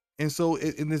 And so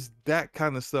and it's that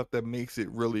kind of stuff that makes it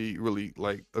really, really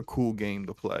like a cool game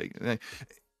to play.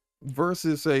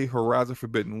 Versus say Horizon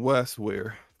Forbidden West,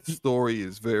 where the story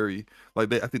is very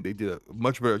like, I think they did a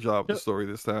much better job with the story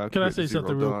this time. Can I say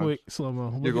something real quick, Slow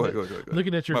Mo? Yeah, go ahead.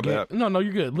 Looking at your game, no,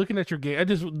 you're good. Looking at your game, I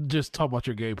just talk about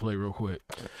your gameplay real quick.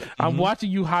 I'm watching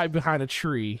you hide behind a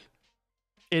tree,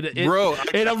 Bro,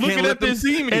 and I'm looking can't let at them this,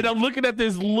 see me. and I'm looking at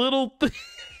this little thing.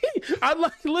 I'm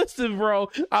like, listen, bro.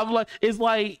 I'm like, it's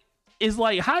like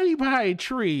hiding behind a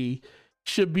tree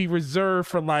should be reserved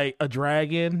for like a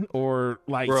dragon or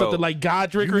like Bro, something like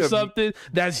Godric or something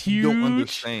that's You don't huge.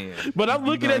 understand. But I'm You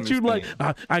do looking not at you like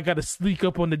understand. I gotta sneak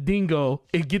up on the dingo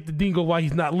and get the dingo while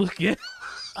he's not looking.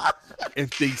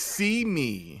 If they see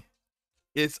me,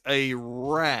 it's a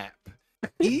wrap.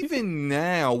 Even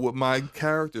now, with my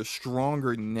character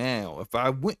stronger now, if I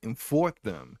went and fought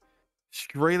them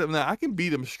straight up, now I can beat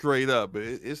them straight up. But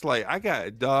it's like I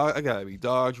gotta be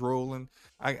dodge rolling.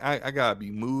 I gotta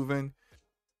be moving.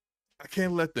 I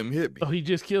can't let them hit me. Oh, he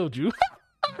just killed you.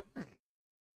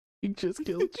 He just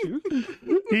killed you.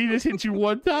 He just hit you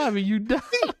one time and you died.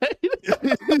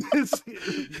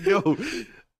 Yo,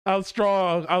 I'm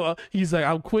strong. He's like,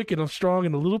 I'm quick and I'm strong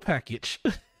in a little package.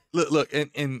 look,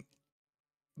 and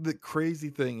the crazy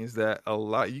thing is that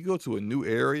you go to a new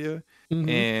area,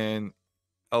 and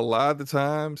a lot of the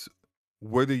times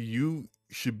whether you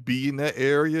should be in that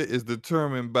area is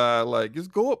determined by like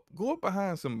just go up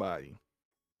behind somebody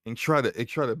and try to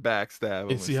backstab them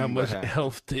And see how much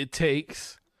health it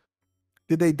takes.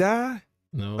 Did they die?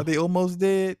 No. Are they almost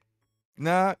dead?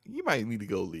 Nah, you might need to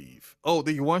go leave. Oh,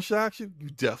 they one shot you? You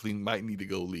definitely might need to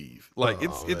go leave. Like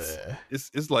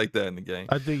it's like that in the game.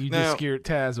 I think you just scared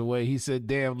Taz away. He said,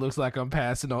 "Damn, looks like I'm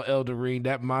passing on Elden Ring.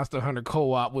 That Monster Hunter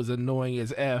co-op was annoying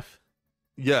as F."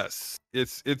 Yes,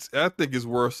 it's. I think it's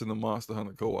worse than the Monster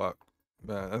Hunter co-op.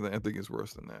 I think it's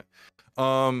worse than that.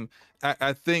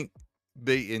 I think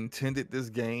they intended this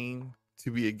game to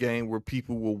be a game where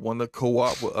people will want to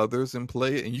co-op with others and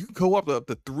play it, and you can co-op up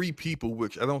to 3 people,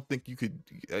 which I don't think you could.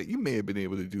 You may have been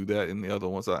able to do that in the other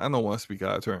ones. I don't want to speak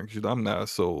out of turn because I'm not a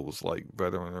Souls like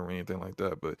veteran or anything like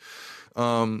that, but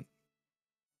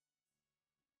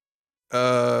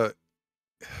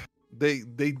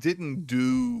they didn't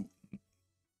do.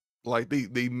 Like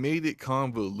they made it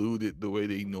convoluted the way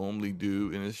they normally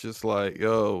do, and it's just like,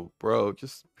 yo, bro,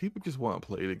 people just want to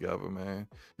play together, man.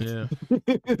 Yeah.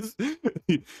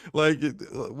 Like,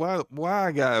 why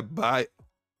I gotta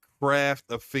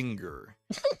craft a finger,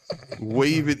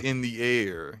 wave it in the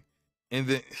air, and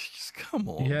then just come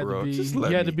on, bro.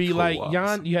 You had to be like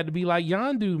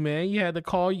Yondu, man. You had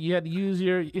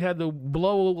to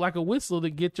blow like a whistle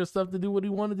to get your stuff to do what he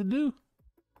wanted to do.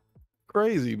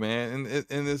 Crazy, man.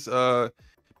 And it's but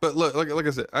look, like I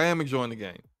said, I am enjoying the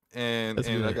game, and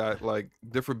I got like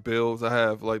different builds. I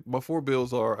have like my 4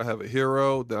 builds are: I have a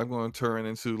hero that I'm going to turn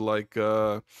into like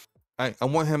I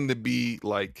want him to be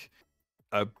like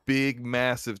a big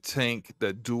massive tank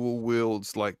that dual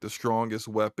wields like the strongest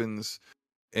weapons,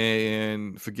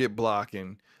 and forget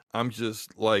blocking. I'm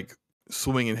just like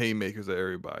swinging haymakers at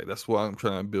everybody. That's what I'm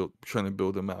trying to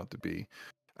build them out to be.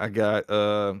 I got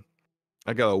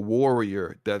a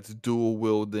warrior that's dual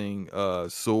wielding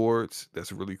swords.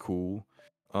 That's really cool.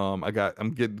 I'm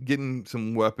getting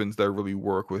some weapons that really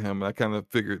work with him. I kind of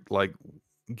figured like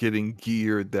getting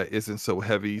gear that isn't so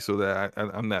heavy so that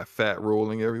I'm not fat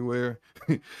rolling everywhere.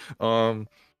 I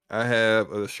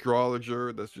have an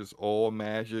astrologer that's just all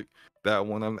magic. That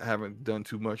one I haven't done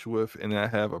too much with, and I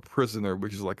have a prisoner,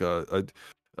 which is like a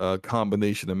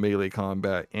combination of melee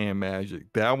combat and magic.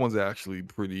 That one's actually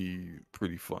pretty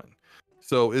fun.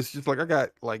 So it's just like I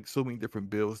got like so many different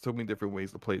builds, so many different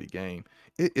ways to play the game.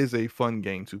 It is a fun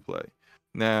game to play.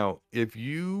 Now, if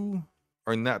you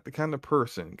are not the kind of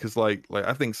person, because like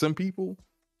I think some people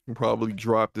can probably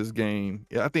drop this game.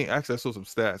 Yeah, I think actually I saw some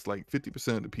stats. Like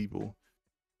 50% of the people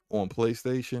on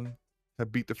PlayStation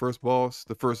have beat the first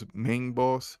main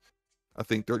boss. I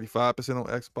think 35% on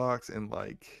Xbox, and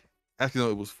like actually no,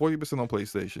 it was 40% on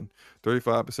PlayStation,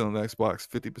 35% on Xbox,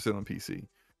 50% on PC.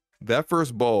 That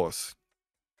first boss.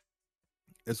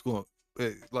 It's going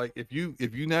like if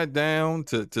you're not down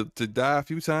to die a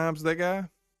few times, that guy,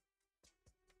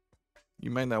 you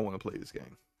might not want to play this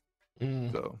game.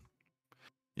 So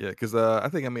yeah, because I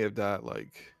think I may have died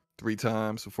like 3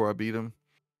 times before I beat him.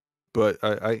 But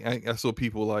I saw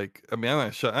people like, I mean, I'm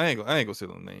not sure, I ain't gonna say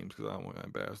the names because I don't want to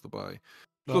embarrass nobody.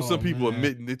 So some people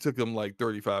admitting it took them like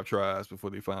 35 tries before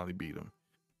they finally beat him.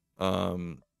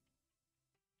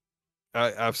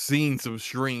 I've seen some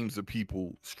streams of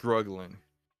people struggling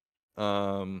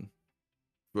to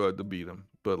beat him,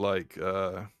 but like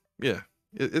yeah,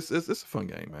 it's a fun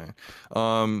game, man.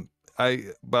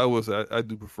 I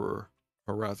do prefer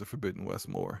Horizon Forbidden West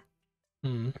more.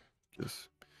 Just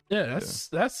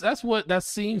that's what that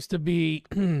seems to be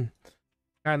kind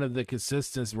of the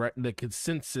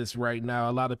consensus right now.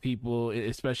 A lot of people,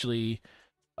 especially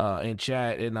in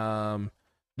chat and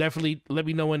definitely let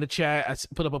me know in the chat.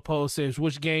 Put up a post says,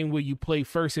 which game will you play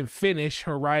first and finish,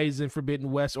 Horizon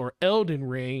Forbidden West or Elden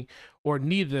Ring, or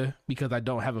neither, because I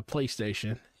don't have a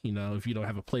PlayStation. You know, if you don't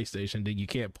have a PlayStation, then you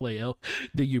can't play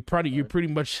then you're pretty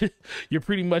much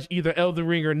either Elden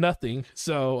Ring or nothing.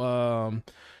 So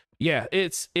yeah,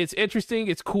 it's interesting,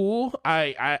 it's cool.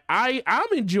 I'm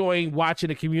enjoying watching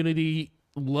the community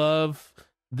love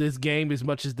this game as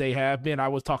much as they have been. I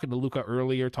was talking to Luca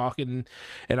earlier, and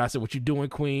I said, what you doing,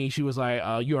 Queen? She was like,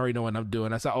 you already know what I'm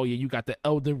doing. I said, oh yeah, you got the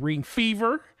Elden Ring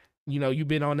fever. You know, you've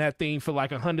been on that thing for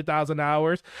like 100,000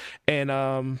 hours.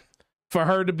 And for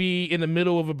her to be in the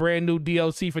middle of a brand new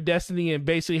DLC for Destiny and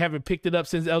basically haven't picked it up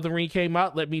since Elden Ring came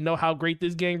out, let me know how great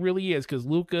this game really is. Because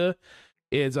Luca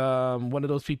is one of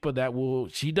those people that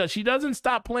she doesn't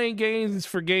stop playing games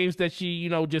for games that she, you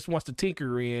know, just wants to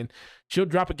tinker in. She'll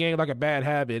drop a game like a bad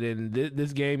habit, and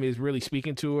this game is really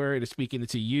speaking to her. It is speaking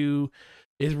to you.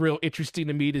 It's real interesting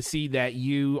to me to see that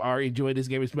you are enjoying this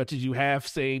game as much as you have,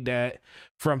 saying that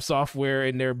From Software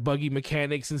and their buggy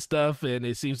mechanics and stuff, and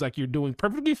it seems like you're doing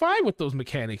perfectly fine with those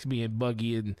mechanics being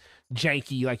buggy and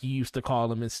janky like you used to call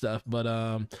them and stuff. But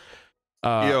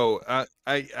yo,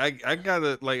 I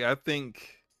gotta, like, I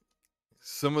think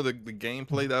some of the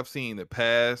gameplay that I've seen in the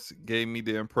past gave me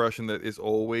the impression that it's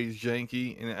always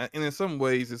janky, and in some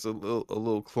ways it's a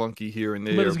little clunky here and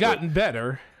there. But it's gotten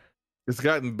better. It's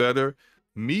gotten better.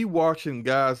 Me watching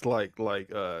guys like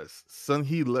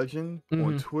Sunhee Legend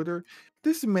on Twitter,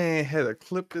 this man had a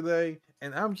clip today,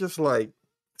 and I'm just like,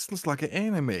 this looks like an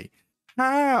anime.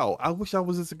 How? I wish I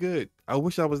was this good. I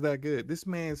wish I was that good. This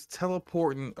man's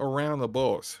teleporting around the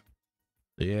boss.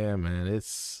 Yeah, man.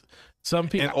 It's some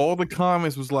people, and all the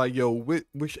comments was like, "Yo,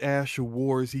 which Asher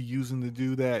War is he using to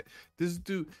do that?" This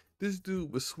dude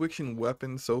was switching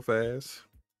weapons so fast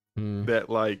that,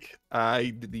 like, I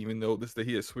didn't even notice that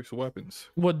he had switched weapons.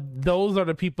 Well, those are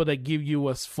the people that give you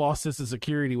a false sense of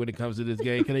security when it comes to this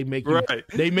game, because they make you right.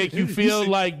 They make you feel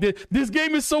like this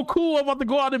game is so cool, I'm about to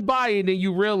go out and buy it, and then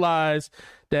you realize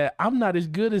that I'm not as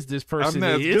good as this person.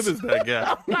 I'm not as good as that guy.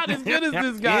 I'm not as good as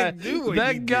this guy.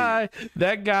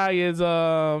 That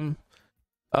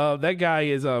guy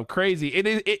is crazy.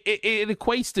 It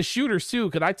equates to shooters too,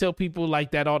 because I tell people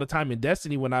like that all the time in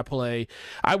Destiny when I play.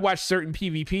 I watch certain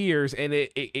PvPers and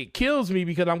it kills me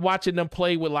because I'm watching them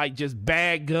play with like just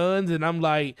bad guns, and I'm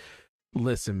like,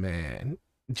 listen, man,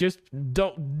 just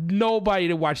don't, nobody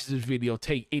that watches this video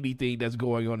take anything that's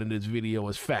going on in this video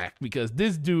as fact, because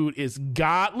this dude is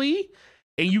godly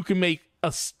and you can make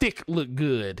a stick look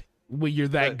good when you're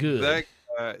that good.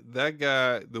 That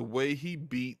guy, the way he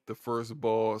beat the first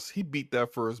boss, he beat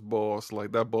that first boss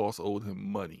like that boss owed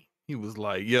him money. He was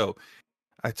like, "Yo,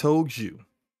 I told you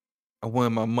I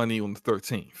wanted my money on the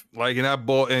 13th." Like, and I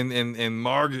bought, and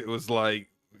Margaret was like,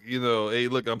 you know, "Hey,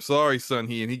 look, I'm sorry, son."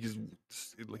 He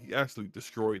he actually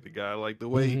destroyed the guy. Like the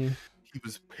way he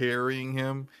was parrying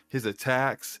him, his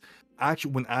attacks.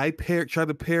 Actually, when I try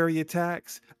to parry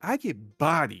attacks, I get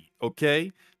bodied.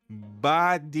 Okay.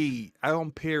 Body. I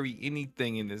don't parry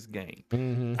anything in this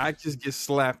game. I just get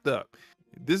slapped up.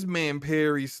 This man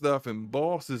parries stuff and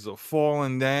bosses are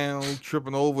falling down,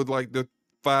 tripping over like the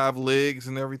 5 legs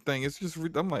and everything. It's just,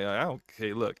 I'm like,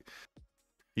 okay, look,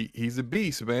 he's a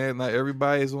beast, man. Not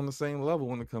everybody is on the same level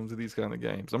when it comes to these kind of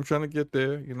games. I'm trying to get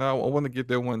there. You know, I want to get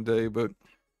there one day, but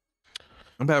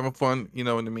I'm having fun. You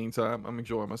know, in the meantime, I'm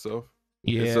enjoying myself.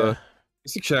 Yeah.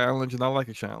 It's a challenge, and I like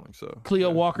a challenge. So Cleo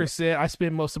Walker said, I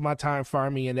spend most of my time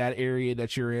farming in that area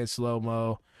that you're in,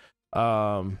 slow-mo.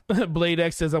 Blade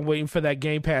X says, I'm waiting for that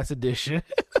Game Pass edition.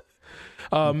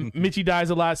 Mitchy Dies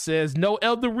a Lot says, no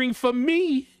Elden Ring for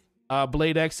me.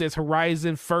 Blade X says,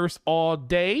 Horizon first all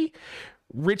day.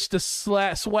 Rich the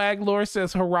Swag Lord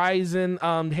says Horizon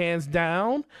hands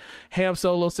down. Ham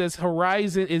Solo says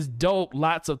Horizon is dope.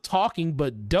 Lots of talking,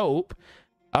 but dope.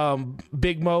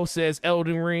 Big Mo says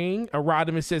Elden Ring.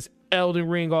 Rodimus says Elden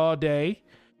Ring all day.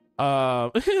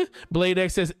 Blade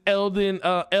X says Elden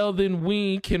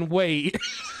Wing can wait.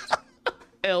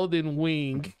 Elden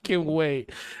Wing can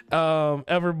wait.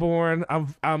 Everborn,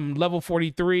 I'm level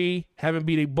 43, haven't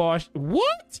beat a boss.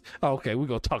 What? Okay, we're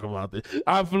gonna talk about this.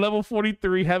 I'm level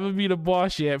 43, haven't beat a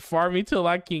boss yet. Farming till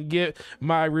I can get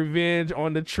my revenge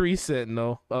on the tree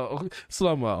sentinel.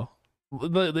 Slow-mo.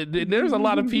 There's a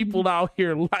lot of people out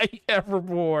here like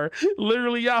Evermore,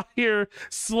 literally out here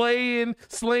slaying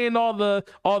all the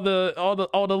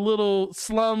little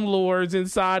slum lords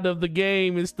inside of the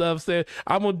game and stuff. Saying,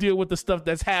 I'm gonna deal with the stuff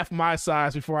that's half my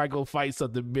size before I go fight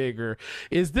something bigger.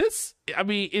 Is this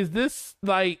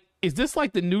like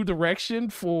the new direction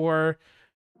for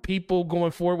people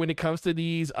going forward when it comes to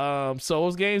these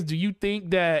Souls games? Do you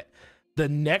think that the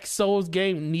next Souls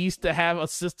game needs to have a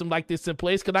system like this in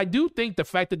place, because I do think the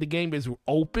fact that the game is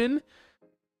open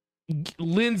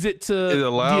lends it to it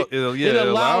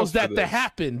allows that for to this.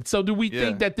 happen. So do we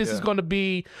think that this is going to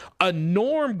be a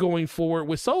norm going forward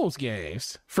with Souls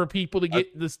games for people to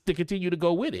get this to continue to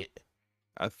go with it?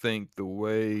 I think the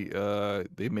way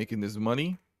they making this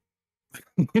money,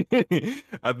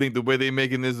 I think the way they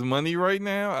making this money right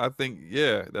now, I think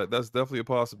that's definitely a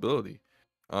possibility.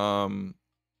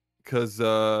 Because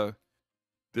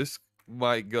this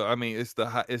might go. I mean, it's the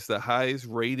highest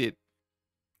rated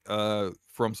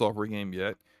From Software game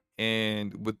yet,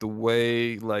 and with the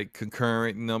way like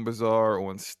concurrent numbers are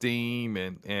on Steam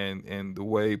and the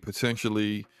way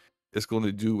potentially it's going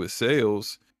to do with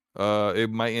sales, it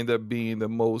might end up being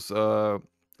the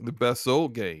best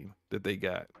sold game that they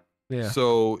got. Yeah.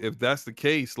 So if that's the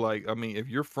case, like, I mean, if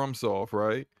you're FromSoft,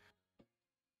 right,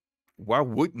 why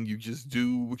wouldn't you just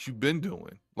do what you've been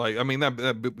doing? Like, I mean,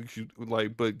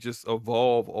 but just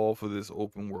evolve off of this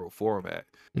open world format,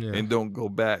 and don't go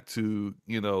back to,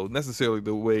 necessarily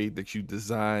the way that you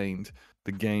designed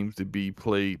the games to be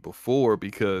played before,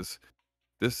 because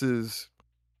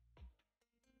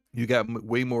you got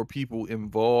way more people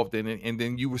involved in it, and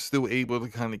then you were still able to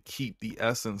kind of keep the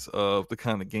essence of the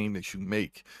kind of game that you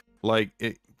make. Like,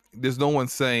 there's no one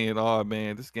saying, "Oh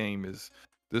man, this game is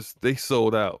they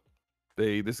sold out.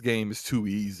 This game is too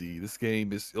easy. This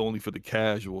game is only for the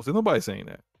casuals." And nobody's saying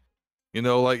that.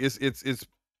 Like, it's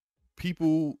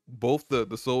people, both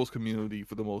the Souls community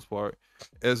for the most part,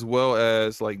 as well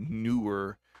as like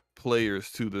newer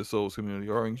players to the Souls community,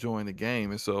 are enjoying the game.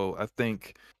 And so I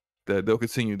think that they'll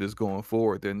continue this going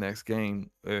forward. Their next game,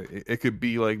 it could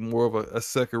be like more of a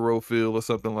Sekiro feel or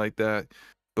something like that,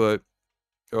 but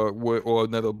or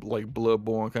another like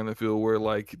Bloodborne kind of feel, where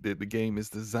like the game is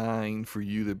designed for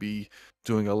you to be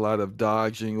doing a lot of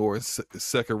dodging, or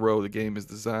Sekiro, the game is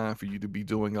designed for you to be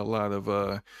doing a lot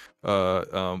of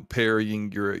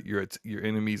parrying your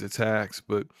enemy's attacks.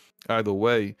 But either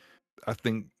way, I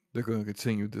think they're going to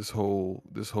continue this whole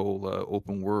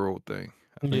open world thing.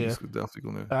 I think it's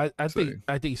definitely gonna.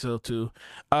 I think so too.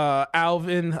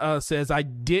 Alvin says, I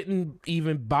didn't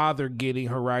even bother getting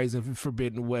Horizon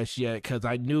Forbidden West yet because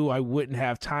I knew I wouldn't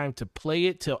have time to play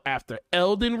it till after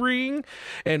Elden Ring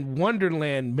and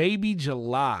Wonderland, maybe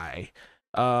July.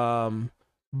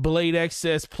 Blade X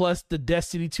says, plus the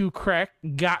Destiny 2 crack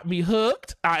got me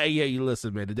hooked. You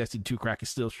listen, man, the Destiny 2 crack is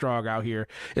still strong out here.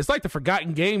 It's like the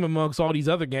forgotten game amongst all these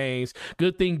other games.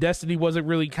 Good thing Destiny wasn't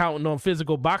really counting on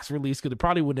physical box release, because it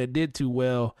probably wouldn't have did too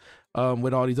well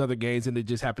with all these other games, and it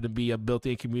just happened to be a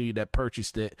built-in community that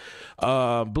purchased it.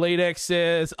 Blade X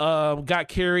says, got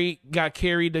carried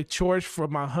the torch for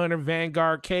my Hunter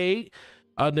Vanguard Cade.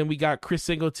 Then we got Chris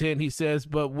Singleton. He says,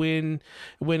 but when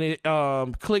it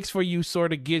clicks for you,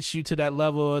 sort of gets you to that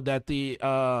level that the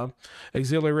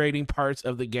exhilarating parts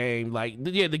of the game,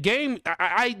 the game,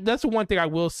 I that's the one thing I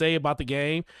will say about the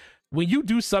game. When you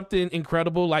do something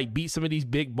incredible, like beat some of these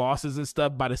big bosses and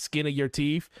stuff by the skin of your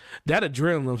teeth, that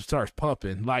adrenaline starts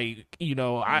pumping. Like,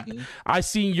 I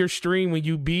seen your stream when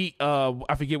you beat,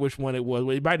 I forget which one it was.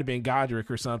 It might have been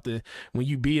Godric or something. When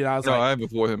you beat it, I was I haven't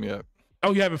fought him yet.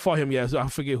 Oh, you haven't fought him yet, so I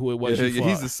forget who it was.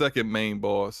 He's the second main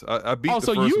boss. I beat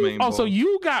the first main boss. So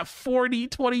you got 40,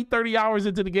 20, 30 hours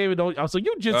into the game. So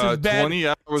you just as bad. 20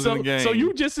 hours in the game. So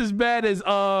you just as bad as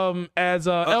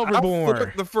Elderborn. I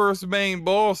fought the first main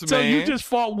boss, man. So you just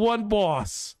fought one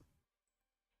boss.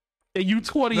 And you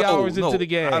 20 hours into the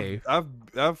game.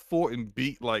 I've fought and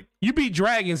beat like... You beat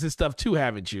dragons and stuff too,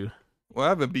 haven't you? Well, I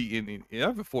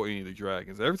haven't fought any of the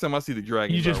dragons. Every time I see the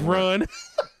dragons, you just run.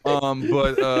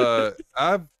 But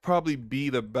I've probably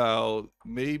beat about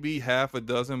maybe half a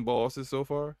dozen bosses so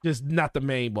far. Just not the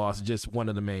main boss, just one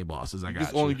of the main bosses.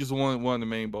 Just one of the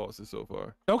main bosses so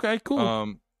far. Okay,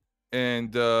 cool.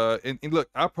 And look,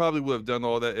 I probably would have done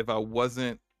all that if I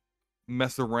wasn't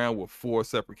messing around with 4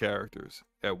 separate characters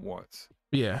at once.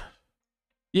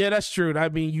 Yeah, that's true. I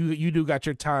mean, you do got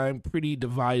your time pretty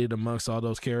divided amongst all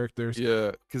those characters.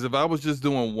 Yeah, because if I was just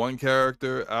doing one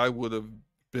character, I would have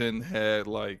I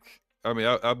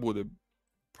would have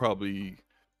probably,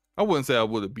 I wouldn't say I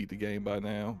would have beat the game by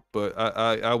now, but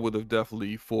I would have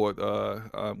definitely fought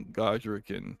Godric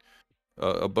and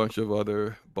a bunch of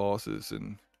other bosses,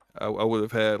 and I would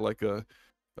have had like a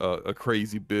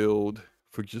crazy build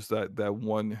for just that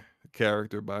one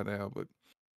character by now. But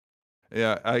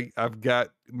yeah, I've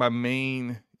got, my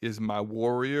main is my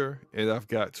warrior, and I've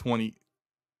got 20.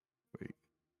 Wait,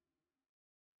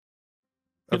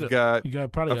 I've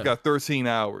got 13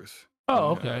 hours.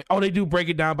 Oh, okay. Oh, they do break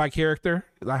it down by character,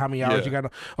 like how many hours you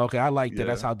got. Okay, I like that. Yeah.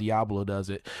 That's how Diablo does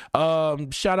it.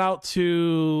 Shout out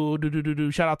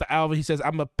to shout out to Alvin. He says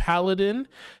I'm a paladin,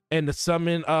 and to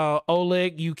summon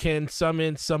Oleg, you can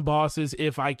summon some bosses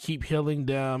if I keep healing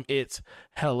them. It's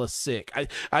hella sick.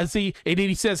 I see, and then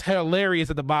he says hilarious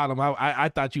at the bottom. I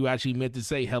thought you actually meant to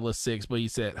say hella sick, but he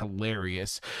said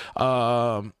hilarious.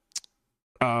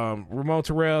 Ramon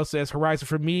Terrell says Horizon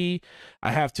for me,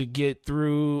 I have to get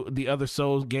through the other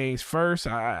Souls games first.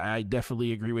 I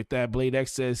definitely agree with that. Blade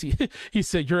X says he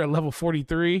said you're at level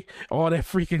 43. All that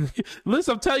freaking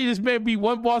listen, I'm telling you, this man be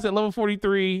one boss at level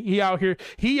 43. He out here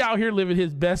living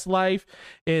his best life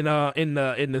in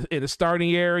the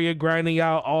starting area, grinding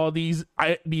out all these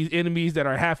enemies that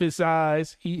are half his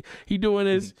size. He doing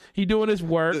his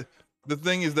work. The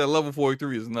thing is that level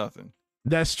 43 is nothing.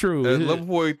 That's true. At level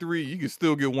 43, you can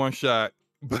still get one shot.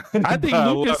 I think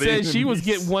Lucas said she was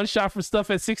getting one shot for stuff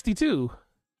at 62.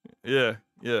 Yeah.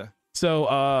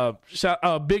 So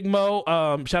Big Mo,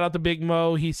 shout out to Big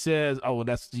Mo. He says, oh,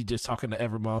 that's he just talking to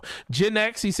Evermo. Gen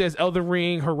X, he says Elden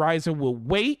Ring Horizon will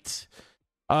wait.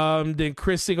 Then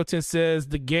Chris Singleton says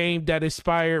the game that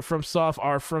inspired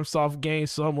FromSoft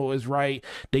games. Someone is right.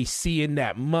 They see in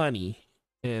that money.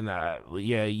 And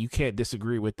yeah, you can't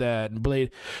disagree with that. And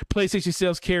PlayStation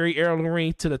sales carry Elden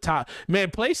Ring to the top.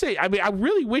 Man, PlayStation. I mean, I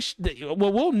really wish.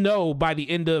 We'll know by the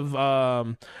end of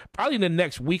probably in the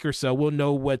next week or so. We'll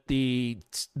know what the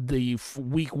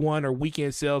week 1 or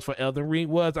weekend sales for Elden Ring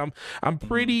was. I'm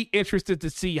pretty interested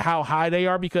to see how high they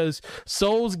are because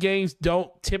Souls games don't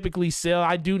typically sell.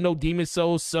 I do know Demon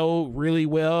Souls sold really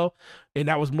well, and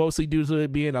that was mostly due to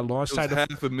it being a launch title.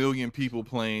 500,000 people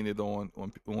playing it on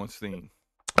Steam.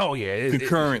 Oh yeah,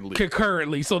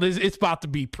 concurrently. So it's about to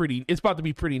be pretty. It's about to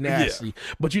be pretty nasty. Yeah.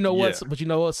 But you know what? Yeah. But you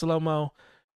know what, Slow-Mo?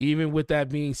 Even with that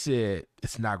being said,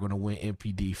 it's not going to win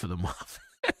MPD for the month.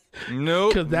 No,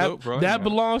 because that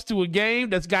belongs to a game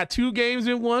that's got 2 games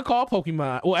in one called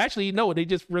Pokemon. Well, actually, no, they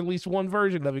just released one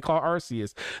version of it called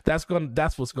Arceus. That's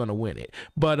what's going to win it.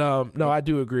 But no, I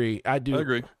do agree. I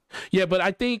agree. Yeah, but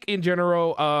I think in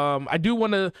general, I do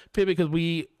want to pivot because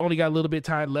we only got a little bit of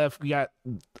time left. We got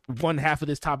one half of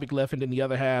this topic left, and then the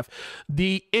other half.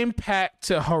 The impact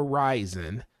to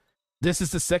Horizon. This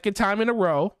is the second time in a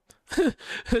row.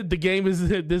 The game is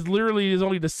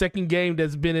only the second game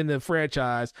that's been in the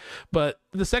franchise, but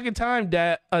the second time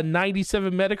that a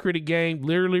 97 Metacritic game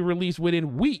literally released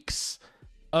within weeks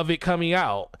of it coming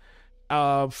out.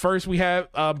 First we have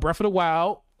Breath of the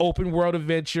Wild, open world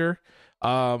adventure.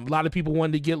 A lot of people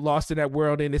wanted to get lost in that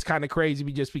world, and it's kind of crazy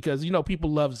just because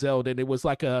people love Zelda, and it was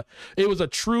a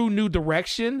true new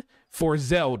direction for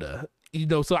Zelda.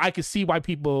 So I can see why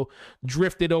people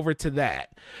drifted over to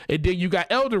that. And then you got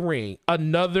Elden Ring,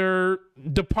 another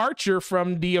departure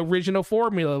from the original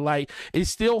formula. Like, it's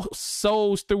still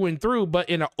Souls through and through, but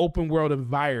in an open world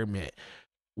environment.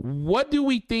 What do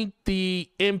we think the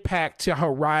impact to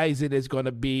Horizon is going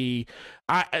to be?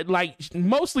 I like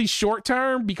mostly short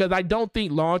term, because I don't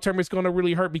think long term it's going to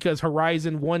really hurt, because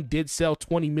Horizon 1 did sell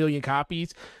 20 million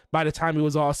copies by the time it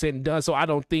was all said and done. So I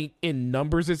don't think in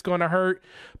numbers it's going to hurt.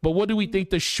 But what do we think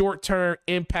the short term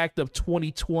impact of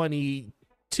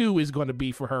 2022 is going to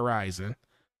be for Horizon?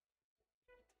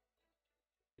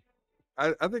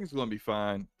 I think it's going to be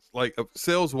fine. Like,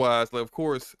 sales wise, like, of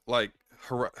course, like,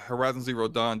 Horizon Zero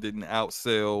Dawn didn't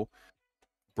outsell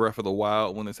Breath of the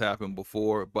Wild when this happened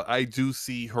before, but I do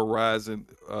see Horizon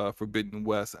Forbidden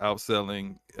West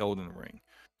outselling Elden Ring.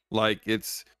 Like,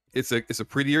 it's a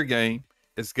prettier game.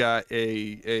 It's got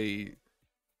a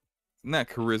not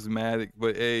charismatic,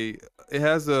 but it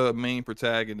has a main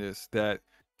protagonist that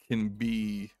can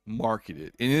be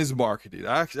marketed. It is marketed.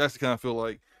 I actually kind of feel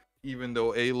like, even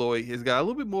though Aloy has got a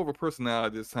little bit more of a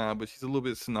personality this time, but she's a little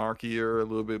bit snarkier, a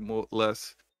little bit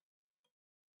less.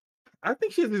 I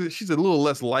think she's a little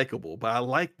less likable, but I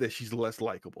like that she's less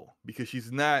likable, because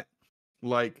she's not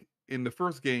like in the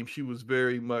first game. She was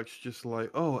very much just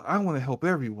like, oh, I want to help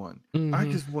everyone. Mm-hmm. I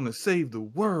just want to save the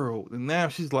world. And now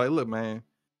she's like, look, man,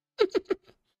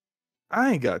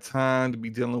 I ain't got time to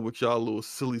be dealing with y'all little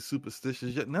silly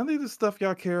superstitions. None of the stuff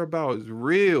y'all care about is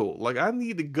real. Like, I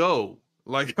need to go.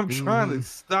 Like, I'm trying to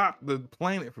stop the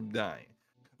planet from dying.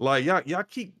 Like, y'all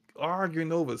keep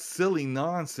arguing over silly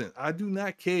nonsense. I do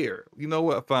not care. You know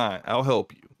what? Fine, I'll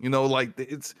help you. Like,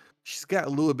 she's got a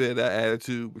little bit of that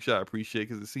attitude, which I appreciate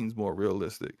because it seems more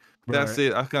realistic. Right. That's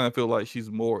it. I kind of feel like she's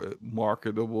more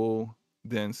marketable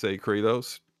than, say,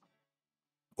 Kratos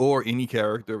or any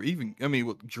character. Even, I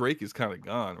mean, Drake is kind of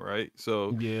gone, right?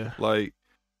 So yeah, like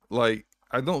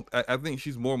I think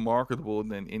she's more marketable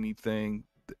than anything.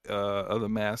 Other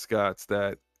mascots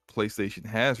that PlayStation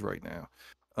has right now.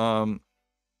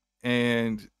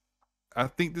 And I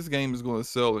think this game is going to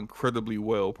sell incredibly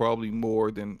well, probably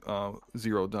more than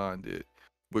Zero Dawn did,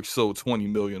 which sold 20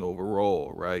 million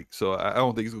overall, right? So I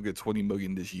don't think it's going to get 20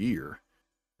 million this year,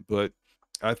 but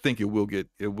I think it will get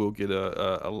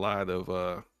a lot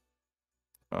of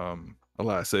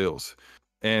sales,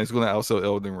 and it's going to outsell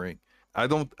Elden Ring.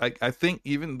 I think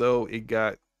even though it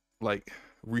got like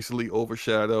recently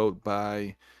overshadowed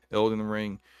by Elden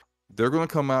Ring, they're going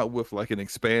to come out with like an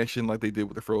expansion like they did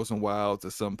with the Frozen Wilds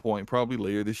at some point, probably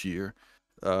later this year.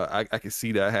 I can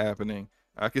see that happening.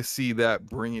 I can see that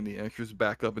bringing the interest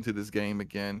back up into this game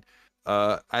again.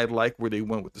 I like where they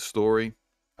went with the story.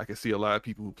 I can see a lot of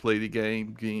people who play the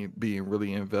game being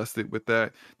really invested with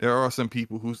that. There are some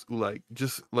people who like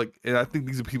just like, and I think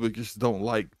these are people who just don't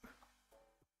like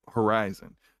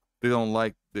Horizon. They don't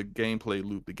like the gameplay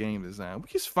loop, the game design,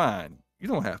 which is fine. You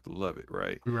don't have to love it,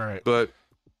 right? Right. But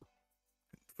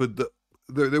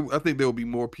I think there will be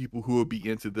more people who will be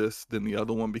into this than the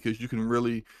other one, because you can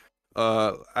really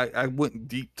I went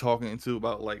deep talking into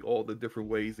about like all the different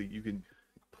ways that you can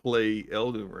play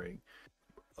Elden Ring.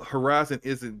 Horizon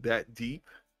isn't that deep,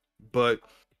 but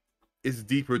it's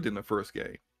deeper than the first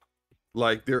game.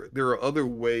 Like there are other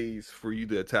ways for you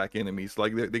to attack enemies.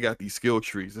 Like they got these skill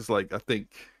trees. It's like I think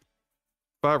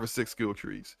 5 or 6 skill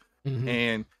trees. Mm-hmm.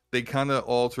 And they kind of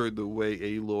altered the way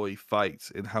Aloy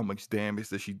fights and how much damage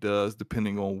that she does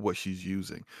depending on what she's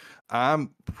using.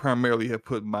 I'm primarily have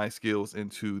put my skills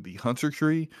into the hunter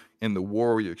tree and the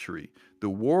warrior tree. The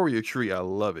warrior tree, I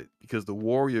love it because the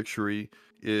warrior tree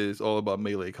is all about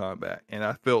melee combat, and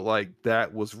I felt like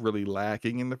that was really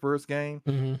lacking in the first game.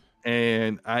 Mm-hmm.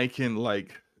 And I can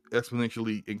like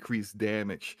exponentially increase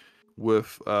damage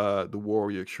with the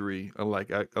warrior tree,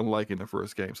 unlike in the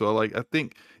first game. So I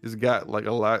think it's got like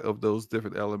a lot of those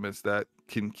different elements that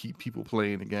can keep people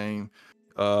playing the game.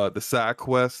 The side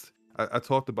quest, I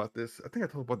talked about this. I think I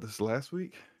talked about this last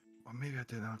week, or maybe I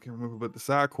did. I can't remember. But the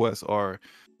side quests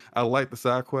I like the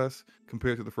side quests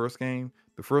compared to the first game.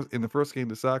 In the first game,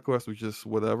 the side quests was just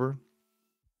whatever,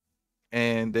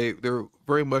 and they're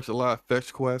very much a lot of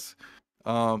fetch quests.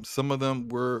 Some of them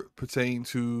were pertaining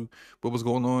to what was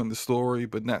going on in the story,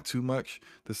 but not too much.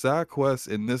 The side quests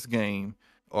in this game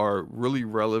are really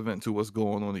relevant to what's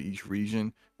going on in each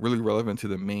region, really relevant to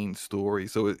the main story.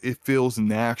 So it feels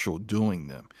natural doing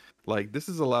them. Like this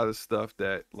is a lot of stuff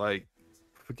that, like,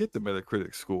 forget the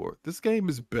Metacritic score. This game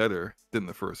is better than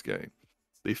the first game.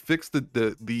 They fixed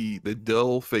the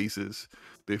dull faces.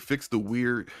 They fixed the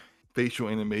weird facial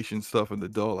animation stuff and the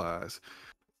dull eyes.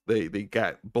 They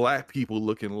got black people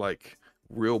looking like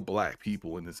real black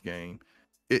people in this game.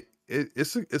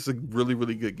 It's a really,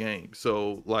 really good game.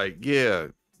 So like, yeah,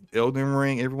 Elden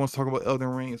Ring, everyone's talking about Elden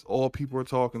Ring. It's all people are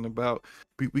talking about.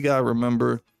 We gotta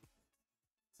remember,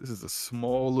 this is a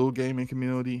small little gaming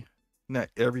community. Not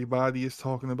everybody is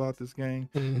talking about this game.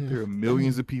 Mm-hmm. There are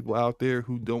millions of people out there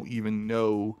who don't even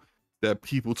know that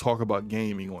people talk about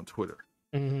gaming on Twitter.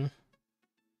 Mm-hmm.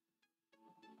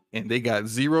 And they got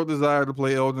zero desire to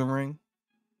play Elden Ring.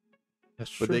 That's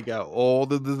true. But they got all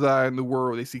the desire in the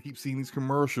world. They keep seeing these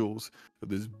commercials of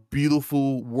this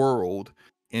beautiful world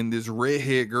and this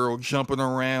redhead girl jumping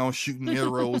around, shooting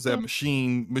arrows at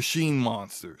machine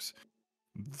monsters.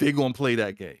 They're gonna play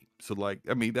that game. So like,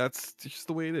 I mean, that's just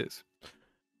the way it is.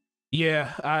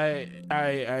 Yeah, I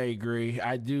agree.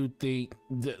 I do think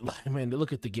that, man,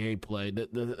 look at the gameplay.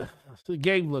 The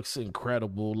game looks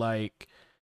incredible. Like,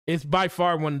 it's by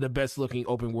far one of the best looking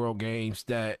open world games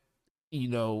that, you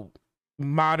know,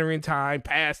 modern time,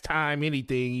 past time,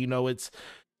 anything. You know, it's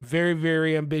very,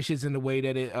 very ambitious in the way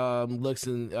that it looks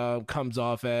and comes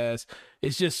off as.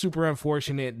 It's just super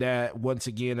unfortunate that once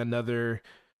again another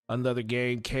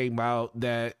game came out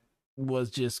that was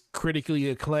just critically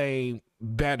acclaimed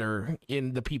better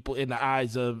in the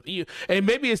eyes of you. And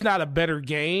maybe it's not a better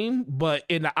game, but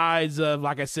in the eyes of,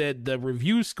 like I said, the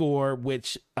review score,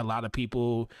 which a lot of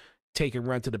people take and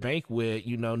run to the bank with,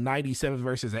 you know, 97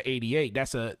 versus an 88.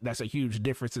 That's a huge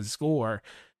difference in score.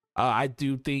 I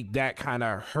do think that kind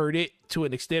of hurt it to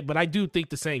an extent, but I do think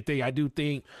the same thing. I do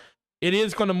think it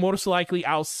is going to most likely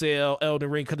outsell Elden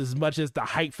Ring, because as much as the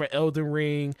hype for Elden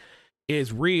Ring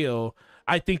is real,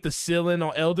 I think the ceiling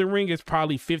on Elden Ring is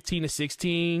probably 15 to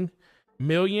 16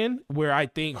 million, where I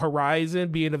think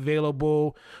Horizon being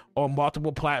available on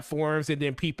multiple platforms and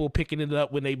then people picking it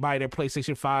up when they buy their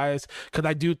PlayStation 5s, because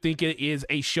I do think it is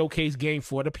a showcase game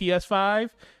for the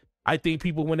PS5. I think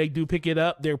people, when they do pick it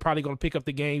up, they're probably going to pick up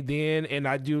the game then, and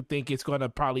I do think it's going to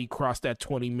probably cross that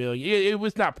 20 million. It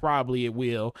was not probably, it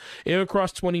will. It'll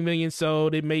cross 20 million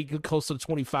sold. It may get close to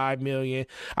 25 million.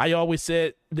 I always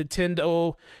said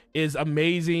Nintendo is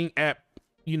amazing at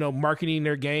marketing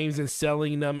their games and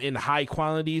selling them in high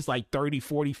quantities, like 30,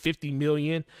 40, 50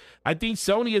 million. I think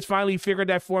Sony has finally figured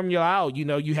that formula out.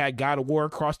 You had God of War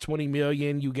cross 20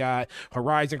 million. You got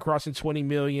Horizon crossing 20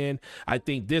 million. I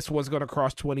think this one's going to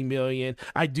cross 20 million.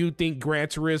 I do think Gran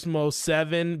Turismo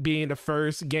 7 being the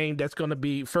first game that's going to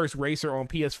be first racer on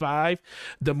PS5,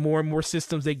 the more and more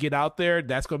systems they get out there,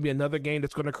 that's going to be another game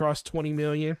that's going to cross 20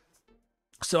 million.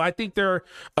 So I think they're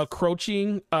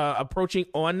approaching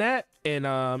on that, and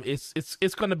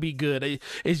it's going to be good.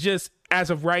 It's just, as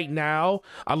of right now,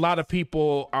 a lot of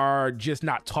people are just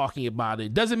not talking about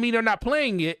it. Doesn't mean they're not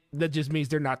playing it. That just means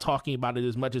they're not talking about it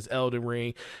as much as Elden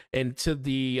Ring. And to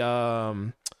the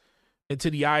ire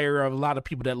of a lot of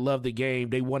people that love the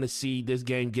game, they want to see this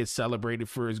game get celebrated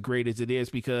for as great as it is,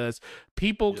 because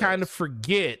people kind of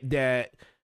forget that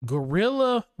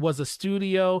Guerrilla was a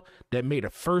studio that made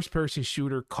a first-person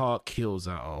shooter called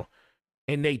Killzone,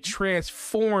 and they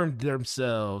transformed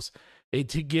themselves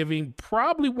into giving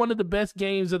probably one of the best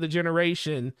games of the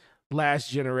generation,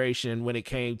 last generation, when it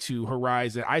came to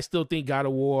Horizon. I still think God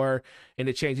of War and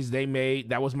the changes they made,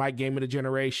 that was my game of the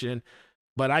generation.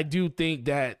 But I do think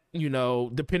that,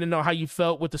 depending on how you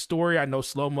felt with the story, I know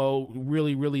Slow-Mo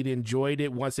really, really enjoyed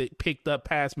it once it picked up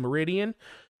past Meridian.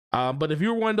 But if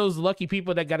you're one of those lucky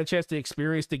people that got a chance to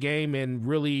experience the game and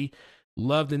really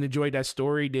loved and enjoyed that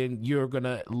story, then you're going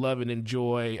to love and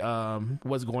enjoy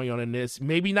what's going on in this.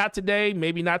 Maybe not today,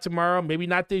 maybe not tomorrow, maybe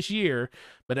not this year,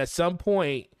 but at some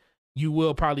point you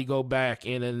will probably go back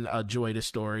and enjoy the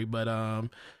story. But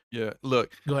yeah, look,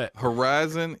 go ahead.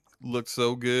 Horizon looks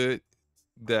so good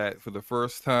that for the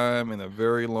first time in a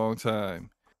very long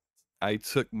time, I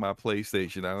took my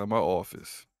PlayStation out of my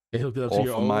office, Hooked up to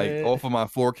your OLED. off of my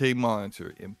 4K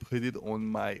monitor, and put it on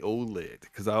my OLED,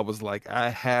 because I was like, I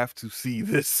have to see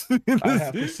this, I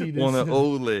have to see this on an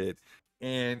OLED,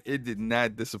 and it did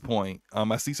not disappoint.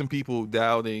 I see some people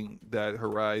doubting that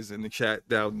Horizon, the chat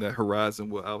doubting that Horizon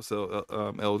will outsell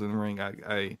Elden Ring.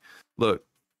 I look,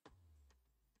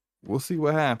 we'll see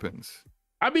what happens.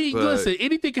 I mean, listen,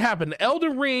 anything can happen.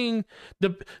 Elden Ring,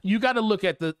 you got to look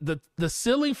at the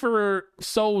ceiling for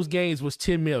Souls games was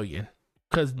 10 million.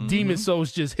 Because Demon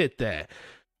Souls just hit that.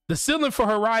 The ceiling for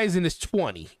Horizon is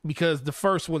 20, because the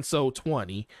first one sold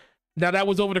 20. Now, that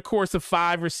was over the course of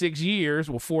 5 or 6 years.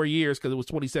 Well, 4 years, because it was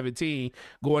 2017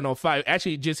 going on 5.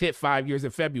 Actually, it just hit 5 years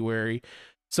in February.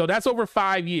 So that's over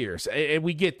 5 years. And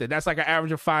we get that. That's like an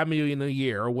average of 5 million a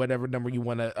year, or whatever number you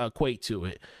want to equate to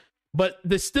it. But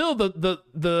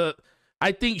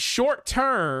I think short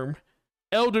term,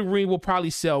 Elden Ring will probably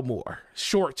sell more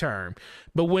short term,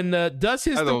 but when the dust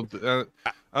hits, okay,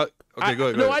 go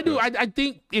ahead. No, I do. I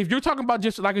think if you're talking about,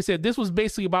 just like I said, this was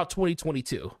basically about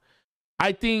 2022.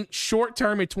 I think short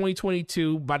term in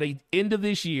 2022, by the end of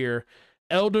this year,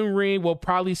 Elden Ring will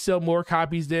probably sell more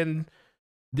copies than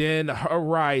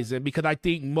Horizon, because I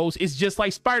think it's just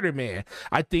like Spider-Man.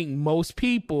 I think most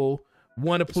people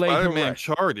want to play Spider-Man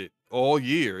charted all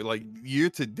year, like year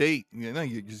to date. Not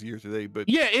just year to date, but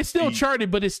yeah, it's still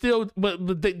charted, but it's still.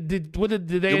 But did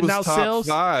they announce sales?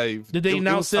 5. Did they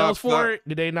announce sales for it?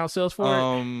 Did they announce sales for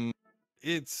it?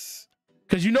 It's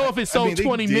because if it sold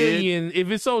 20 million,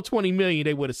 if it sold 20 million,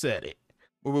 they would have said it.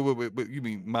 Wait, you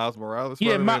mean Miles Morales?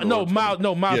 Yeah, Miles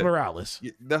Morales.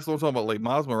 Yeah, that's what I'm talking about. Like,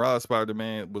 Miles Morales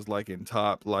Spider-Man was like in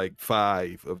top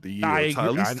 5 of the year,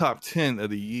 at least top 10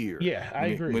 of the year. Yeah, I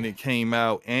agree. When it came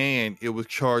out, and it was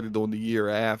charted on the year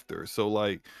after. So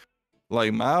like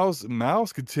Miles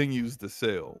continues to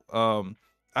sell.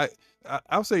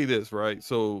 I'll say this, right?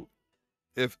 So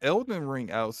if Elden Ring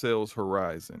outsells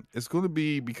Horizon, it's going to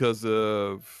be because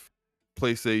of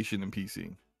PlayStation and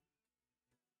PC.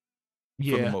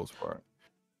 Yeah, for the most part.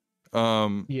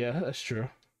 Yeah, that's true.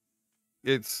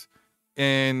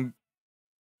 And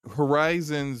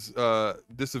Horizon's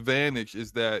disadvantage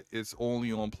is that it's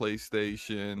only on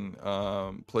PlayStation,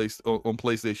 on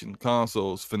PlayStation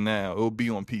consoles for now. It'll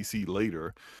be on PC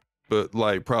later, but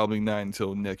like probably not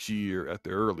until next year at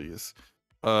the earliest.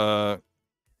 That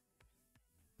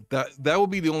will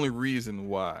be the only reason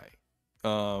why.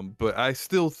 But I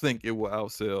still think it will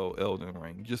outsell Elden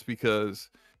Ring, just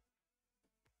because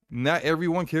not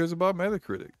everyone cares about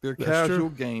Metacritic. They're casual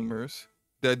gamers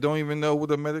that don't even know what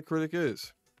a Metacritic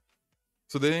is.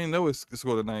 So they didn't know it's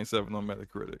scored a 97 on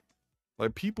Metacritic.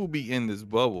 Like, people be in this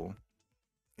bubble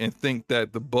and think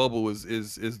that the bubble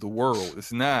is the world.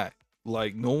 It's not.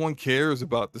 Like no one cares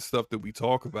about the stuff that we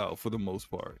talk about for the most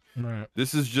part. Right.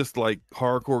 This is just like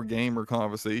hardcore gamer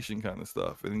conversation kind of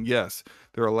stuff. And yes,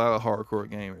 there are a lot of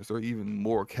hardcore gamers. There are even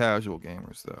more casual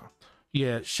gamers though.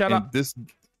 Yeah. Shout And out. this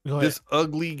Go ahead. this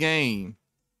ugly game,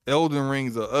 Elden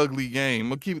Ring's an ugly game.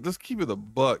 Let's keep it a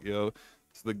buck, yo.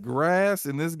 It's the grass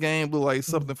in this game look like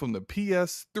something from the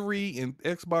PS3 and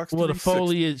Xbox 360. Well, the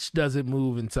foliage doesn't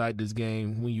move inside this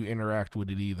game when you interact with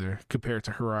it either, compared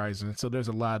to Horizon. So there's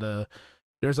a lot of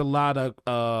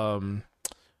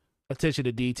attention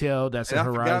to detail that's in I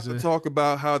Horizon. forgot to talk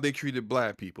about how they treated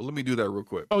black people. Let me do that real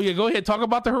quick. Oh yeah, go ahead. Talk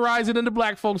about the Horizon and the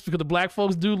black folks, because the black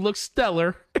folks do look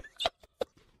stellar.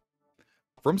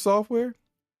 From Software,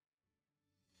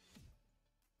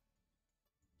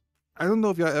 I don't know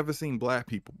if y'all ever seen black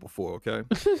people before, okay?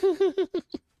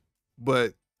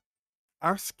 But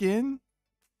our skin,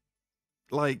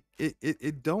 like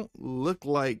it don't look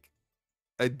like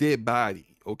a dead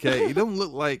body, okay? It don't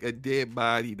look like a dead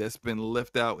body that's been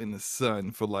left out in the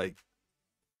sun for like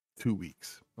 2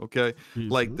 weeks, okay?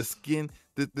 Like the skin,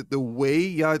 the way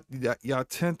y'all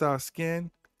tint our skin,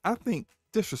 I think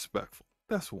disrespectful.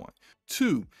 That's one.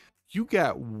 Two, you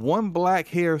got one black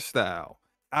hairstyle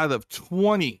out of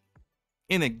 20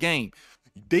 in a game.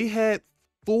 They had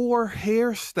 4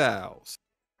 hairstyles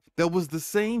that was the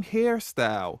same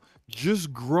hairstyle,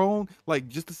 just grown, like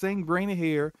just the same grain of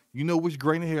hair. You know which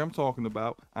grain of hair I'm talking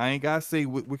about. I ain't gotta say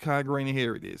what kind of grain of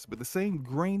hair it is, but the same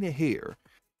grain of hair,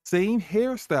 same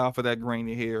hairstyle for that grain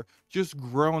of hair, just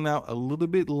grown out a little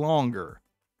bit longer.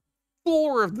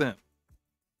 4 of them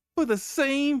for the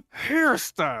same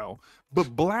hairstyle.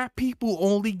 But black people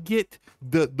only get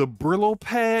the Brillo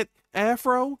pad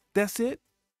afro. That's it.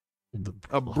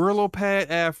 A Brillo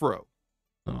pad afro.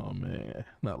 Oh man,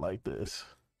 not like this.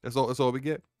 That's all we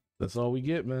get. That's all we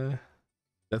get, man.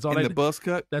 That's all And they. the buzz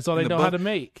cut. That's all they know how to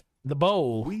make. The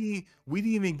bowl. We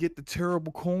didn't even get the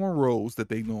terrible cornrows that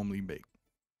they normally make.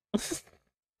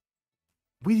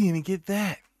 We didn't even get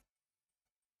that.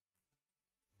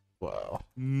 Wow.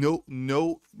 No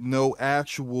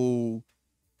actual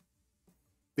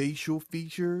facial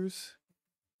features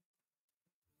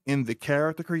in the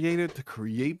character creator to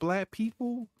create black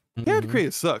people. Character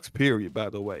creator sucks, period, by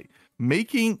the way.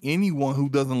 Making anyone who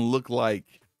doesn't look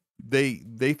like they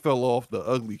fell off the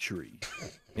ugly tree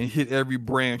and hit every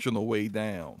branch on the way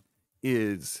down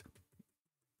is,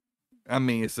 I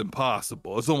mean, it's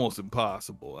impossible. It's almost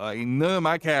impossible. None of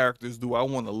my characters do I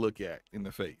want to look at in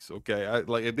the face. Okay,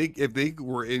 like if they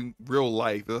were in real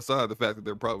life, aside the fact that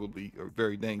they're probably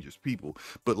very dangerous people,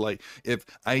 but like if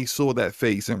I saw that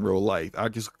face in real life, I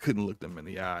just couldn't look them in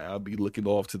the eye. I'd be looking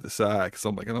off to the side because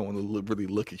I'm like, I don't want to really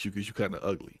look at you because you're kind of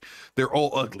ugly. They're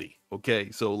all ugly. Okay,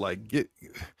 so like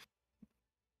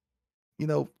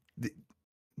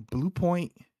Blue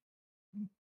Point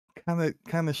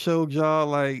kind of showed y'all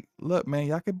like, look, man,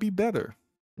 y'all could be better.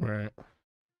 Right.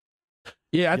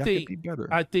 Yeah, I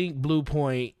I think Blue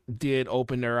Point did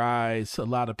open their eyes. A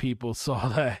lot of people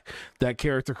saw that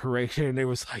character creation and they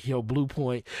was like, yo, Blue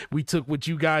Point, we took what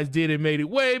you guys did and made it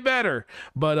way better.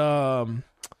 But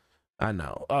I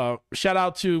know. Shout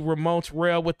out to Ramon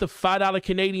Terrell with the $5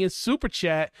 Canadian super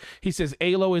chat. He says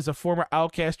Alo is a former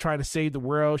outcast trying to save the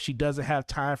world. She doesn't have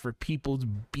time for people's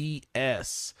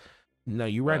BS. No,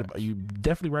 you're right. You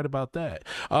definitely right about that.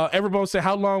 Everyone said,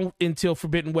 how long until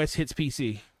Forbidden West hits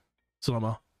PC?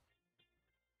 Slomo.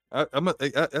 said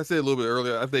a little bit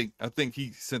earlier. I think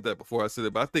he sent that before I said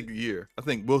it, but I think a year. I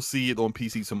think we'll see it on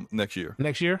PC next year.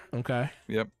 Next year? Okay.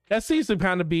 Yep. That seems to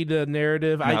kind of be the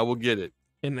narrative. I will get it.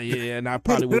 And I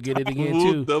probably will get it again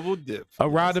too. Double dip.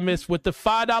 Rodimus with the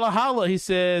 $5 holla. He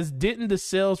says, didn't the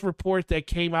sales report that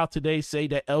came out today say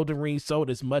that Elden Ring sold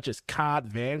as much as COD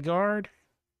Vanguard?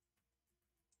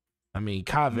 I mean,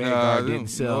 COD Vanguard didn't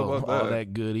sell all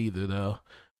that good either, though.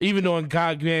 Even though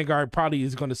COD Vanguard probably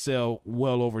is going to sell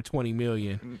well over 20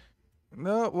 million.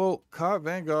 No, well, COD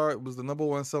Vanguard was the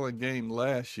 #1 selling game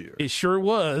last year. It sure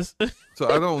was. So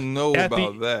I don't know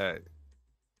about that.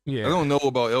 Yeah, I don't know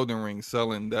about Elden Ring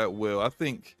selling that well. I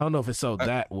don't know if it sold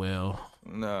that well.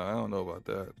 No, I don't know about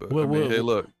that. But hey,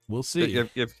 look, we'll see.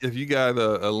 If you got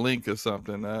a link or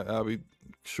something, I'll be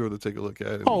sure to take a look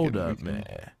at it. Hold up,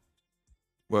 man.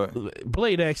 What?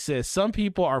 Blade X says some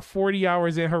people are 40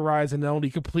 hours in Horizon and only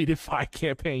completed 5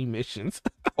 campaign missions.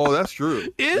 Oh, that's true.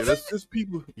 That's just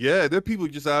people. Yeah, there are people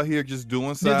just out here just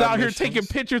doing side just out missions. here taking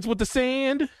pictures with the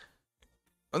sand.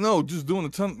 No, just doing a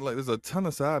ton. Like there's a ton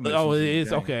of side missions. Oh, it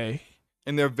is okay.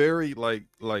 And they're very like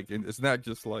it's not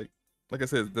just like I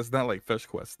said, that's not like fetch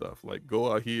quest stuff. Like go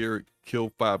out here,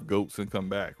 kill 5 goats and come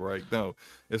back, right? No,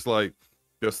 it's like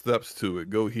there's steps to it.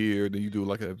 Go here, then you do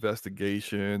like an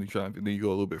investigation. Then you go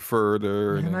a little bit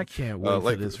further, and Man, I then can't wait for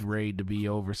like this raid to be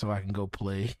over so I can go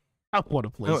play. I want to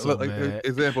play so bad.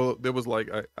 example, there was like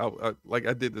like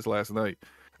I did this last night.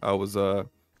 I was I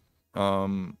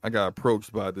got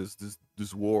approached by this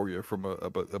warrior from a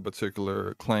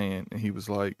particular clan, and he was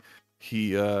like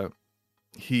he and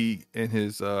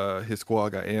his squad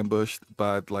got ambushed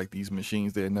by like these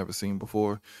machines they had never seen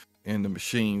before, and the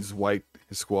machines wiped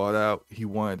his squad out. He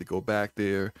wanted to go back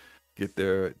there, get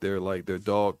their like their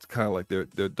dog, kind of like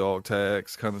their dog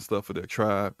tags, kind of stuff for their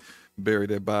tribe, bury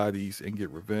their bodies and get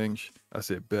revenge. I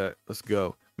said, bet, let's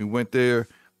go. We went there,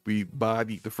 we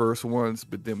bodied the first ones,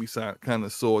 but then we kind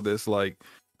of saw this like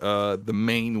the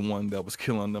main one that was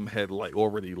killing them had like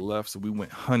already left, so we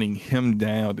went hunting him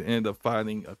down and ended up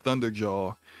finding a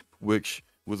Thunderjaw, which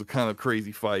was a kind of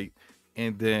crazy fight,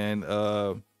 and then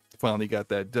finally got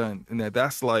that done. And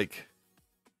that's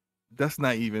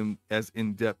not even as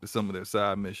in-depth as some of their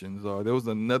side missions are. There was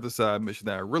another side mission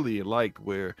that I really liked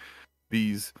where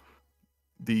these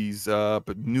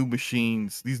but new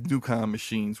machines, these new kind of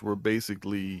machines were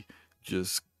basically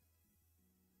just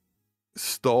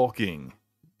stalking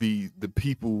the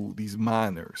people, these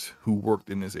miners who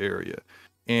worked in this area,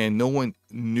 and no one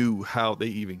knew how they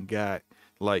even got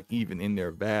like even in their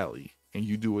valley. And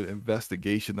you do an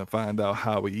investigation to find out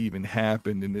how it even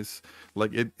happened. And this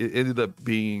like it ended up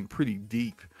being pretty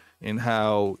deep in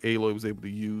how Aloy was able to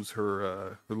use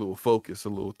her little focus, a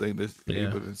little thing that's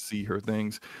able to see her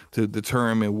things to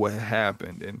determine what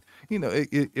happened. And you know,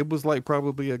 it was like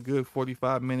probably a good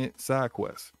 45-minute side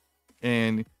quest.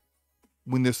 And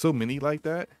when there's so many like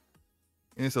that,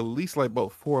 and it's at least like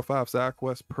about 4 or 5 side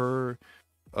quests per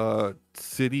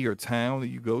city or town that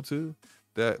you go to,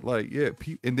 that like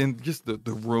and then just the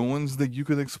ruins that you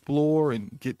can explore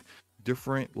and get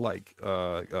different like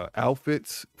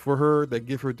outfits for her that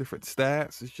give her different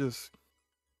stats.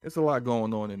 It's a lot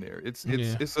going on in there. It's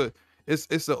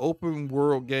an open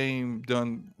world game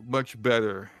done much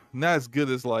better. Not as good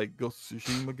as like Ghost of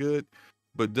Tsushima good,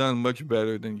 but done much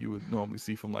better than you would normally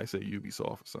see from like say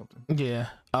Ubisoft or something. Yeah.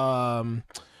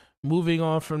 Moving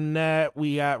on from that,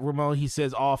 we got Ramon. He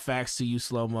says all facts to you,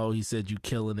 Slow Mo. He said you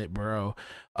killing it, bro.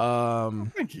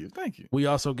 Thank you. We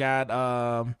also got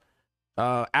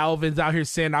Alvin's out here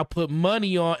saying I'll put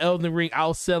money on Elden Ring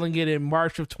outselling it in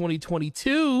March of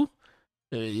 2022.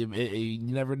 You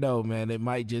never know, man. It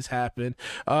might just happen.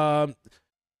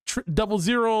 Double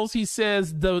zeros, he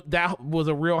says that was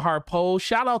a real hard poll.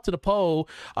 Shout out to the poll.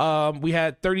 We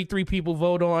had 33 people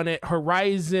vote on it.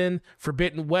 Horizon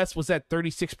Forbidden West was at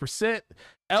 36%.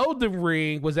 Elden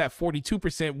Ring was at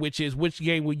 42%, which is which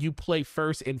game will you play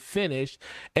first and finish.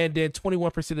 And then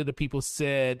 21% of the people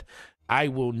said I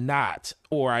will not,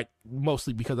 or I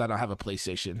mostly because I don't have a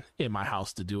PlayStation in my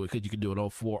house to do it, because you can do it on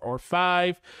 4 or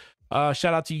 5.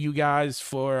 Shout out to you guys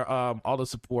for all the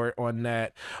support on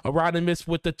that. Rodimus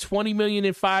with the 20 million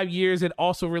in 5 years, and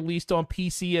also released on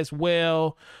PC as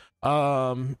well.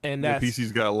 And that's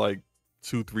PC's got like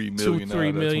 2-3 million.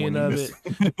 2-3 million of it.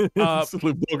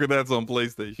 Look at that's on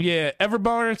PlayStation. Yeah,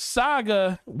 Everborn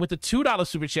Saga with the $2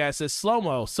 super chat says Slow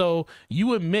Mo. So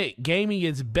you admit gaming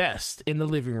is best in the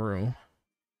living room?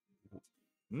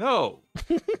 No.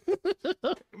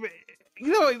 You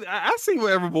know, I see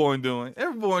what Everborn doing.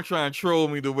 Everborn trying to troll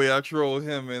me the way I trolled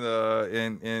him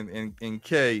in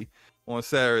K on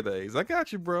Saturdays. I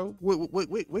got you, bro.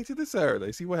 Wait till this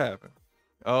Saturday. See what happened.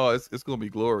 Oh, it's gonna be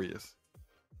glorious.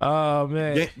 Oh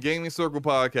man, Gaming Circle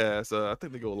podcast. I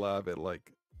think they go live at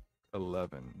like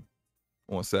 11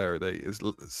 on Saturday.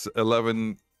 It's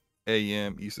 11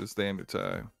 a.m. Eastern Standard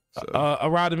Time. So.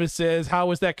 Rodimus says,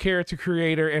 "How is that character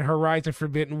creator in Horizon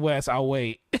Forbidden West?" I'll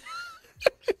wait.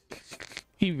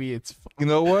 You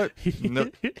know what?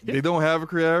 No, they don't have a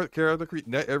character.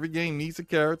 Not every game needs a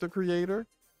character creator,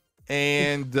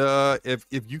 and if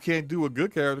you can't do a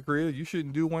good character creator, you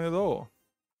shouldn't do one at all.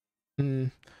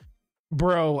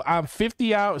 Bro, I'm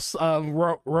 50 hours.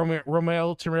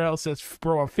 Romel Terrell says,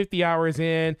 "Bro, I'm 50 hours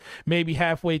in, maybe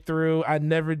halfway through. I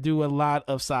never do a lot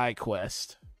of side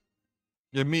quests."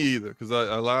 Yeah, me either, because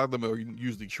a lot of them are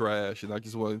usually trash, and I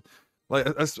just want like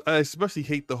I especially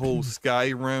hate the whole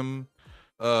Skyrim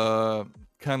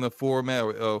kind of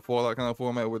format, Fallout kind of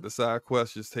format, where the side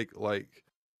quests just take like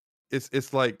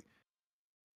it's like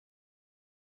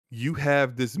you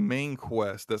have this main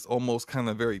quest that's almost kind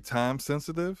of very time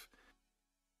sensitive,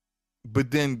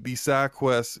 but then the side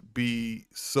quests be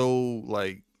so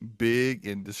like big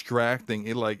and distracting.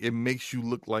 It makes you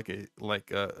look like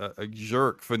a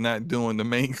jerk for not doing the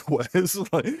main quest.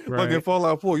 like Right. in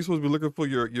Fallout 4, you're supposed to be looking for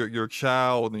your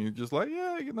child, and you're just like,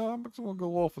 yeah, I'm just gonna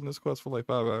go off on this quest for like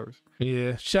 5 hours.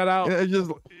 Yeah. Shout out. And it's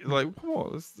just like, come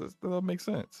on, that doesn't make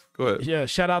sense. Go ahead. Yeah,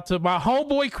 shout out to my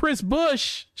homeboy Chris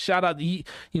Bush. Shout out to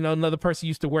another person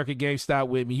used to work at GameStop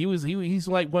with me. He's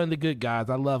like one of the good guys.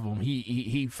 I love him.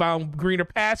 He found greener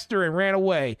pasture and ran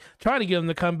away. Trying to get him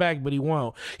to come back, but he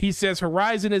won't. He says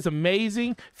Horizon is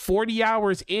amazing. 40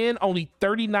 hours in, only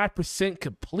 39%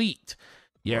 complete.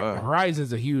 Yeah, Wow.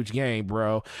 Horizon's a huge game,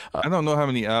 bro. I don't know how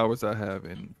many hours I have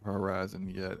in Horizon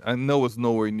yet. I know it's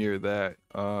nowhere near that.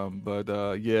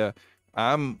 But yeah,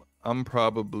 I'm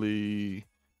probably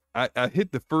I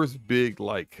hit the first big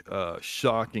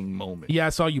shocking moment. Yeah, I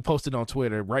saw you posted on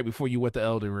Twitter right before you went to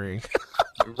Elden Ring.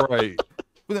 Right.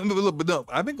 But no,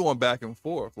 I've been going back and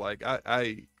forth. Like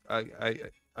I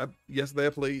yesterday I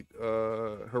played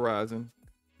Horizon,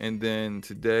 and then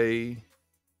today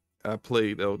I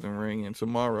played Elden Ring, and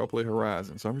tomorrow I'll play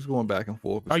Horizon. So I'm just going back and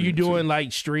forth. Are you doing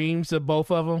like streams of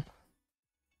both of them?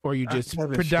 Or you just I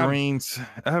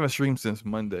haven't streamed since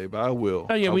Monday, but I will.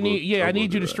 Oh yeah, I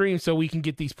need you to that. stream so we can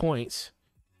get these points.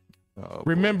 Oh,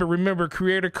 remember,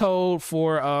 creator code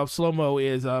for slow-mo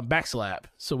is backslap,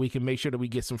 so we can make sure that we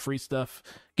get some free stuff.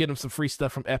 Get him some free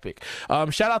stuff from Epic.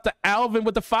 Shout out to Alvin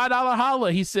with the $5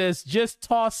 holla. He says, just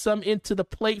toss some into the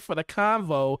plate for the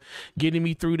convo, getting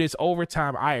me through this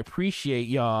overtime. I appreciate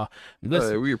y'all.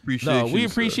 Listen, hey, we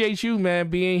appreciate you, man,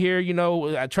 being here.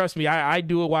 Trust me, I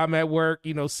do it while I'm at work.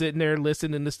 Sitting there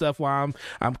listening to stuff while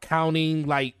I'm counting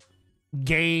like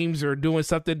games or doing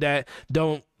something that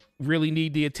don't really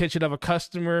need the attention of a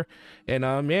customer. And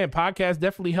man, podcasts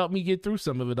definitely help me get through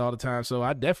some of it all the time, so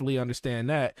I definitely understand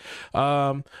that.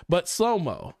 But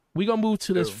slow-mo, we gonna move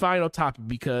to this final topic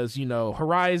because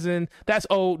Horizon, that's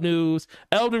old news.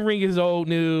 Elden Ring is old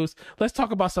news. Let's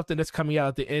talk about something that's coming out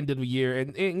at the end of the year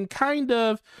and kind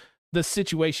of the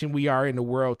situation we are in the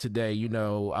world today. We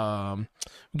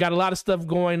got a lot of stuff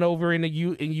going over in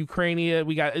Ukraine.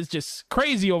 It's just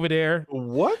crazy over there.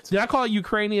 What? Did I call it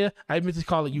Ukraine? I meant to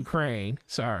call it Ukraine.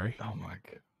 Sorry. Oh my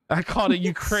god. I called it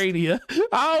Ukraine.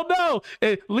 I don't know.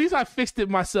 At least I fixed it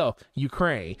myself.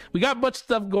 Ukraine. We got a bunch of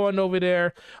stuff going over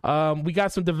there. We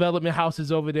got some development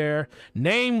houses over there,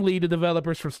 namely the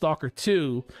developers from Stalker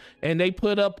 2. And they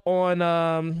put up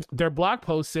on their blog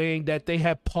post saying that they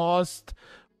have paused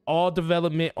all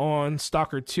development on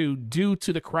Stalker 2 due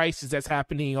to the crisis that's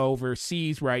happening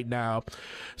overseas right now.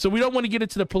 So we don't want to get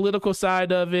into the political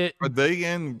side of it. Are they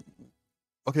in?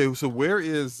 Okay, so where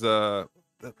is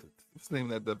what's the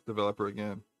name of that developer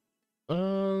again?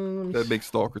 That makes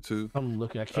Stalker 2. I'm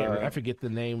looking. I forget the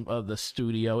name of the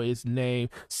studio. It's named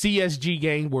CSG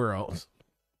Game World.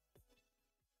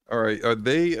 All right, are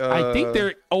they? I think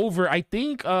they're over. I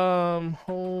think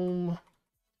home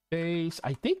base.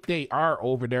 I think they are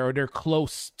over there, or they're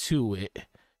close to it.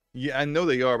 Yeah, I know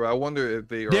they are, but I wonder if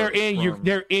they are. They're in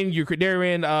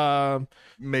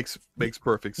makes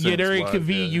perfect sense. Yeah, they're in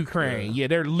Kyiv, Ukraine. Yeah,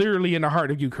 they're literally in the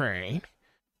heart of Ukraine.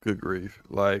 Good grief!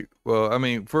 Well, I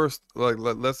mean, first,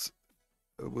 let's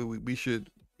we should,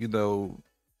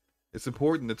 it's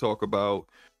important to talk about,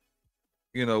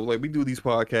 we do these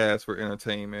podcasts for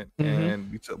entertainment,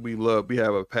 and we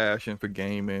have a passion for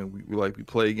gaming. We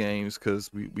play games because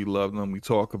we love them. We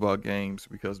talk about games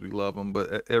because we love them.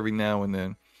 But every now and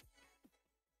then,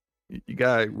 you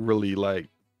gotta really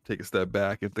take a step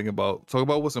back and talk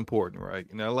about what's important, right?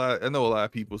 I know a lot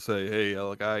of people say, hey,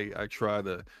 I try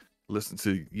to listen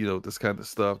to this kind of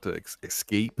stuff to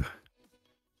escape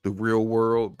the real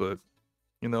world, but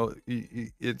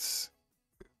it's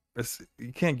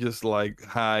you can't just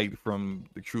hide from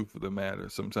the truth of the matter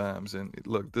sometimes. And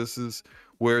look, this is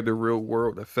where the real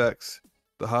world affects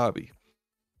the hobby.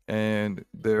 And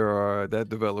that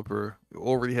developer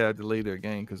already had to delay their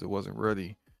game because it wasn't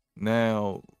ready.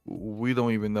 Now we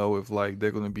don't even know if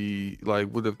they're going to be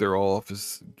what if their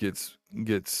office gets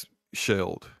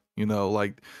shelled?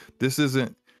 This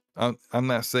isn't. I'm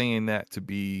not saying that to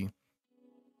be,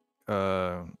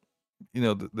 the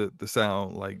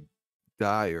sound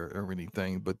dire or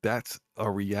anything, but that's a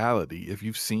reality. If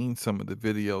you've seen some of the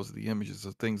videos, the images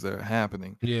of things that are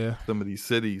happening, some of these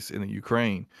cities in the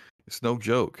Ukraine, it's no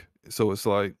joke. So it's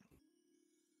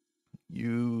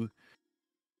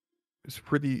it's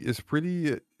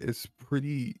pretty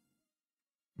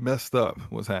messed up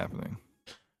what's happening.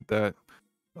 That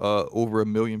over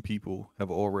 1 million people have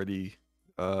already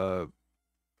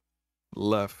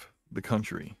left the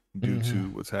country due to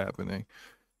what's happening.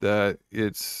 That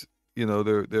it's you know,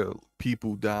 there are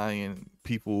people dying.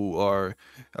 People are.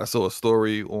 I saw a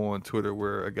story on Twitter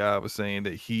where a guy was saying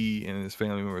that he and his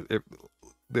family members,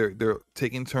 they're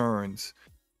taking turns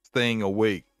staying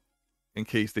awake in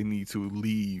case they need to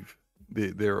leave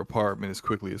their apartment as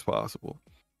quickly as possible.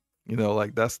 You know,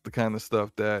 like that's the kind of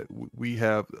stuff that we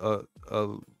have a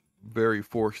very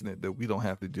fortunate that we don't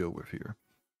have to deal with here.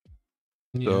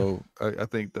 Yeah. So I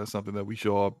think that's something that we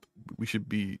should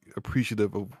be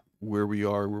appreciative of where we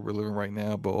are, where we're living right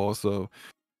now, but also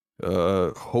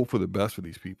hope for the best for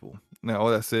these people. Now,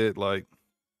 all that said, like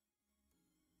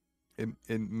it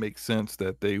makes sense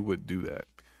that they would do that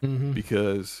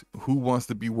because who wants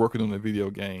to be working on a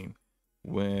video game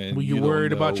when you're you worried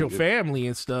don't know about your family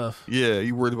and stuff? Yeah,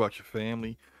 you're worried about your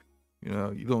family. You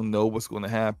know, you don't know what's going to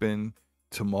happen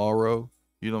tomorrow.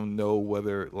 You don't know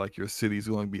whether like your city's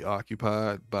going to be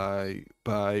occupied by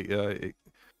a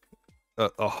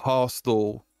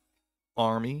hostile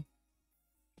army.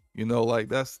 You know, like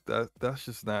that's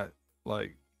just not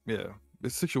like, yeah.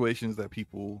 There's situations that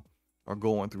people are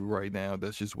going through right now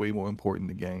that's just way more important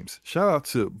than games. Shout out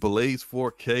to Blaze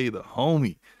 4K, the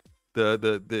homie,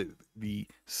 the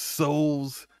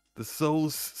Souls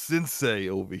sensei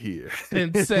over here.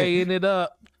 And saying it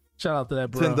up. Shout out to that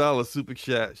bro. $10 super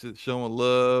chat, showing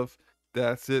love.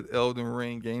 That's it. Elden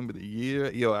Ring game of the year.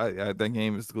 Yo, I that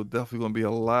game is definitely going to be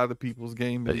a lot of people's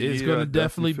game of the year. It's going to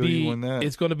definitely be.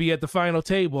 It's going to be at the final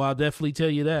table. I'll definitely tell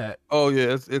you that. Oh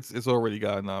yeah, it's already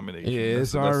got a nomination. Yeah,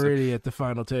 it's already at the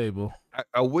final table.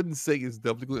 I wouldn't say it's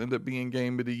definitely going to end up being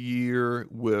game of the year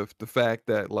with the fact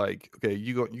that like, okay,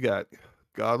 you got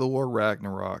God of War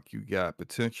Ragnarok, you got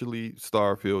potentially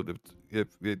Starfield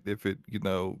if it you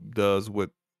know does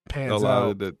what pans a lot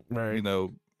out, of the right. you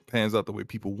know pans out the way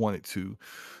people want it to.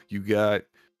 You got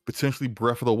potentially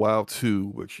Breath of the Wild 2,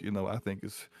 which you know I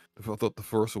thought the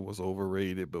first one was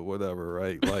overrated, but whatever,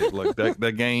 right? Like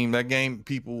that game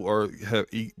people have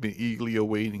been eagerly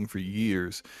awaiting for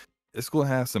years. It's going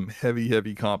to have some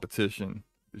heavy competition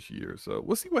this year, so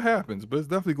we'll see what happens. But it's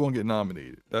definitely going to get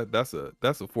nominated. That's a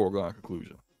foregone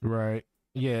conclusion. Right?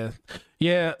 Yeah.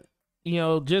 You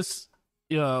know, just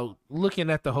looking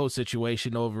at the whole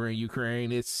situation over in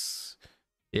Ukraine, it's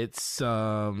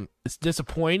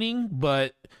disappointing,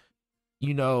 but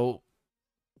you know,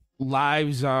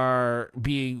 lives are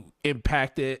being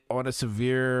impacted on a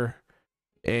severe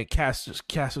and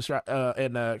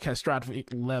catastrophic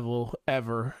level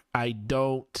ever. I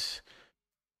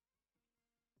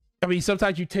mean,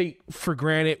 sometimes you take for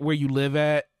granted where you live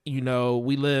at. You know,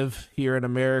 we live here in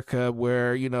America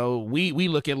where, you know, we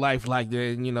look at life like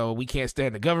that, you know, we can't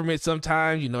stand the government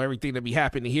sometimes, you know, everything that be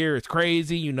happening here is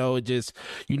crazy, you know, it just,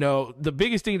 you know, the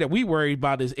biggest thing that we worry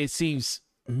about is it seems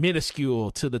minuscule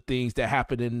to the things that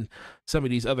happen in some of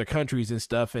these other countries and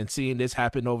stuff, and seeing this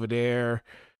happen over there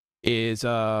is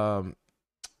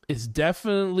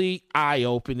definitely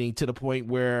eye-opening to the point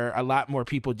where a lot more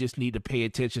people just need to pay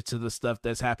attention to the stuff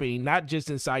that's happening, not just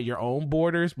inside your own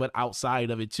borders, but outside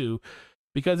of it too.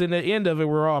 Because in the end of it,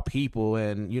 we're all people.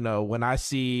 And, you know, when I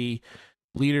see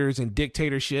leaders and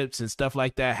dictatorships and stuff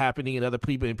like that happening in other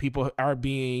people, and people are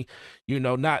being, you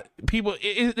know, not people,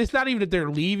 it's not even that they're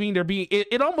leaving, they're being,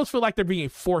 it almost feel like they're being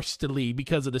forced to leave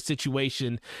because of the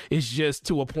situation. It's just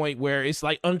to a point where it's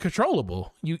like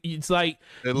uncontrollable. It's like,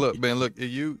 and look, man, look,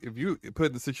 if you put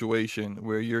in the situation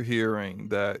where you're hearing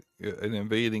that an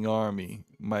invading army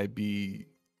might be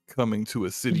coming to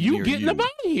a city, you getting them out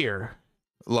of here.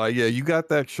 Like, yeah, you got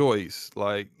that choice.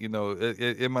 Like, you know,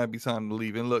 it might be time to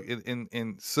leave. And look,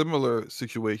 in similar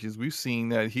situations, we've seen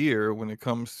that here when it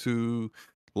comes to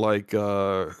like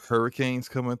hurricanes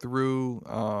coming through.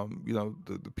 You know,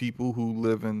 the people who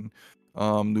live in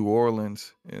New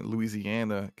Orleans and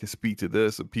Louisiana can speak to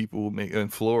this. Of people in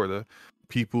Florida,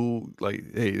 people like,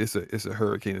 hey, it's a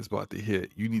hurricane that's about to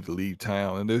hit. You need to leave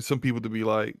town. And there's some people to be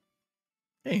like,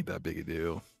 ain't that big a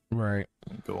deal, right?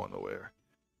 Ain't going nowhere.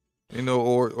 You know,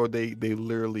 or they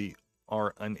literally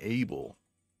are unable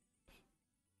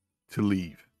to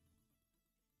leave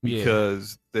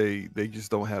because they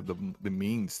just don't have the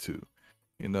means to,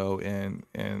 you know, and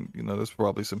you know, there's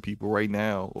probably some people right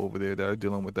now over there that are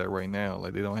dealing with that right now.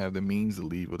 Like they don't have the means to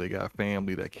leave, or they got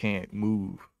family that can't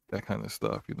move, that kind of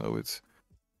stuff. You know, it's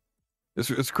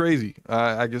crazy.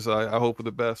 I hope for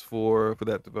the best for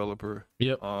that developer.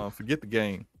 Yep. Forget the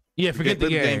game. Yeah, forget the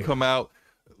game. Let the game come out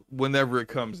whenever it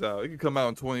comes out. It can come out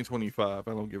in 2025.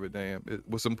 I don't give a damn.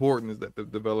 What's important is that the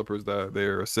developers that are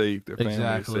there are safe, their family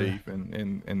is safe,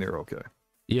 and they're okay.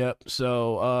 Yep.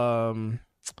 So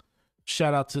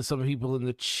shout out to some people in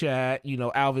the chat. You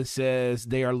know, Alvin says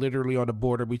they are literally on the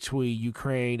border between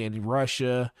Ukraine and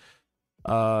Russia.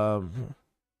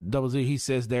 Double Z, he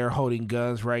says they're holding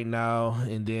guns right now,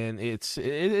 and then it's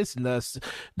nuts.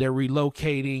 They're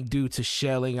relocating due to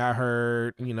shelling. I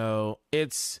heard,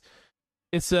 it's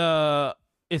it's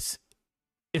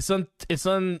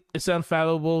it's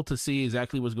unfathomable to see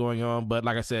exactly what's going on. But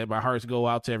like I said, my hearts go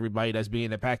out to everybody that's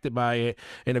being impacted by it.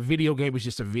 And a video game is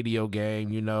just a video game.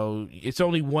 It's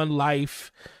only one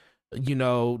life,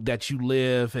 that you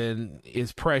live, and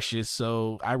it's precious.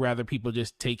 So I'd rather people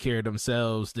just take care of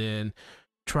themselves than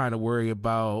trying to worry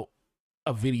about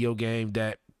a video game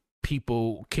that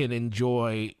people can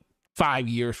enjoy 5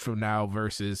 years from now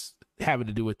versus having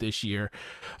to do it this year.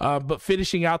 But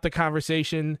finishing out the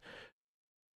conversation,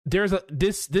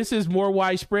 this is more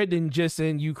widespread than just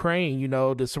in Ukraine,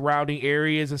 the surrounding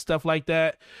areas and stuff like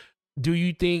that. Do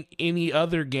you think any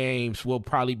other games will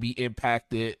probably be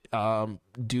impacted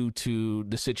due to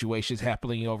the situations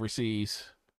happening overseas?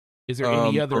 Is there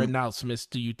any other announcements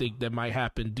do you think that might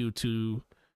happen due to,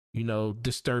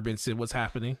 disturbance in what's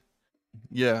happening?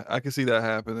 Yeah, I can see that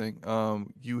happening.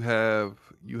 You have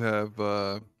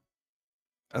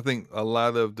I think a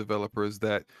lot of developers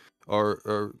that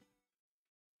are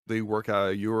they work out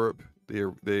of Europe. They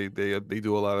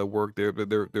do a lot of work there, but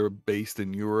they're based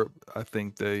in Europe. I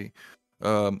think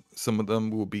some of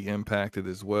them will be impacted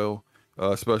as well,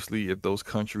 especially if those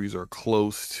countries are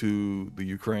close to the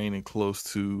Ukraine and close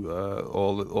to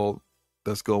all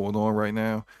that's going on right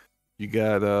now. You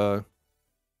got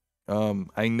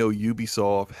I know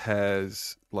Ubisoft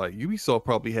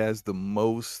probably has the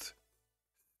most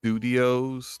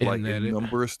studios, like a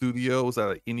number of studios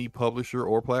out of any publisher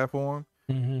or platform.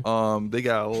 Mm-hmm. They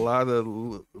got a lot of,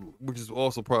 which is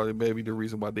also probably maybe the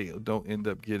reason why they don't end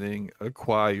up getting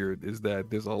acquired, is that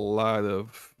there's a lot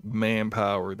of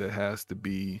manpower that has to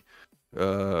be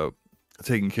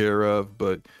taken care of.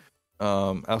 But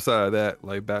outside of that,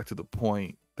 like back to the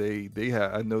point,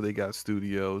 I know they got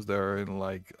studios that are in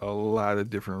like a lot of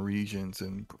different regions,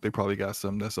 and they probably got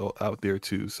some that's out there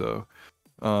too. So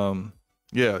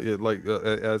yeah, like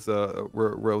as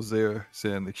Rosaire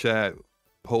said in the chat,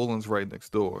 Poland's right next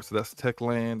door, so that's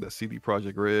Techland, that's CD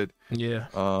Projekt Red. Yeah.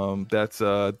 That's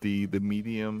the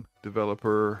Medium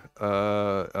developer,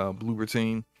 Bloober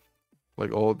Team.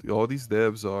 Like all these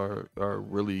devs are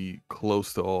really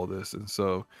close to all this, and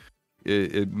so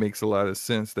it makes a lot of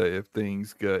sense that if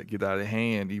things get out of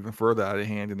hand, even further out of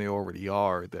hand than they already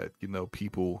are, that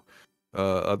people,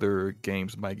 other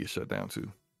games might get shut down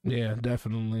too. Yeah,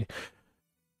 definitely.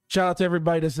 Shout out to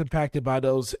everybody that's impacted by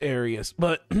those areas.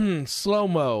 But Slow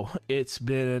Mo, it's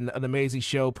been an amazing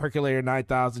show. Percolator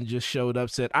 9000 just showed up,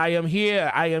 said, I am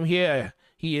here.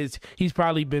 He's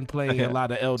probably been playing a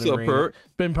lot of Elden Ring. Perk?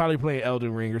 Been probably playing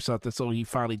Elden Ring or something, so he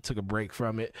finally took a break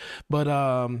from it. But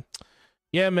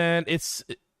yeah, man, it's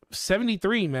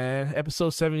 73, man.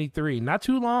 Episode 73. Not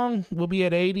too long. We'll be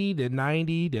at 80, then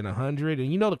 90, then 100.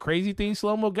 And the crazy thing,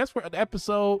 Slow Mo, guess where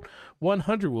episode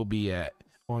 100 will be at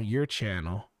on your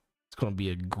channel? It's going to be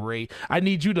a great... I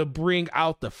need you to bring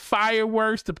out the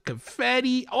fireworks, the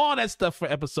confetti, all that stuff for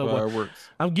episode fireworks,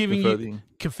 1. I'm giving you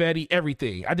confetti,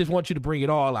 everything. I just want you to bring it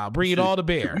all out. Bring it all to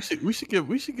bear. We should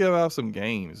give out some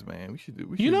games, man. We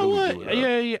should you know what?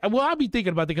 Yeah. Well, I'll be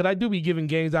thinking about that because I do be giving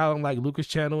games out on like Lucas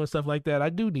channel and stuff like that. I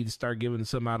do need to start giving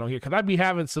some out on here because I be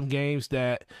having some games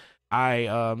that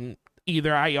I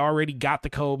either I already got the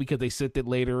code because they sent it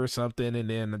later or something, and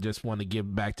then I just want to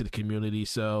give back to the community.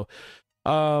 So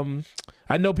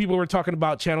I know people were talking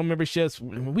about channel memberships.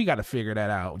 We got to figure that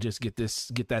out. Just get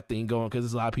that thing going because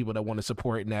there's a lot of people that want to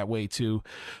support in that way too.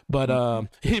 But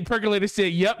Percolator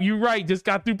said, "Yep, you're right. Just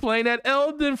got through playing that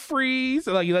Elden Freeze."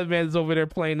 Like that man's over there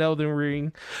playing Elden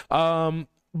Ring.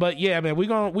 But yeah, man, we're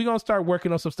gonna start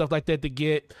working on some stuff like that to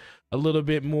get a little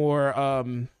bit more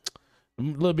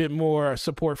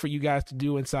support for you guys to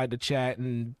do inside the chat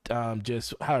and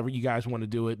just however you guys want to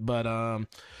do it. But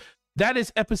that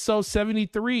is episode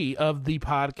 73 of the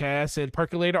podcast. And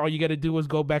Percolator, all you got to do is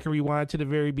go back and rewind to the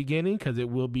very beginning because it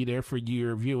will be there for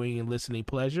your viewing and listening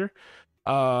pleasure.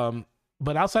 But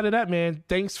outside of that, man,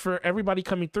 thanks for everybody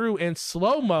coming through. And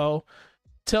Slow Mo,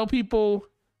 tell people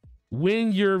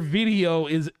when your video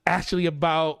is actually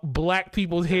about black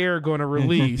people's hair going to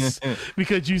release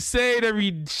because you say it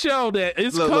every show that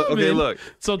it's coming. Look.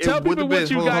 So tell people what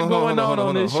you got going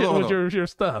on this shit with your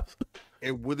stuff.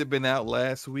 It would have been out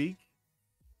last week,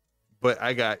 but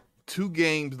I got 2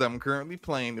 games that I'm currently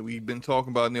playing that we've been talking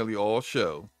about nearly all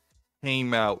show.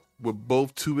 Came out with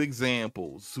both 2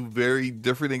 very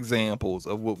different examples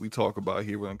of what we talk about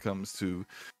here when it comes to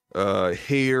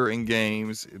hair in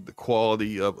games, the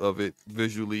quality of it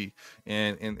visually,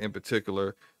 and in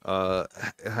particular,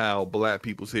 how black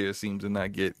people's hair seems to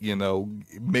not get,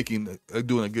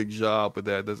 doing a good job, but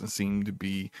that doesn't seem to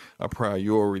be a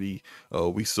priority.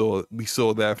 We saw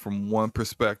that from one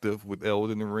perspective with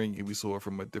Elden Ring, and we saw it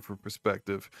from a different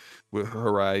perspective with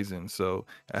Horizon. So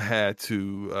I had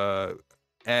to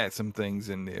add some things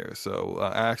in there. So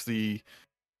I actually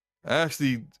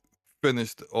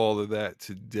finished all of that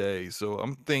today. So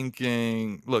I'm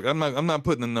thinking, look, I'm not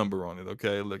putting a number on it,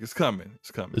 okay? Look, it's coming.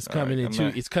 It's coming. It's coming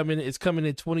it's coming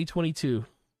in 2022.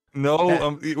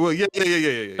 No, well, yeah.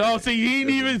 Oh, see,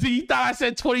 he thought I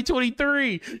said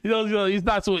 2023. It's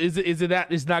not. So is it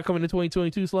that it's not coming in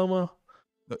 2022, Slow-Mo?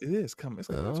 No, it is coming. It's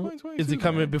coming in 2022. Is it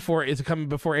coming before? Is it coming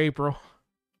before April?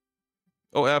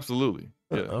 Oh, absolutely.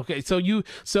 Yeah. Okay,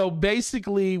 so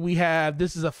basically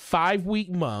this is a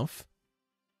 5-week month.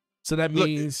 So that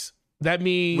means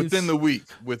within the week.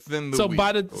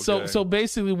 So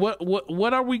basically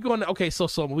what are we going to, okay,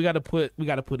 so we got to put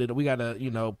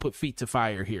feet to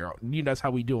fire here. That's how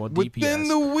we do on DPS. Within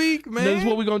the week, man. This is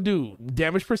what we're going to do.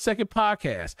 Damage per second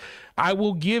podcast. I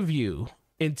will give you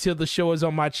until the show is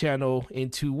on my channel in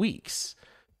 2 weeks.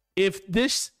 If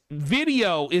this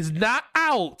video is not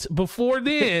out before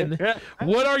then,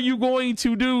 what are you going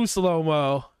to do,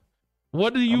 Slow-Mo?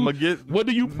 What do you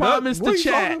promise the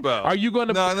chat? Are you going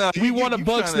to? No, we want a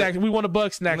bug snack. We want a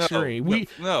bug snack stream. We're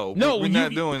not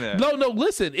doing that. No.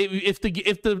 Listen, if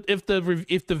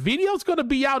the video's going to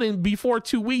be out in before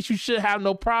 2 weeks, you should have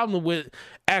no problem with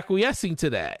acquiescing to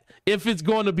that. If it's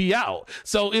going to be out,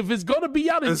 so if it's going to be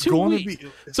out in 2 weeks,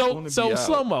 so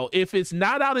Slow-Mo, if it's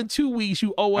not out in 2 weeks,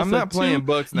 you owe us. I'm not playing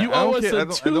bug snack. You owe us a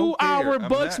 2-hour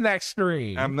bug snack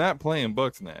stream. I'm not playing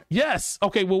bug snack. Yes.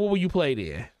 Okay. Well, what will you play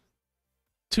then?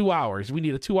 2 hours. We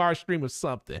need a 2-hour stream of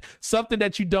something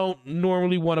that you don't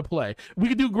normally want to play. We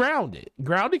could do Grounded.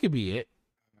 Grounded could be it.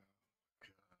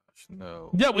 No.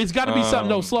 Yeah, it's got to be something.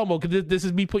 No, Slow-Mo, because this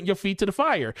is me putting your feet to the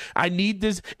fire. I need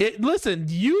this. Listen,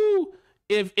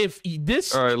 if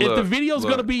the video's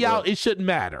going to be out, it shouldn't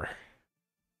matter.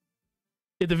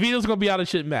 If the video's going to be out, it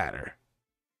shouldn't matter.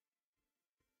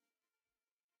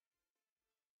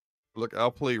 Look, I'll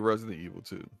play Resident Evil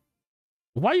 2.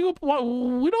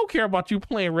 We don't care about you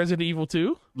playing Resident Evil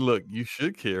 2. Look, you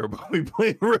should care about me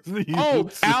playing Resident Evil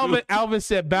 2. Alvin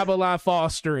said Babylon Fall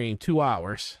stream 2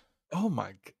 hours. Oh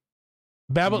my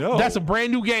god. No. That's a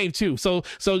brand new game too. So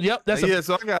yep,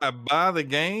 so I gotta buy the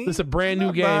game. It's a brand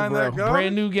new game, bro.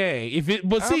 Brand new game.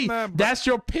 That's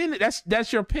your pen.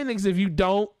 That's your penance if you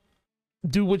don't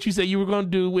do what you said you were going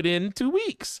to do within 2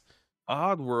 weeks.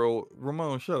 Oddworld,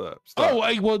 Ramon, shut up. Stop. Oh,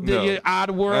 well,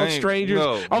 Oddworld, Strangers.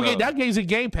 That game's a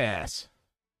Game Pass.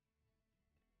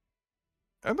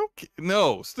 I don't.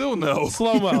 No, still no.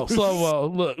 Slow-Mo.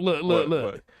 Look.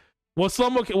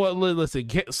 What? Well, listen.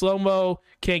 Slow-Mo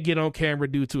can't get on camera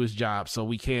due to his job, so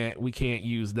we can't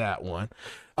use that one.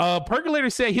 Percolator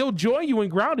said he'll join you in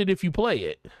Grounded if you play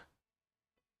it.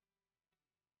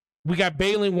 We got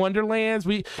Bailing Wonderlands.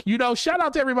 Shout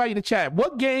out to everybody in the chat.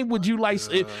 What game would you like?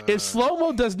 If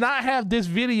Slow-Mo does not have this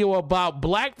video about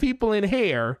black people in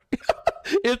hair,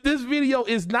 if this video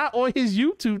is not on his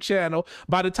YouTube channel,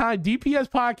 by the time DPS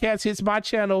Podcast hits my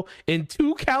channel in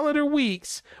 2 calendar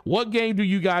weeks, what game do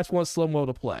you guys want Slow-Mo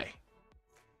to play?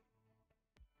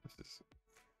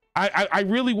 I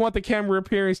really want the camera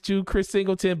appearance to Chris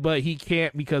Singleton, but he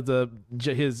can't because of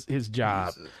his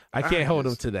job. I can't hold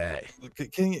him to that.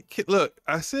 Look,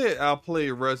 I said I'll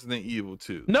play Resident Evil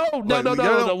 2. No.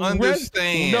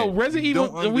 Understand. Resident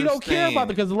Evil. We don't care about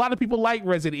it because a lot of people like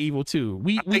Resident Evil 2.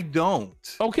 I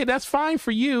don't. Okay, that's fine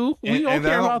for you. We don't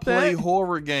care about that. I don't play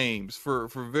horror games for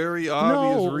very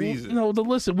obvious reasons. No,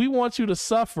 listen, we want you to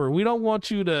suffer. We don't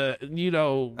want you to,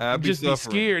 just be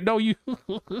scared. No, you.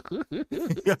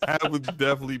 I would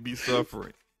definitely be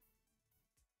suffering.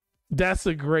 That's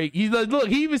a great. He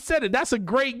even said it. That's a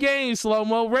great game,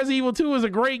 Slow-Mo. Resident Evil 2 is a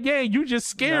great game. You just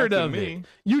scared of it.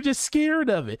 You just scared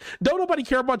of it. Don't nobody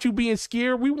care about you being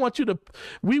scared. We want you to.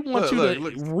 I'm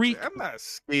not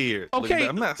scared. Okay,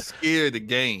 I'm not scared of the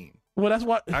game. Well, that's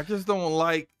what I just don't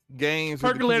like games.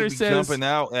 Percolator says jumping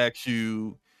out at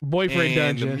you. Boyfriend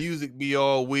dungeon. The music be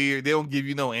all weird. They don't give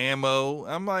you no ammo.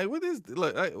 I'm like, what is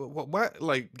what?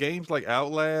 Like games like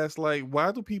Outlast. Like,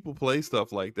 why do people play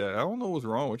stuff like that? I don't know what's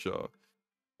wrong with y'all.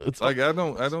 It's like I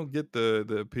don't get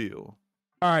the appeal.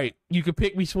 All right, you can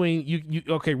pick between you.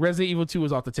 Okay, Resident Evil 2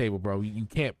 is off the table, bro. You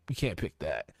can't pick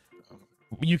that.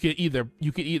 You could either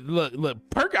look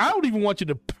Perk. I don't even want you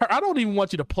to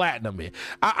platinum it.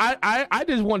 I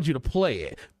just want you to play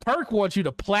it. Perk wants you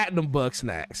to platinum Bug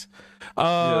Snacks. Yeah,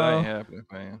 that ain't happening,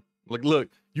 man. Like, look,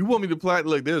 you want me to play?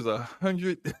 Look, there's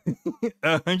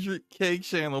 100K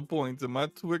channel points in my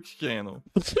Twitch channel.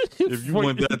 If you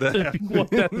want that to happen. If you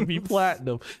want that to be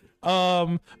platinum.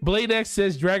 Blade X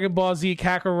says Dragon Ball Z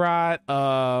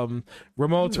Kakarot.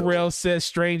 Ramon Terrell says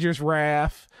Stranger's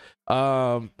Wrath.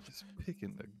 Just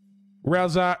picking the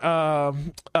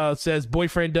Railzar says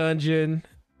Boyfriend Dungeon.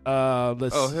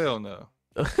 Oh hell no.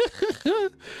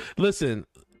 Listen,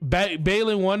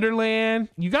 Balin Wonderland.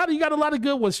 You got a lot of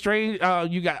good ones. Strange.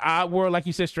 You got Oddworld, like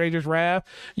you said, Stranger's Wrath.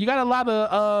 You got a lot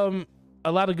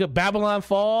of good Babylon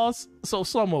Falls. So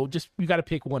Slomo, just you got to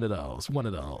pick one of those. One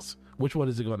of those. Which one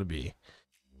is it going to be?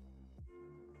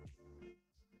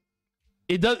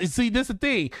 It does. See, this is the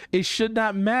thing. It should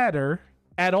not matter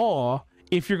at all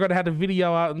if you're going to have the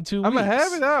video out in 2 weeks. I'm gonna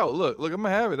have it out. Look, I'm gonna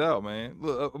have it out, man.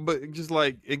 Look, but just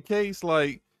like in case,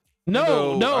 like.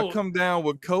 No, I come down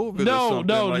with COVID. or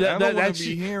something. Like,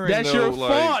 that's your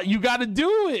fault. You got to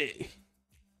do it.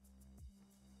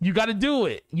 You got to do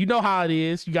it. You know how it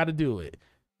is. You got to do it.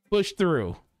 Push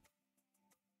through.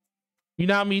 You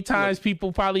know how many times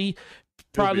people probably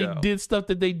did stuff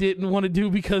that they didn't want to do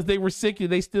because they were sick and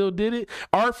they still did it.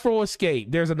 Artful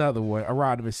Escape. There's another one.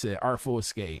 Arodimus said Artful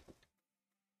Escape.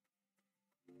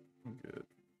 Good.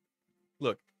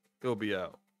 Look, it'll be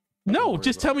out. No,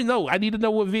 just tell me. No, I need to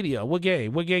know what video, what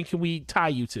game can we tie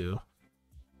you to?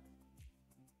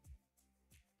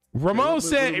 Ramon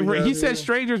said he said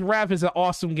Stranger's Wrath is an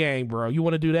awesome game, bro. You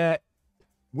want to do that?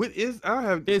 What is? I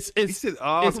have. It's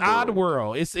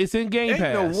Oddworld. It's in Game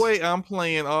Pass. Ain't no way I'm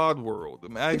playing Oddworld. I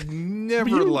mean, I've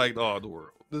never liked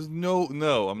Oddworld. There's no.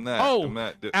 I'm not. Oh, I'm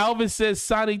not. Alvin says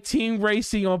Sonic Team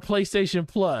Racing on PlayStation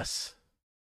Plus.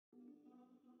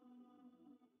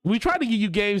 We try to give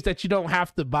you games that you don't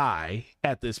have to buy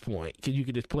at this point, because you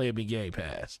can just play them in Game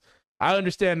Pass. I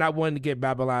understand not wanting to get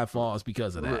Babylon Falls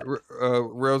because of that.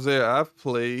 Rosé, I've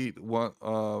played one.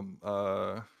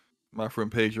 My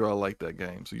friend Pedro, I like that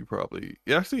game, so you probably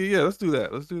actually let's do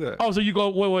that. Oh, so you go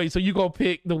wait. So you go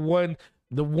pick the one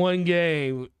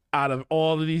game out of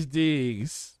all of these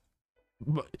things.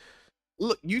 Look,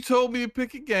 you told me to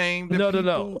pick a game. That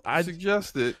No. I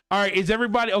suggested. All right, is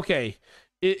everybody okay?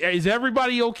 Is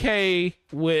everybody okay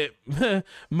with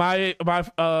my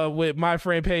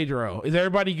friend Pedro? Is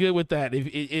everybody good with that?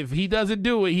 If he doesn't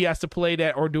do it, he has to play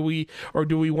that, or do we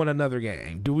want another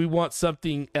game? Do we want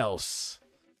something else?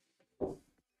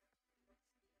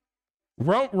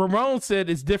 Ramon said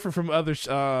it's different from other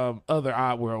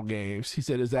Oddworld games. He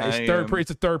said it's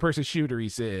a third person shooter. He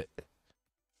said.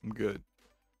 I'm good.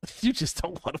 You just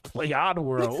don't want to play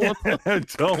Oddworld. I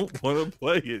don't want to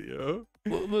play it, yo.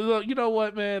 You know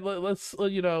what, man? Let's who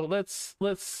can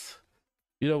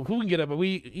get up?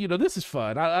 But this is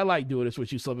fun. I like doing this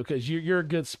with you, so because you're a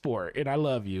good sport and I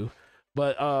love you,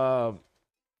 but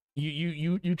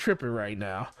you tripping right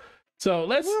now. So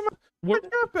we're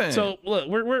tripping. So look,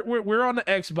 we're on the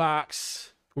Xbox.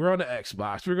 We're on the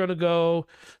Xbox. We're gonna go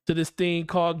to this thing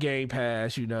called Game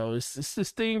Pass. It's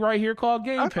this thing right here called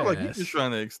Game Pass. I feel like you're just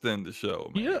trying to extend the show,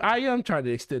 man. Yeah, I am trying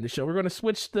to extend the show. We're gonna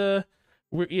switch we're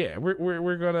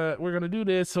gonna do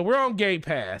this. So we're on Game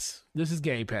Pass. This is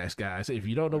Game Pass, guys. If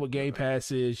you don't know what Game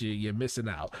Pass is, you're missing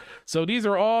out. So these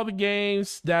are all the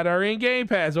games that are in Game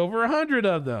Pass. Over 100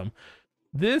 of them.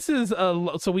 This is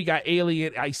so we got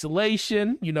Alien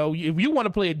Isolation. If you want to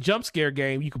play a jump scare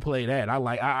game, you can play that.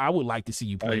 I would like to see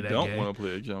you play that. I don't want to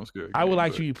play a jump scare game. I would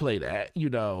like you to play that. We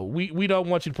don't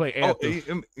want you to play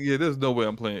Anthem. Yeah, there's no way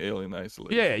I'm playing Alien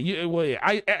Isolation. Yeah, why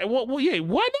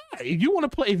not? If you want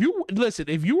to play, if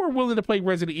you are willing to play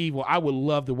Resident Evil, I would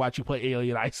love to watch you play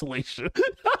Alien Isolation. Oh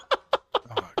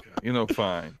my God.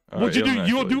 Fine. What you do?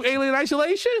 You'll do Alien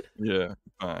Isolation? Yeah,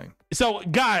 fine. So,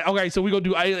 so we're going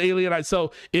to do Alien.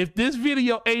 So, if this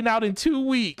video ain't out in 2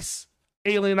 weeks,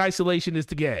 Alien Isolation is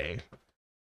the game.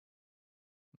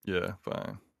 Yeah,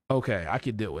 fine. Okay, I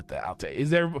can deal with that. I'll tell you. Is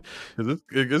there?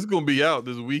 It's going to be out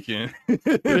this weekend.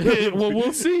 Well,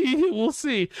 we'll see. We'll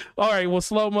see. All right. Well,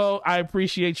 Slow-Mo, I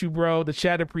appreciate you, bro. The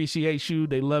chat appreciates you.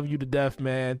 They love you to death,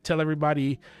 man. Tell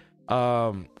everybody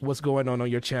what's going on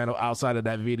your channel outside of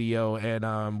that video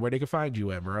and where they can find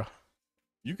you at, bro.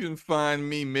 You can find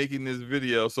me making this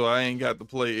video so I ain't got to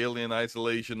play Alien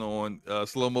Isolation on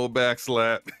Slow-Mo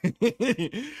Backslap.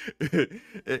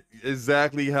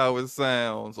 Exactly how it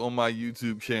sounds on my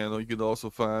YouTube channel. You can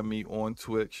also find me on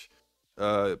Twitch,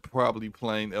 probably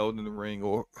playing Elden Ring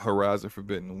or Horizon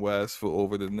Forbidden West for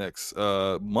over the next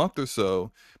month or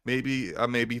so. Maybe I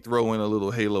may be throwing a little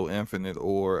Halo Infinite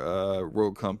or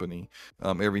Rogue Company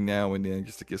every now and then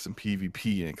just to get some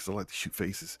PvP in, because I like to shoot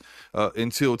faces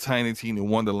until Tiny Tina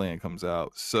Wonderland comes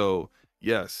out. So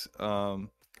yes,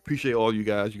 appreciate all you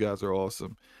guys. You guys are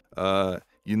awesome.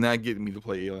 You're not getting me to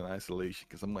play Alien Isolation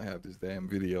because I'm gonna have this damn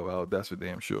video out. That's for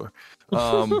damn sure.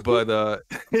 But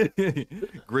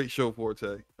great show,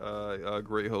 Forte.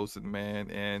 Great hosting,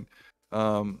 man,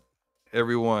 and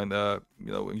everyone,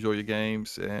 enjoy your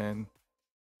games and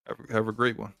have a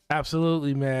great one.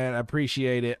 Absolutely, man. I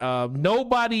appreciate it.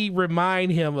 Nobody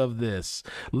remind him of this.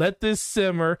 Let this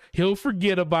simmer. He'll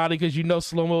forget about it because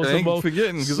Slow-Mo is the most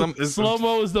forgetting because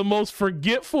Slow-Mo is the most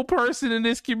forgetful person in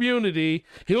this community.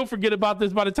 He'll forget about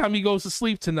this by the time he goes to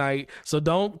sleep tonight. So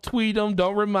don't tweet him,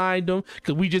 don't remind him,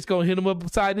 because we just gonna hit him up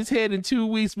beside his head in 2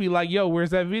 weeks. Be like, yo, where's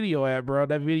that video at, bro?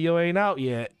 That video ain't out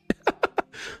yet.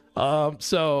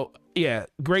 So yeah,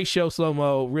 great show,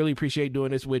 Slow-Mo. Really appreciate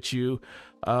doing this with you.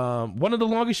 One of the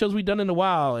longest shows we've done in a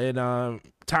while, and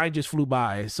time just flew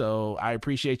by. So I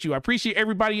appreciate you. I appreciate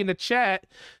everybody in the chat.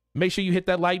 Make sure you hit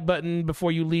that like button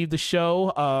before you leave the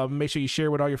show. Make sure you share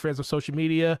with all your friends on social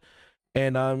media.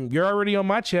 And you're already on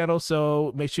my channel,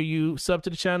 so make sure you sub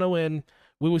to the channel, and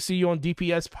we will see you on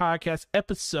DPS Podcast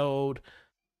episode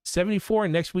 74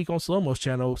 next week on Slow-Mo's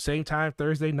channel. Same time,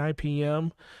 Thursday, 9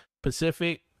 p.m.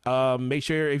 Pacific. Make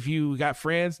sure if you got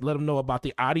friends, let them know about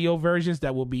the audio versions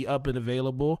that will be up and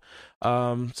available,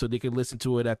 so they can listen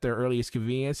to it at their earliest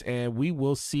convenience. And we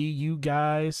will see you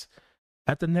guys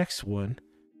at the next one.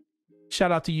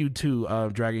 Shout out to you too,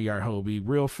 Dragon Yard Hobie.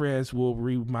 Real friends will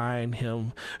remind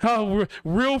him. Oh,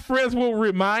 real friends will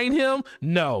remind him?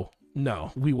 No,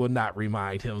 we will not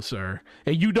remind him, sir.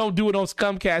 And you don't do it on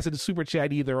Scumcast and the Super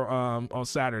Chat either on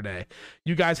Saturday.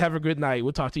 You guys have a good night.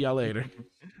 We'll talk to y'all later.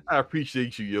 I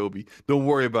appreciate you, Yobi. Don't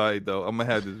worry about it, though. I'm going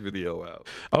to have this video out.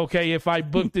 Okay, if I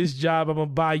book this job, I'm going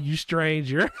to buy you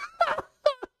Stranger.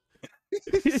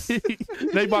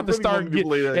 They about to start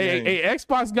hey,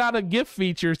 Xbox got a gift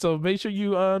feature, so make sure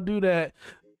you do that.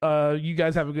 You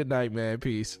guys have a good night, man.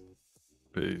 Peace.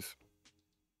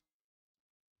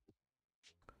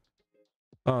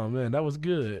 Oh man, that was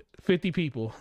good. 50 people.